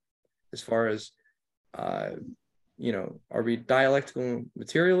goes, as far as You know, are we dialectical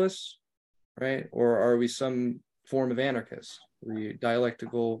materialists, right? Or are we some form of anarchists? Are we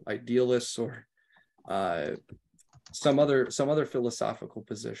dialectical idealists, or some other philosophical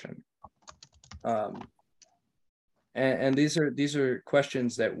position? And these are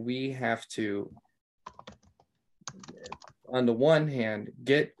questions that we have to, on the one hand,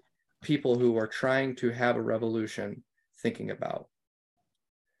 get people who are trying to have a revolution thinking about.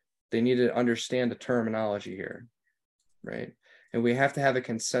 They need to understand the terminology here, right? And we have to have a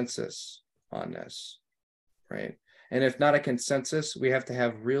consensus on this, right? And if not a consensus, we have to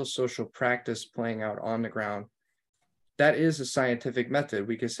have real social practice playing out on the ground. That is a scientific method.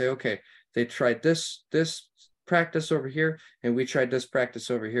 We can say, okay, they tried this practice over here, and we tried this practice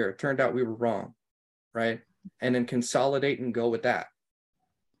over here. It turned out we were wrong, right? And then consolidate and go with that.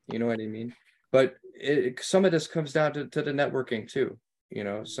 You know what I mean? But some of this comes down to the networking too. You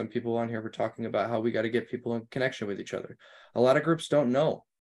know, some people on here were talking about how we got to get people in connection with each other. A lot of groups don't know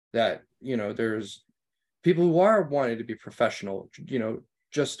that, you know, there's people who are wanting to be professional, you know,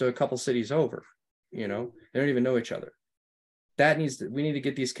 just a couple cities over, you know, they don't even know each other. We need to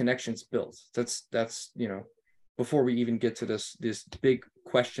get these connections built. That's, you know, before we even get to this big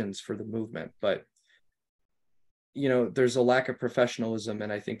questions for the movement. But, you know, there's a lack of professionalism,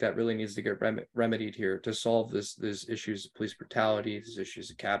 and I think that really needs to get remedied here to solve these issues of police brutality, these issues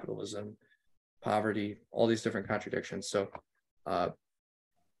of capitalism, poverty, all these different contradictions. So I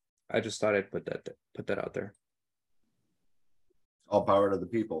just thought I'd put that out there. All power to the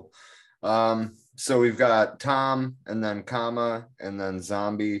people. So we've got Tom, and then Kama, and then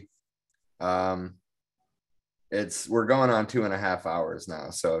Zombie. We're going on 2.5 hours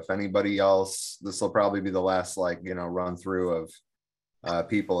now. So if anybody else, this will probably be the last, run through of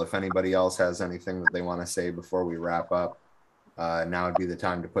people. If anybody else has anything that they want to say before we wrap up, now would be the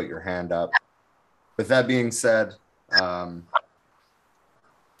time to put your hand up. With that being said, go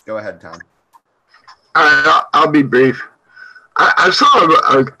ahead, Tom. I'll be brief. I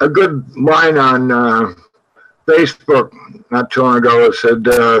saw a good line on Facebook not too long ago. It said,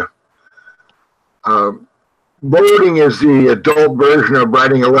 voting is the adult version of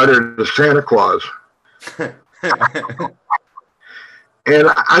writing a letter to Santa Claus. And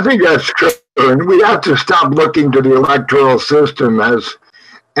I think that's true. And we have to stop looking to the electoral system as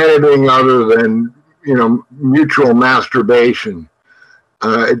anything other than, mutual masturbation.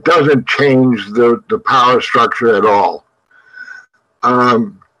 It doesn't change the power structure at all.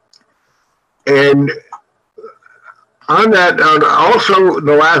 And on that, also in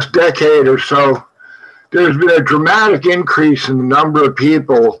the last decade or so, there's been a dramatic increase in the number of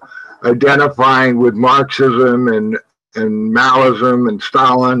people identifying with Marxism and Maoism and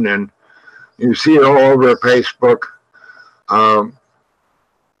Stalin, and you see it all over Facebook.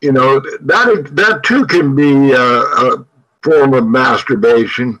 That too can be a form of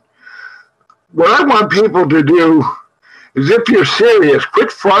masturbation. What I want people to do is, if you're serious, quit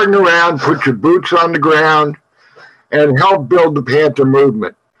farting around, put your boots on the ground, and help build the Panther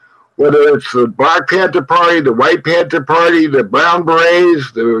movement. Whether it's the Black Panther Party, the White Panther Party, the Brown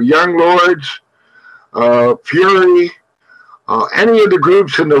Berets, the Young Lords, Fury, any of the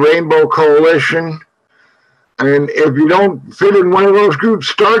groups in the Rainbow Coalition. And if you don't fit in one of those groups,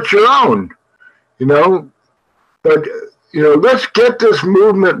 start your own, But, let's get this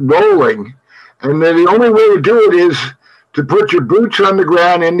movement rolling. And then the only way to do it is to put your boots on the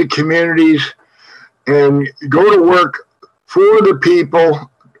ground in the communities and go to work for the people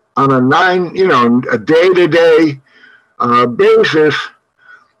on a day-to-day basis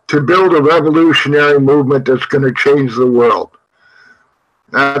to build a revolutionary movement that's going to change the world.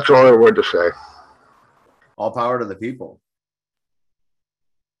 That's all I wanted to say. All power to the people.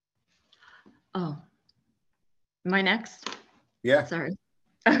 Oh, am I next? Yeah. Sorry.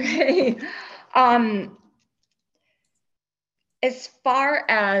 Okay. As far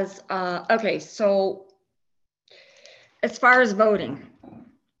as, as far as voting,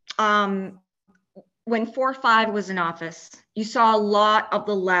 when 4-5 was in office, you saw a lot of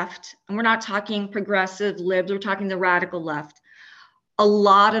the left, and we're not talking progressive libs, we're talking the radical left. A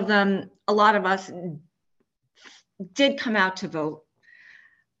lot of us did come out to vote,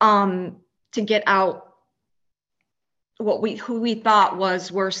 to get out who we thought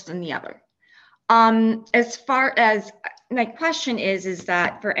was worse than the other. As far as my question is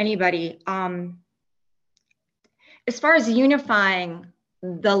that for anybody, as far as unifying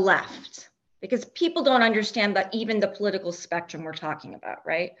the left, because people don't understand that even the political spectrum we're talking about,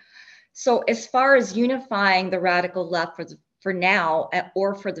 right? So as far as unifying the radical left for now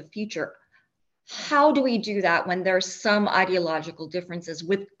or for the future, how do we do that when there's some ideological differences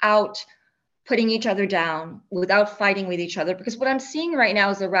without putting each other down, without fighting with each other. Because what I'm seeing right now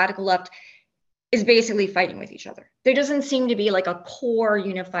is the radical left is basically fighting with each other. There doesn't seem to be like a core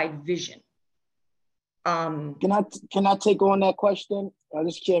unified vision. Can I take on that question?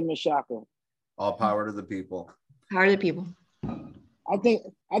 This is Chairman Shaka. All power to the people. Power to the people. I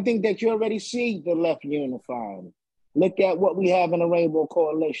think that you already see the left unified. Look at what we have in the Rainbow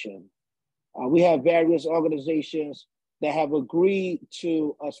Coalition. We have various organizations that have agreed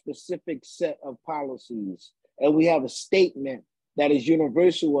to a specific set of policies, and we have a statement that is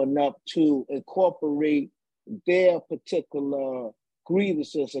universal enough to incorporate their particular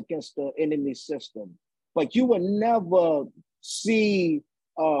grievances against the enemy system. But you will never see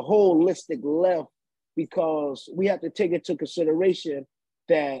a holistic left, because we have to take into consideration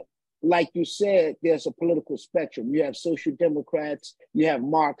that, like you said, there's a political spectrum. You have social democrats, you have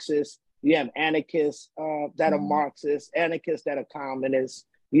Marxists, you have anarchists that are Marxists, anarchists that are communists.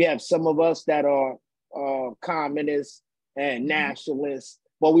 You have some of us that are communists and nationalists,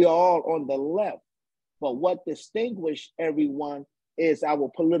 but we are all on the left. But what distinguishes everyone is our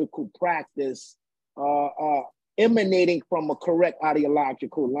political practice emanating from a correct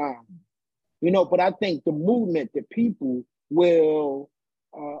ideological line. But I think the movement, the people, will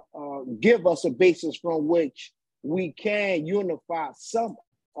give us a basis from which we can unify some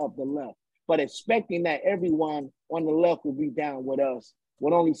of the left. But expecting that everyone on the left will be down with us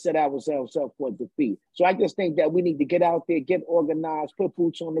would only set ourselves up for defeat. So I just think that we need to get out there, get organized, put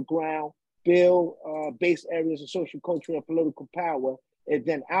boots on the ground, build base areas of social, cultural, and political power. And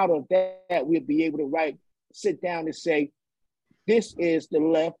then out of that, we'll be able to sit down and say, this is the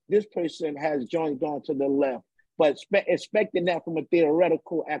left, this person has joined on to the left. But expecting that from a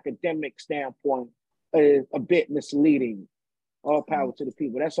theoretical academic standpoint is a bit misleading. All power to the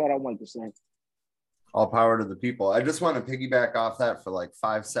people. That's all I wanted to say. All power to the people. I just want to piggyback off that for like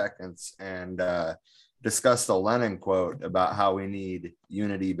 5 seconds and discuss the Lenin quote about how we need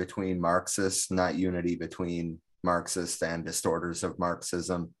unity between Marxists, not unity between Marxists and distorters of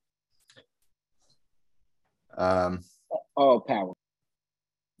Marxism. All power.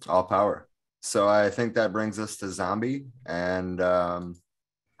 All power. So I think that brings us to Zombie, and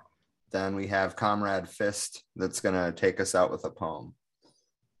then we have Comrade Fist that's going to take us out with a poem.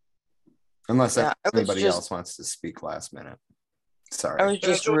 Unless anybody else wants to speak last minute. Sorry. I was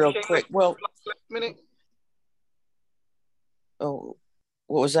just real quick. Well, minute. Oh,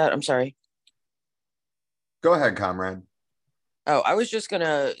 what was that? I'm sorry. Go ahead, Comrade. Oh, I was just going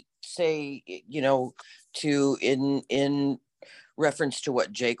to say, in reference to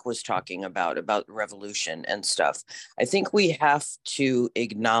what Jake was talking about revolution and stuff. I think we have to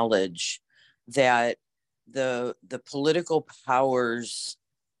acknowledge that the political powers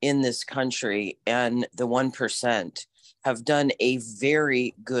in this country and the 1% have done a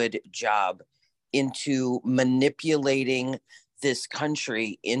very good job into manipulating this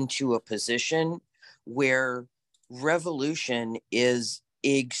country into a position where revolution is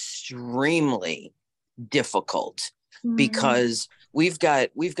extremely difficult. Because we've got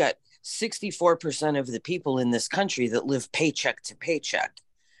 64% of the people in this country that live paycheck to paycheck.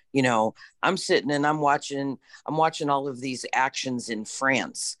 I'm sitting and I'm watching all of these actions in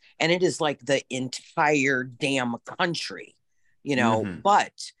France, and it is like the entire damn country,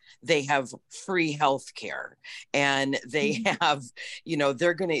 but they have free health care, and they have,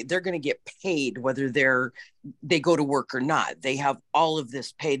 they're gonna get paid whether they go to work or not. They have all of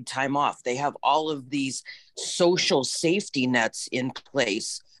this paid time off. They have all of these social safety nets in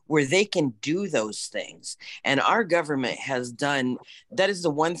place where they can do those things. And our government has done, that is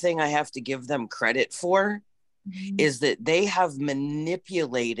the one thing I have to give them credit for, is that they have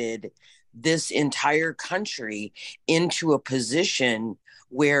manipulated this entire country into a position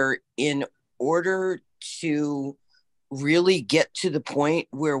where, in order to really get to the point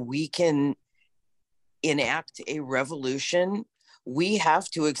where we can enact a revolution, we have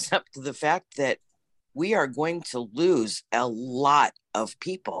to accept the fact that we are going to lose a lot of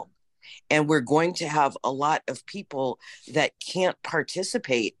people, and we're going to have a lot of people that can't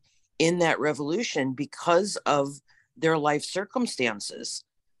participate in that revolution because of their life circumstances.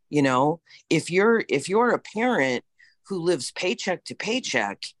 If you're a parent who lives paycheck to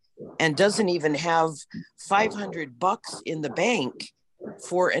paycheck and doesn't even have $500 in the bank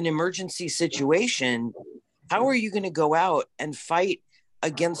for an emergency situation, how are you going to go out and fight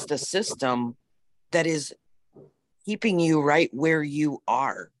against a system that is keeping you right where you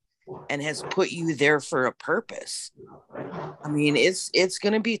are and has put you there for a purpose? I mean, it's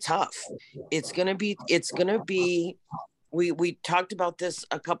going to be tough. It's going to be, we talked about this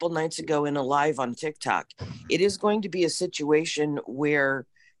a couple nights ago in a live on TikTok. It is going to be a situation where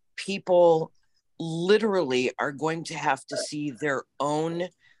people literally are going to have to see their own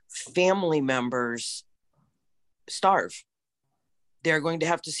family members starve. They're going to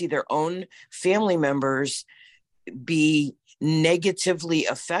have to see their own family members be negatively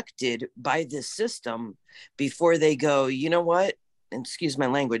affected by this system before they go, you know what? And excuse my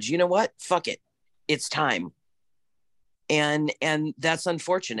language, you know what? Fuck it. It's time. And that's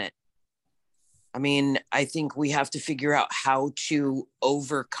unfortunate. I mean, I think we have to figure out how to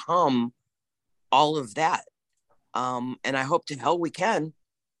overcome all of that. And I hope to hell we can.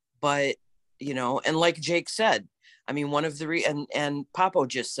 But, you know, and like Jake said, I mean, one of the and Papo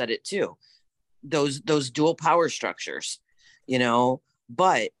just said it too, those dual power structures, you know,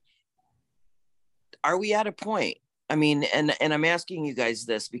 but are we at a point? I mean, and I'm asking you guys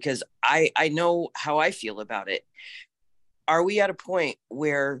this because I know how I feel about it. Are we at a point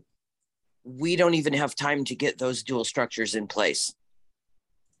where we don't even have time to get those dual structures in place?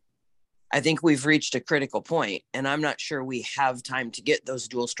 I think we've reached a critical point, and I'm not sure we have time to get those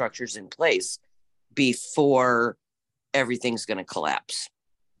dual structures in place before everything's going to collapse.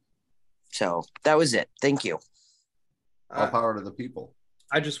 So that was it. Thank you. All power to the people.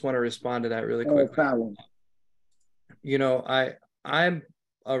 I just want to respond to that really quick. You know, I'm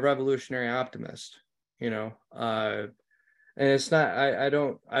a revolutionary optimist, you know, and it's not,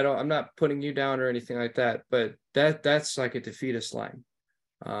 I'm not putting you down or anything like that, but that's like a defeatist line.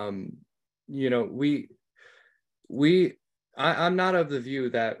 You know, I'm not of the view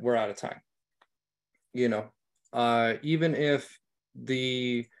that we're out of time, you know, even if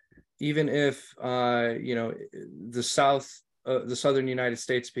you know, the southern United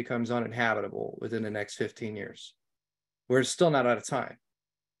States becomes uninhabitable within the next 15 years, we're still not out of time,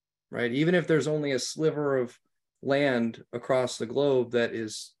 right? Even if there's only a sliver of land across the globe that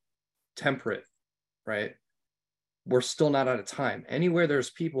is temperate, right? We're still not out of time. Anywhere there's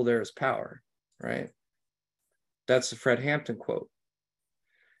people, there is power, right? That's the Fred Hampton quote.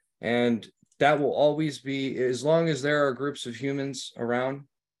 And that will always be, as long as there are groups of humans around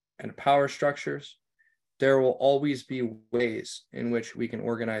and power structures, there will always be ways in which we can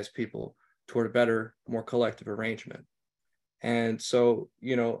organize people toward a better, more collective arrangement. And so,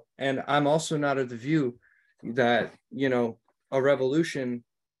 you know, and I'm also not of the view that, you know, a revolution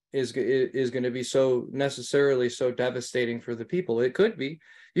is going to be so necessarily so devastating for the people. It could be.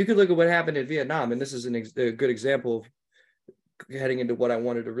 You could look at what happened in Vietnam, and this is a good example of heading into what I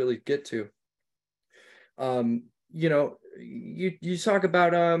wanted to really get to. You know, you talk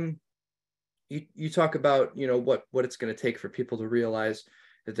about you talk about, you know, what it's going to take for people to realize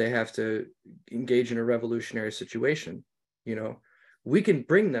that they have to engage in a revolutionary situation. You know, we can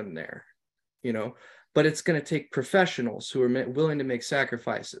bring them there, you know, but it's going to take professionals who are willing to make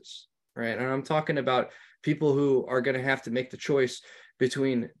sacrifices, right? And I'm talking about people who are going to have to make the choice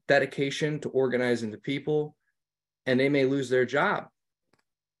between dedication to organizing the people, and they may lose their job.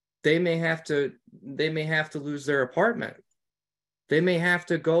 They may have to lose their apartment. They may have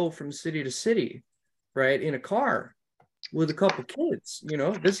to go from city to city, right, in a car with a couple kids. You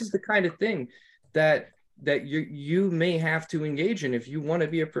know, this is the kind of thing that you may have to engage in if you want to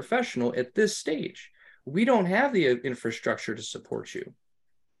be a professional at this stage. We don't have the infrastructure to support you,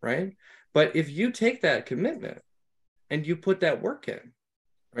 right? But if you take that commitment and you put that work in,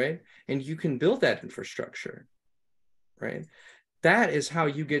 right, and you can build that infrastructure, right, that is how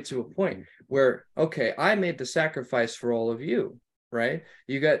you get to a point where, okay, I made the sacrifice for all of you, right?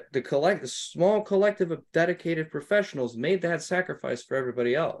 You got the small collective of dedicated professionals made that sacrifice for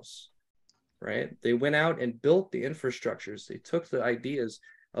everybody else, right? They went out and built the infrastructures. They took the ideas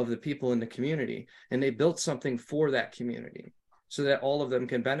of the people in the community and they built something for that community so that all of them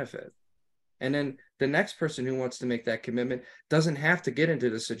can benefit. And then the next person who wants to make that commitment doesn't have to get into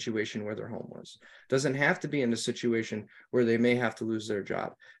the situation where they're homeless, doesn't have to be in the situation where they may have to lose their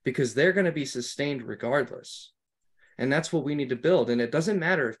job, because they're going to be sustained regardless. And that's what we need to build. And it doesn't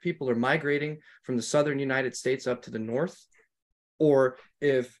matter if people are migrating from the southern United States up to the north, or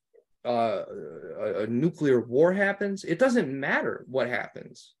if a nuclear war happens. It doesn't matter what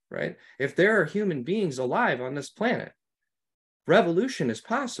happens, right? If there are human beings alive on this planet, revolution is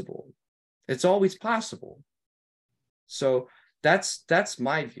possible. It's always possible. So that's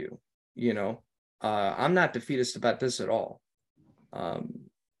my view. You know, I'm not defeatist about this at all.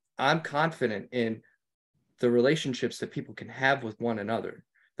 I'm confident in the relationships that people can have with one another,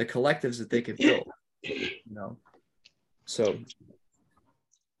 the collectives that they can build. You know, so.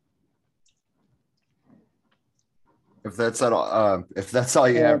 If that's all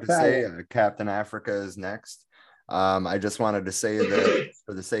you have to say, Captain Africa is next. I just wanted to say that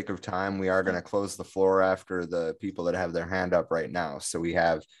for the sake of time, we are going to close the floor after the people that have their hand up right now. So we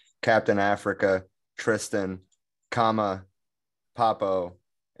have Captain Africa, Tristan, comma, Papo,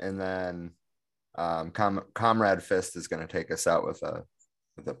 and then Comrade Fist is going to take us out with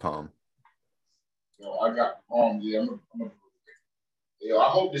a poem. Yo, I got yeah, yo, I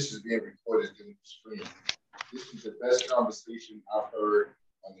hope this is being recorded in the stream. This is the best conversation I've heard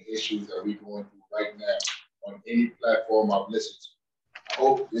on the issues that we're going through right now on any platform I've listened to. I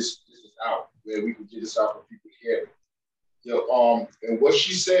hope this is out where we can get this out for people to hear it. Yo, and what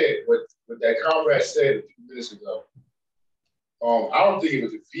she said, what that comrade said a few minutes ago, I don't think it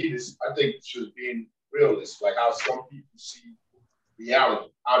was a fetus. I think she was being realist, like how some people see reality,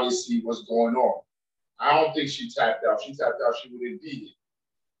 how they see what's going on. I don't think she tapped out. She tapped out, she would have did it.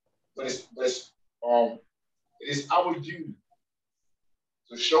 But it is our duty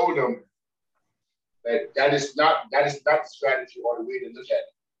to show them that is not the strategy or the way to look at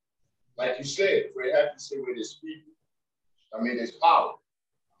it. Like you said, we're happy to say where there's people. I mean, there's power.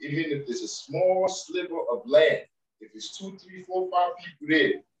 Even if there's a small sliver of land, if it's 2, 3, 4, 5 people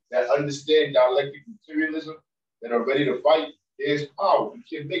there that understand dialectic materialism, that are ready to fight, there's power. You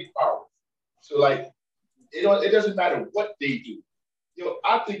can make power. So like, it doesn't matter what they do.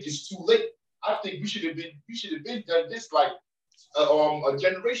 I think it's too late. I think we should have been done this like a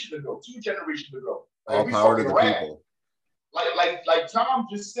generation ago, 2 generations ago. Like, all power to the people. Like Tom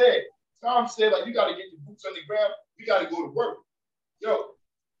just said. Tom said, like, you got to get the boots on the ground. We got to go to work. Yo,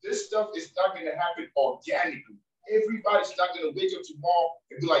 this stuff is not going to happen organically. Everybody's not going to wake up tomorrow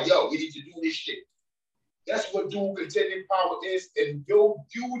and be like, yo, we need to do this shit. That's what dual contending power is, and your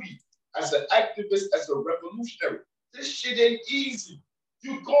duty as an activist, as a revolutionary. This shit ain't easy.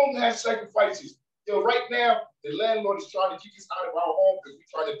 You're going to have sacrifices. Yo, right now, the landlord is trying to kick us out of our home because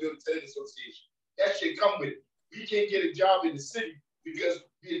we're trying to build a tenant association. That shit come with it. We can't get a job in the city because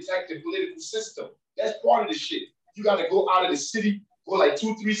we attack the political system. That's part of the shit. You got to go out of the city, go like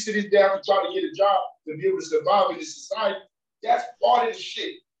 2, 3 cities down to try to get a job to be able to survive in this society. That's part of the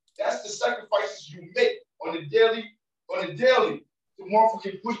shit. That's the sacrifices you make on the daily. The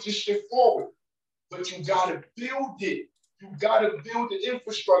motherfucker push this shit forward. But you got to build it. You got to build the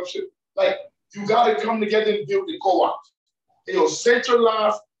infrastructure. Like, you got to come together and build the co-ops.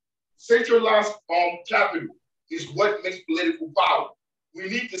 Centralized capital is what makes political power. We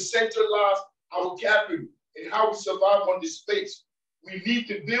need to centralize our capital and how we survive on this space. We need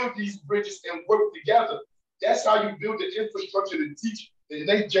to build these bridges and work together. That's how you build the infrastructure to teach the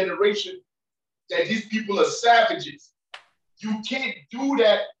next generation that these people are savages. You can't do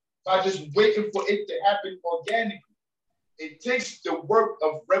that by just waiting for it to happen organically. It takes the work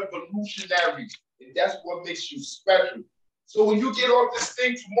of revolutionaries, and that's what makes you special. So when you get off this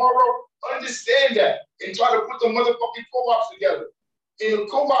thing tomorrow, understand that and try to put the motherfucking co-ops together. And a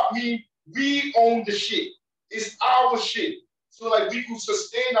co-op means we own the shit. It's our shit. So like we can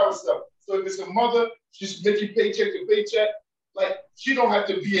sustain ourselves. So if it's a mother, she's making paycheck to paycheck, like she don't have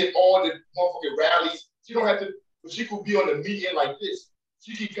to be at all the motherfucking rallies. She don't have to, but she could be on a meeting like this.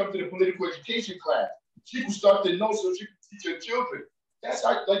 She can come to the political education class. She can start to know so she can teach her children. That's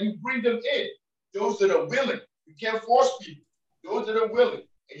how, like, you bring them in. Those that are willing. You can't force people. Those that are willing.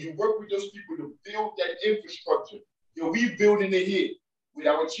 And you work with those people to build that infrastructure. We building it here. With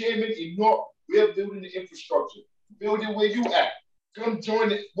our chairman in North, we're building the infrastructure. Build it where you at. Come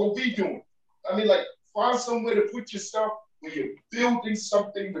join it, what we doing. I mean, like, find somewhere to put yourself where you're building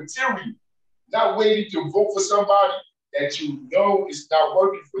something material. Not waiting to vote for somebody that you know is not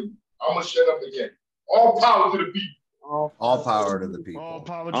working for you. I'm going to shut up again. All power to the people. All power to the people. All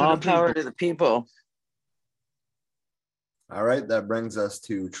power to the people. All right, that brings us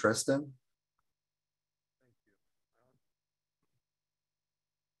to Tristan.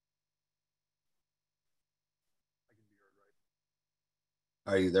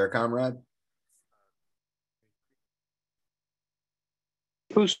 Are you there, comrade?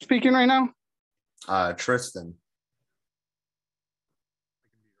 Who's speaking right now? Tristan.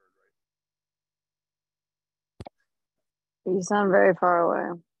 You sound very far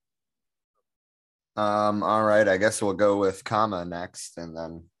away. All right, I guess we'll go with Kama next, and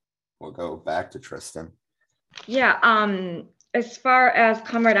then we'll go back to Tristan. Yeah, as far as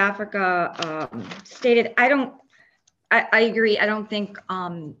Comrade Africa stated, I agree. I don't think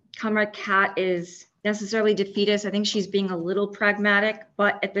Comrade Kat is necessarily defeatist. I think she's being a little pragmatic,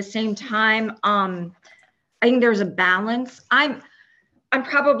 but at the same time, I think there's a balance. I'm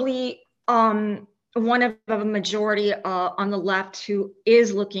probably one of a majority on the left who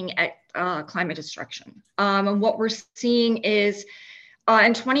is looking at climate destruction. And what we're seeing is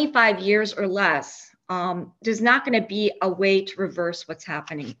in 25 years or less, there's not going to be a way to reverse what's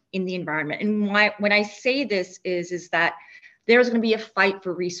happening in the environment. And when I say this is that there's going to be a fight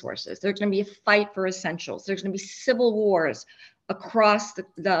for resources. There's going to be a fight for essentials. There's going to be civil wars across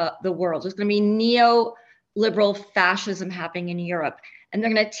the world. There's going to be neoliberal fascism happening in Europe. And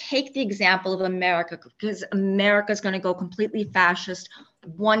they're going to take the example of America, because America is going to go completely fascist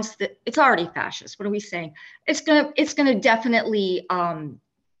once it's already fascist. What are we saying? It's going to definitely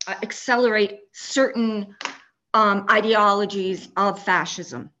accelerate certain ideologies of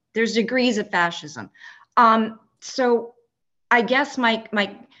fascism. There's degrees of fascism. So I guess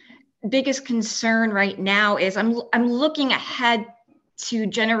my biggest concern right now is I'm looking ahead to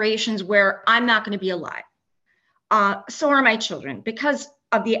generations where I'm not going to be alive. So are my children, because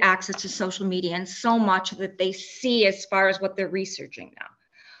of the access to social media and so much that they see as far as what they're researching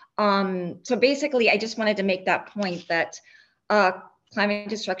now. So basically, I just wanted to make that point that climate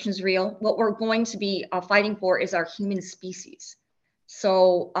destruction is real. What we're going to be fighting for is our human species.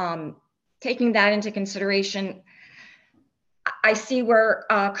 So taking that into consideration, I see where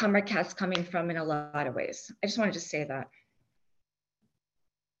Comrade Kat's coming from in a lot of ways. I just wanted to say that.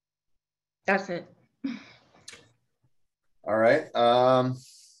 That's it. All right.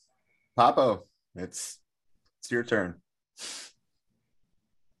 Papo, it's your turn.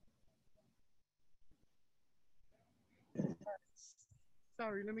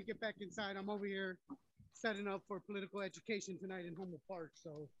 Sorry, let me get back inside. I'm over here setting up for political education tonight in Humboldt Park.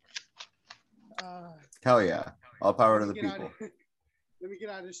 So hell yeah. All power to the people. Let me get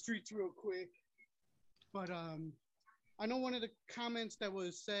out of the streets real quick. But I know one of the comments that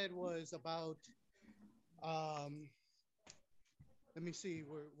was said was about let me see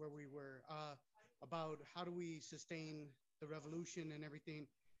where we were, about how do we sustain the revolution and everything.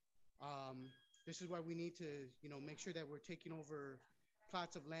 This is why we need to, make sure that we're taking over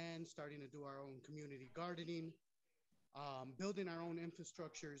plots of land, starting to do our own community gardening, building our own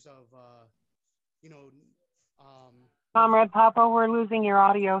infrastructures of, Comrade Papo, we're losing your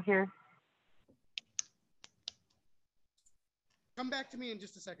audio here. Come back to me in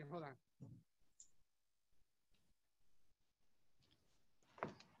just a second. Hold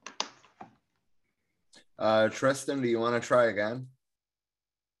on. Tristan, do you want to try again?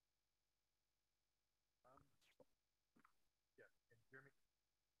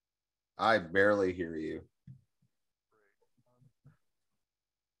 I barely hear you.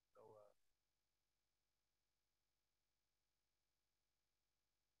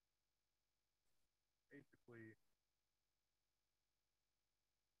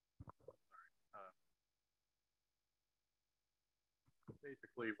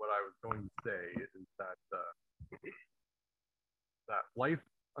 Basically, what I was going to say is that that life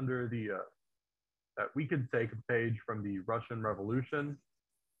under the that we could take a page from the Russian Revolution,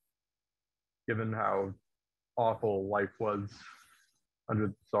 given how awful life was under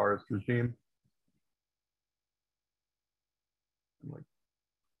the Tsarist regime.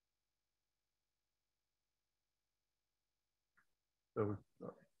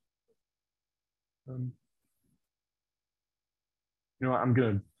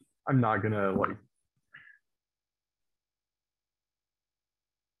 I'm not gonna like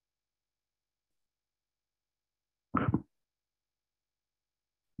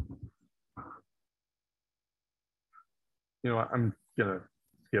I'm gonna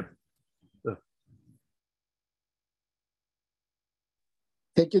skip this.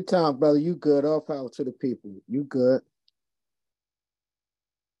 Take your time, brother. You good. All power to the people. You good.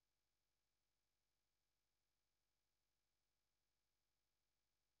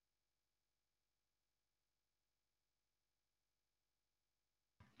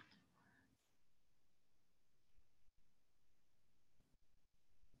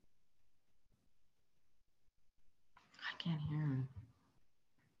 I can't hear him.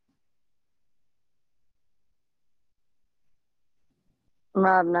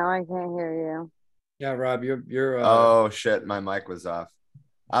 Rob, now I can't hear you. Yeah, Rob, you're oh shit, my mic was off.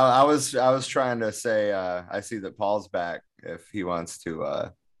 I was trying to say I see that Paul's back if he wants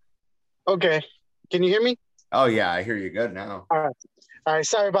to Okay. Can you hear me? Oh yeah, I hear you good now. All right. All right.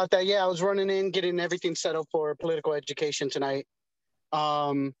 Sorry about that. Yeah, I was running in, getting everything set up for political education tonight.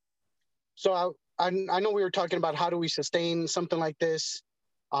 So I know we were talking about how do we sustain something like this.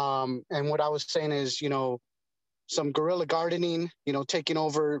 And what I was saying is, some guerrilla gardening, taking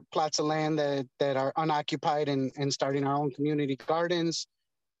over plots of land that are unoccupied and starting our own community gardens.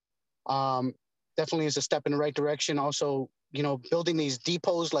 Definitely is a step in the right direction. Also, building these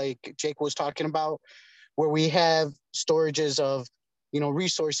depots like Jake was talking about, where we have storages of,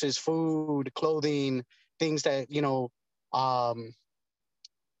 resources, food, clothing, things that,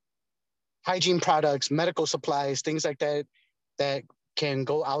 hygiene products, medical supplies, things like that, that can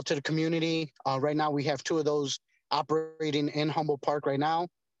go out to the community. Right now we have 2 of those operating in Humboldt Park right now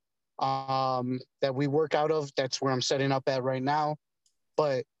that we work out of. That's where I'm setting up at right now.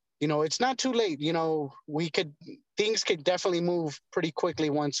 But, you know, it's not too late. You know, things could definitely move pretty quickly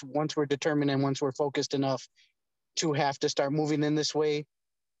once we're determined and once we're focused enough to have to start moving in this way.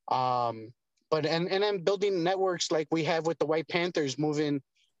 But then building networks like we have with the White Panthers, moving,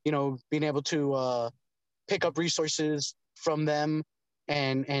 you know, being able to pick up resources from them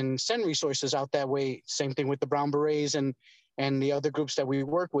and send resources out that way. Same thing with the Brown Berets and the other groups that we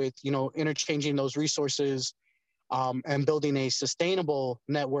work with, you know, interchanging those resources and building a sustainable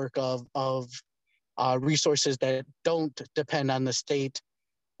network of resources that don't depend on the state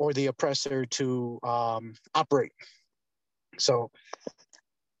or the oppressor to operate. So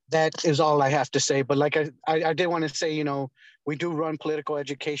that is all I have to say. But like I did want to say, you know, we do run political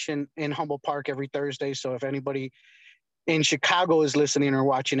education in Humboldt Park every Thursday. So if anybody in Chicago is listening or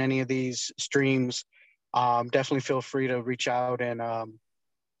watching any of these streams, definitely feel free to reach out, and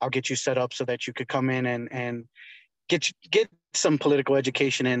I'll get you set up so that you could come in and get some political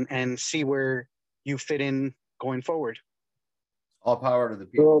education and see where you fit in going forward. All power to the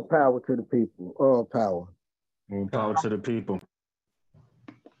people. All power to the people. All power. All power to the people.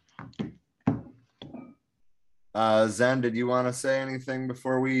 Zen, did you want to say anything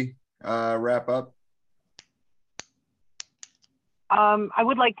before we wrap up? I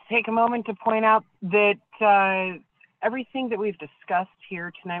would like to take a moment to point out that everything that we've discussed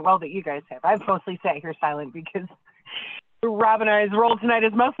here tonight, well, that you guys have, I've mostly sat here silent because Rob and I's role tonight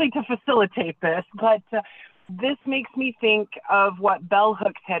is mostly to facilitate this, but this makes me think of what Bell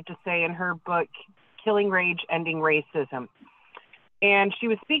Hooks had to say in her book, Killing Rage, Ending Racism. And she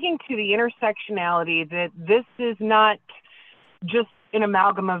was speaking to the intersectionality that this is not just an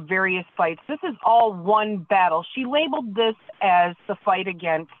amalgam of various fights. This is all one battle. She labeled this as the fight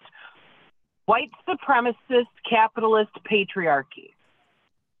against white supremacist, capitalist patriarchy.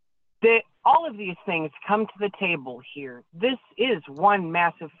 That all of these things come to the table here. This is one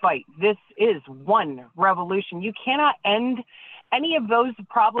massive fight. This is one revolution. You cannot end any of those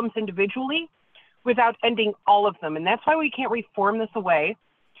problems individually without ending all of them. And that's why we can't reform this away.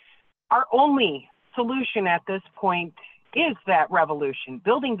 Our only solution at this point is that revolution,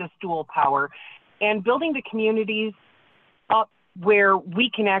 building this dual power and building the communities up where we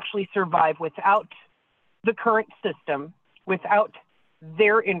can actually survive without the current system, without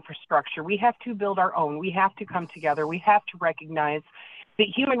their infrastructure. We have to build our own. We have to come together. We have to recognize that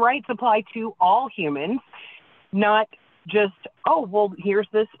human rights apply to all humans, not just, oh, well, here's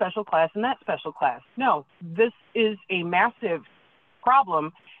this special class and that special class. No, this is a massive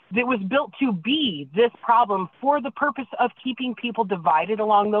problem that was built to be this problem for the purpose of keeping people divided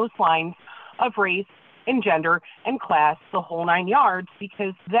along those lines of race and gender and class, the whole 9 yards,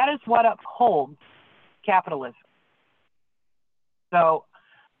 because that is what upholds capitalism. So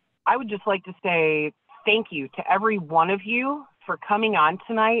I would just like to say thank you to every one of you for coming on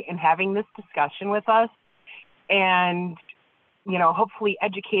tonight and having this discussion with us, and, you know, hopefully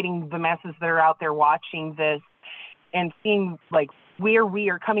educating the masses that are out there watching this and seeing like where we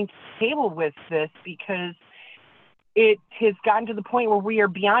are coming to the table with this, because it has gotten to the point where we are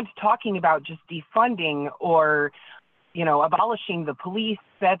beyond talking about just defunding or, you know, abolishing the police.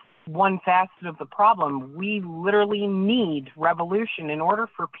 That's one facet of the problem. We literally need revolution in order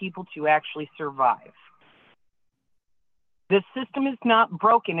for people to actually survive. This system is not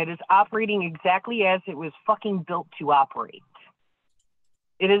broken. It is operating exactly as it was fucking built to operate.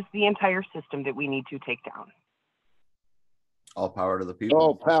 It is the entire system that we need to take down. All power to the people.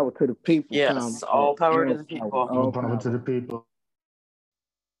 All power to the people. Yes, all power to the people. All power to the people.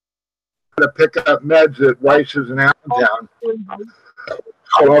 To pick up meds at Weiss's and Allentown.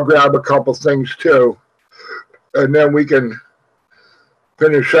 So I'll grab a couple things too, and then we can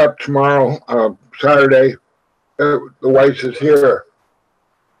finish up tomorrow, Saturday. The Weiss is here.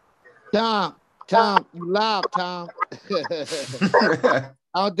 Tom, you loud, Tom.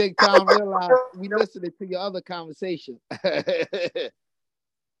 I don't think Tom realized we listening to your other conversation. All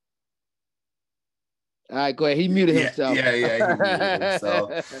right, go ahead. He muted himself. Yeah, he muted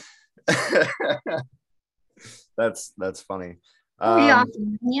himself. That's funny. Are we off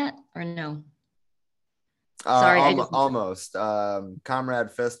yet or no? Sorry, almost.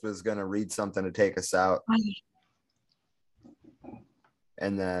 Comrade Fist was going to read something to take us out,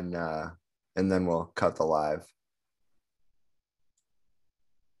 and then we'll cut the live.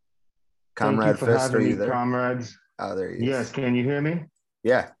 Comrade Fist, are you there? Comrades. Oh, there he is. Yes, can you hear me?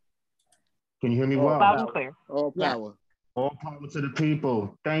 Yeah. Can you hear me well? Loud and clear. All power. All power to the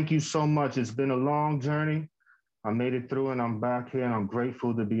people. Thank you so much. It's been a long journey. I made it through and I'm back here and I'm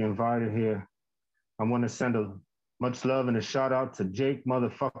grateful to be invited here. I want to send a Much love and a shout out to Jake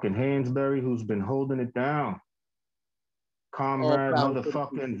motherfucking Hansberry, who's been holding it down. Comrade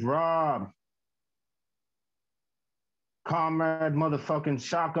motherfucking Rob. Comrade motherfucking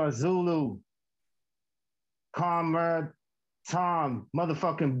Shaka Zulu. Comrade Tom,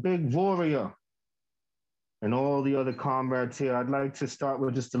 motherfucking Big Warrior. And all the other comrades here. I'd like to start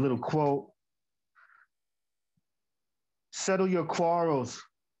with just a little quote. Settle your quarrels.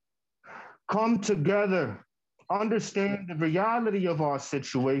 Come together. Understand the reality of our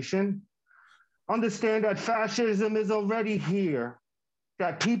situation. Understand that fascism is already here,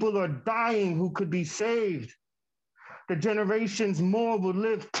 that people are dying who could be saved. The generations more will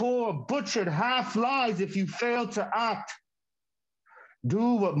live poor, butchered, half lives if you fail to act.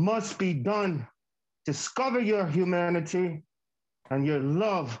 Do what must be done. Discover your humanity and your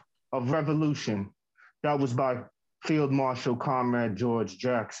love of revolution. That was by Field Marshal Comrade George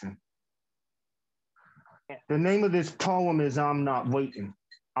Jackson. The name of this poem is I'm Not Waiting.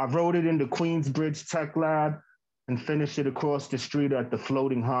 I wrote it in the Queensbridge Tech Lab and finished it across the street at the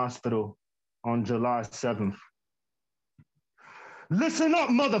Floating Hospital on July 7th. Listen up,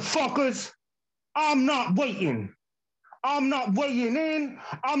 motherfuckers. I'm not waiting. I'm not weighing in.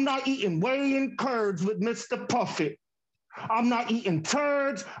 I'm not eating weighing curds with Mr. Puffett. I'm not eating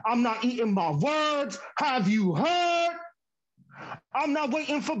turds. I'm not eating my words. Have you heard? I'm not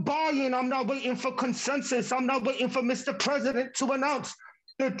waiting for buy-in. I'm not waiting for consensus. I'm not waiting for Mr. President to announce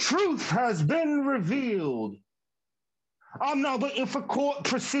the truth has been revealed. I'm not waiting for court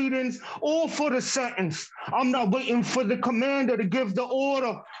proceedings or for the sentence. I'm not waiting for the commander to give the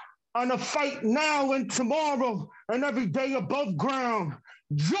order on a fight now and tomorrow and every day above ground.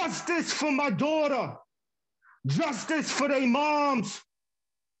 Justice for my daughter. Justice for their moms.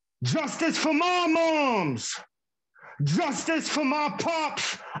 Justice for my moms. Justice for my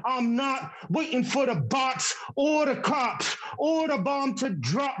pops. I'm not waiting for the bots or the cops or the bomb to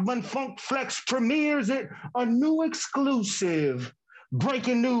drop when Funk Flex premieres it. A new exclusive.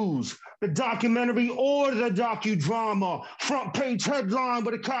 Breaking news, the documentary or the docudrama. Front page headline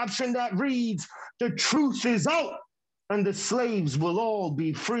with a caption that reads, "The truth is out and the slaves will all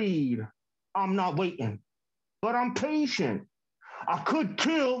be freed." I'm not waiting, but I'm patient. I could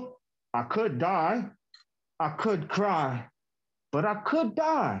kill, I could die. I could cry, but I could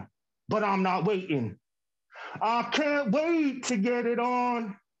die, but I'm not waiting. I can't wait to get it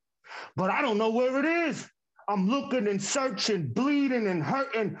on, but I don't know where it is. I'm looking and searching, bleeding and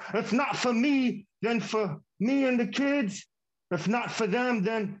hurting. If not for me, then for me and the kids. If not for them,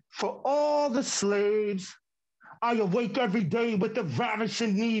 then for all the slaves. I awake every day with the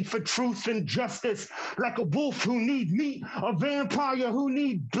ravishing need for truth and justice, like a wolf who needs meat, a vampire who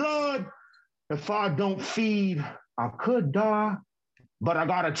needs blood. If I don't feed, I could die, but I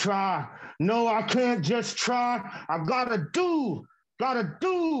gotta try. No, I can't just try. I gotta do.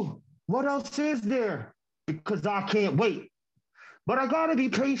 What else is there? Because I can't wait. But I gotta be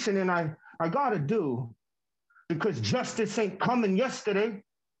patient and I gotta do. Because justice ain't coming yesterday,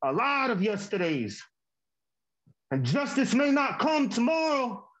 a lot of yesterdays. And justice may not come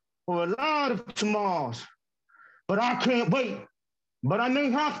tomorrow or a lot of tomorrows. But I can't wait. But I may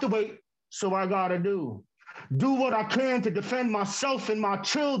have to wait. So I gotta do what I can to defend myself and my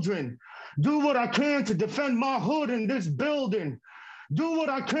children. Do what I can to defend my hood in this building. Do what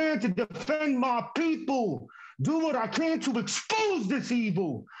I can to defend my people. Do what I can to expose this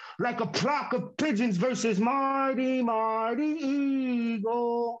evil, like a flock of pigeons versus mighty, mighty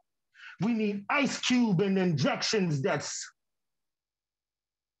eagle. We need Ice Cube and injections that's...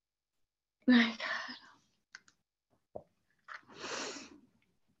 My God.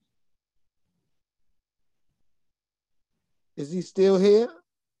 Is he still here?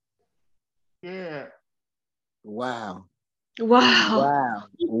 Yeah. Wow. Wow.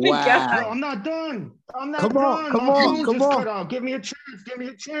 Wow. I'm not done. I'm not done. My phone just cut out. Give me a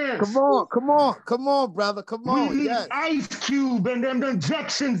chance. Come on, brother. Come on. We need Ice Cube and them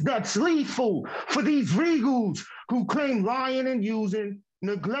injections that's lethal for these regals who claim lying and using,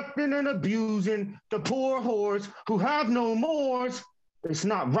 neglecting and abusing the poor whores who have no mores. It's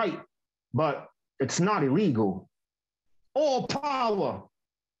not right, but it's not illegal. All power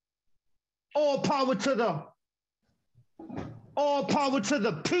to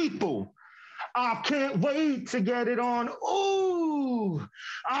the people. I can't wait to get it on. Ooh,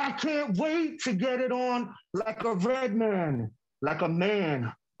 I can't wait to get it on like a red man, like a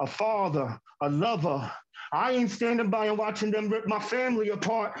man, a father, a lover. I ain't standing by and watching them rip my family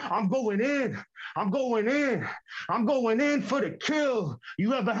apart. I'm going in for the kill.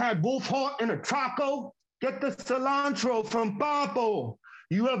 You ever had wolf heart in a taco? Get the cilantro from Papo.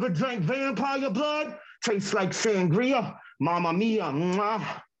 You ever drank vampire blood? Tastes like sangria, mamma mia,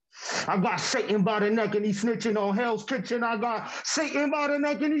 mwah. I got Satan by the neck and he's snitching on Hell's Kitchen. I got Satan by the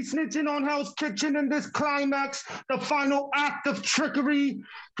neck and he's snitching on Hell's Kitchen. In this climax, the final act of trickery,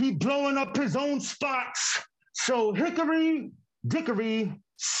 he blowing up his own spots. So hickory, dickory,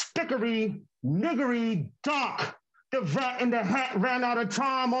 stickery, niggery, doc. The rat in the hat ran out of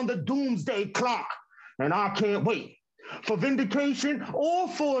time on the doomsday clock. And I can't wait for vindication or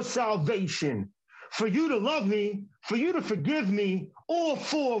for salvation. For you to love me, for you to forgive me, or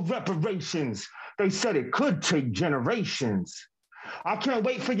for reparations. They said it could take generations. I can't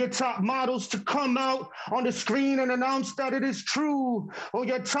wait for your top models to come out on the screen and announce that it is true, or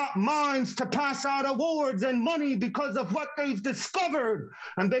your top minds to pass out awards and money because of what they've discovered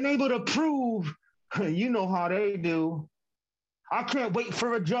and been able to prove. You know how they do. I can't wait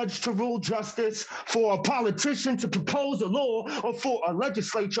for a judge to rule justice, for a politician to propose a law, or for a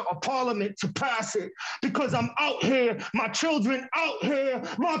legislature or parliament to pass it. Because I'm out here, my children out here,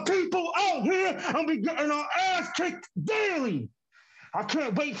 my people out here, and we getting our ass kicked daily. I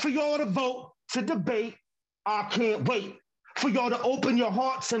can't wait for y'all to vote, to debate. I can't wait for y'all to open your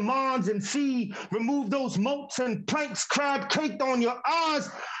hearts and minds and see, remove those moats and planks crab caked on your eyes.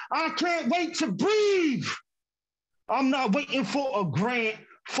 I can't wait to breathe. I'm not waiting for a grant,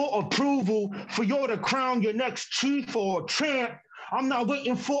 for approval, for y'all to crown your next chief or champ. I'm not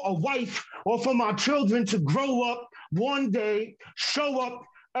waiting for a wife or for my children to grow up one day, show up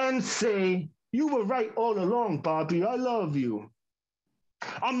and say, you were right all along, Bobby, I love you.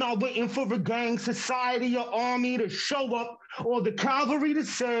 I'm not waiting for a gang, society, or army to show up, or the cavalry to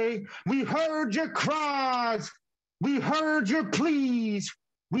say, we heard your cries, we heard your pleas,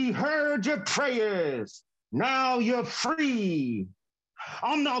 we heard your prayers. Now you're free.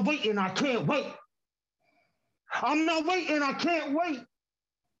 I'm not waiting, I can't wait. I'm not waiting, I can't wait.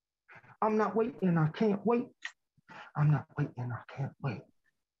 I'm not waiting, I can't wait. I'm not waiting, I can't wait.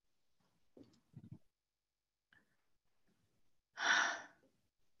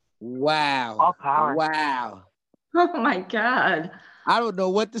 Wow. All power. Wow. Oh my God. I don't know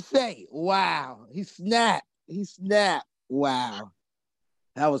what to say. Wow. He snapped. He snapped. Wow.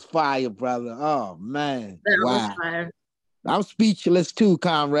 That was fire, brother. Oh, man. That wow. was fire. I'm speechless too,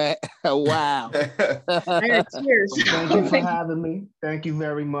 comrade. Wow. I got tears. Thank you for having me. Thank you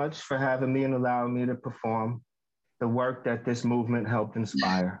very much for having me and allowing me to perform the work that this movement helped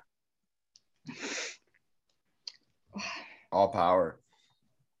inspire. All power.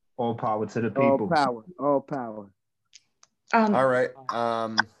 All power to the people. All power. All power. All right.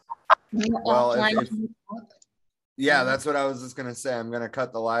 Well, yeah, that's what I was just gonna say. I'm gonna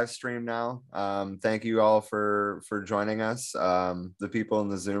cut the live stream now. Thank you all for joining us. The people in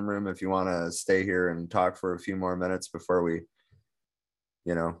the Zoom room, if you want to stay here and talk for a few more minutes before we,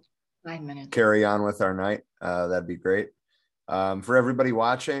 5 minutes. carry on with our night, that'd be great. For everybody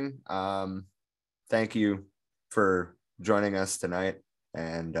watching, thank you for joining us tonight.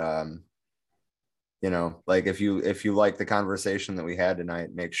 And if you like the conversation that we had tonight,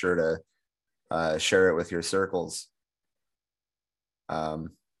 make sure to share it with your circles.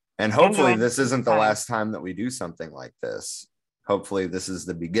 And hopefully this isn't the last time that we do something like this. Hopefully this is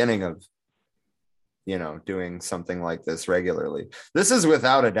the beginning of, doing something like this regularly. This is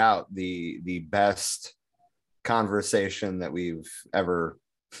without a doubt the best conversation that we've ever,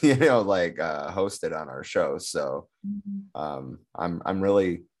 hosted on our show. So I'm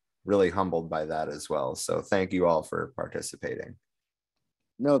really, really humbled by that as well. So thank you all for participating.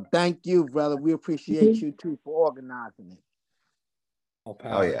 No, thank you, brother. We appreciate you too for organizing it.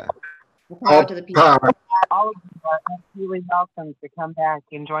 Oh yeah. Power to the people. All of you are absolutely welcome to come back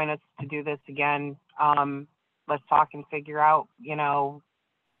and join us to do this again. Let's talk and figure out,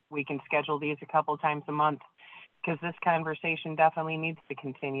 we can schedule these a couple times a month, because this conversation definitely needs to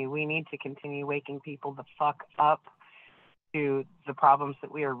continue. We need to continue waking people the fuck up to the problems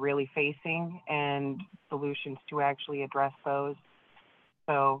that we are really facing and solutions to actually address those.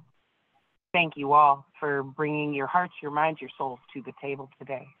 So thank you all for bringing your hearts, your minds, your souls to the table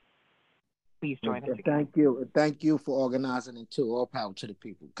today. Please join us again. Thank you. Thank you for organizing it too. All power to the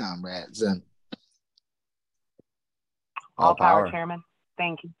people, comrades. And all power, Chairman.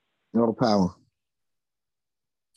 Thank you. all power.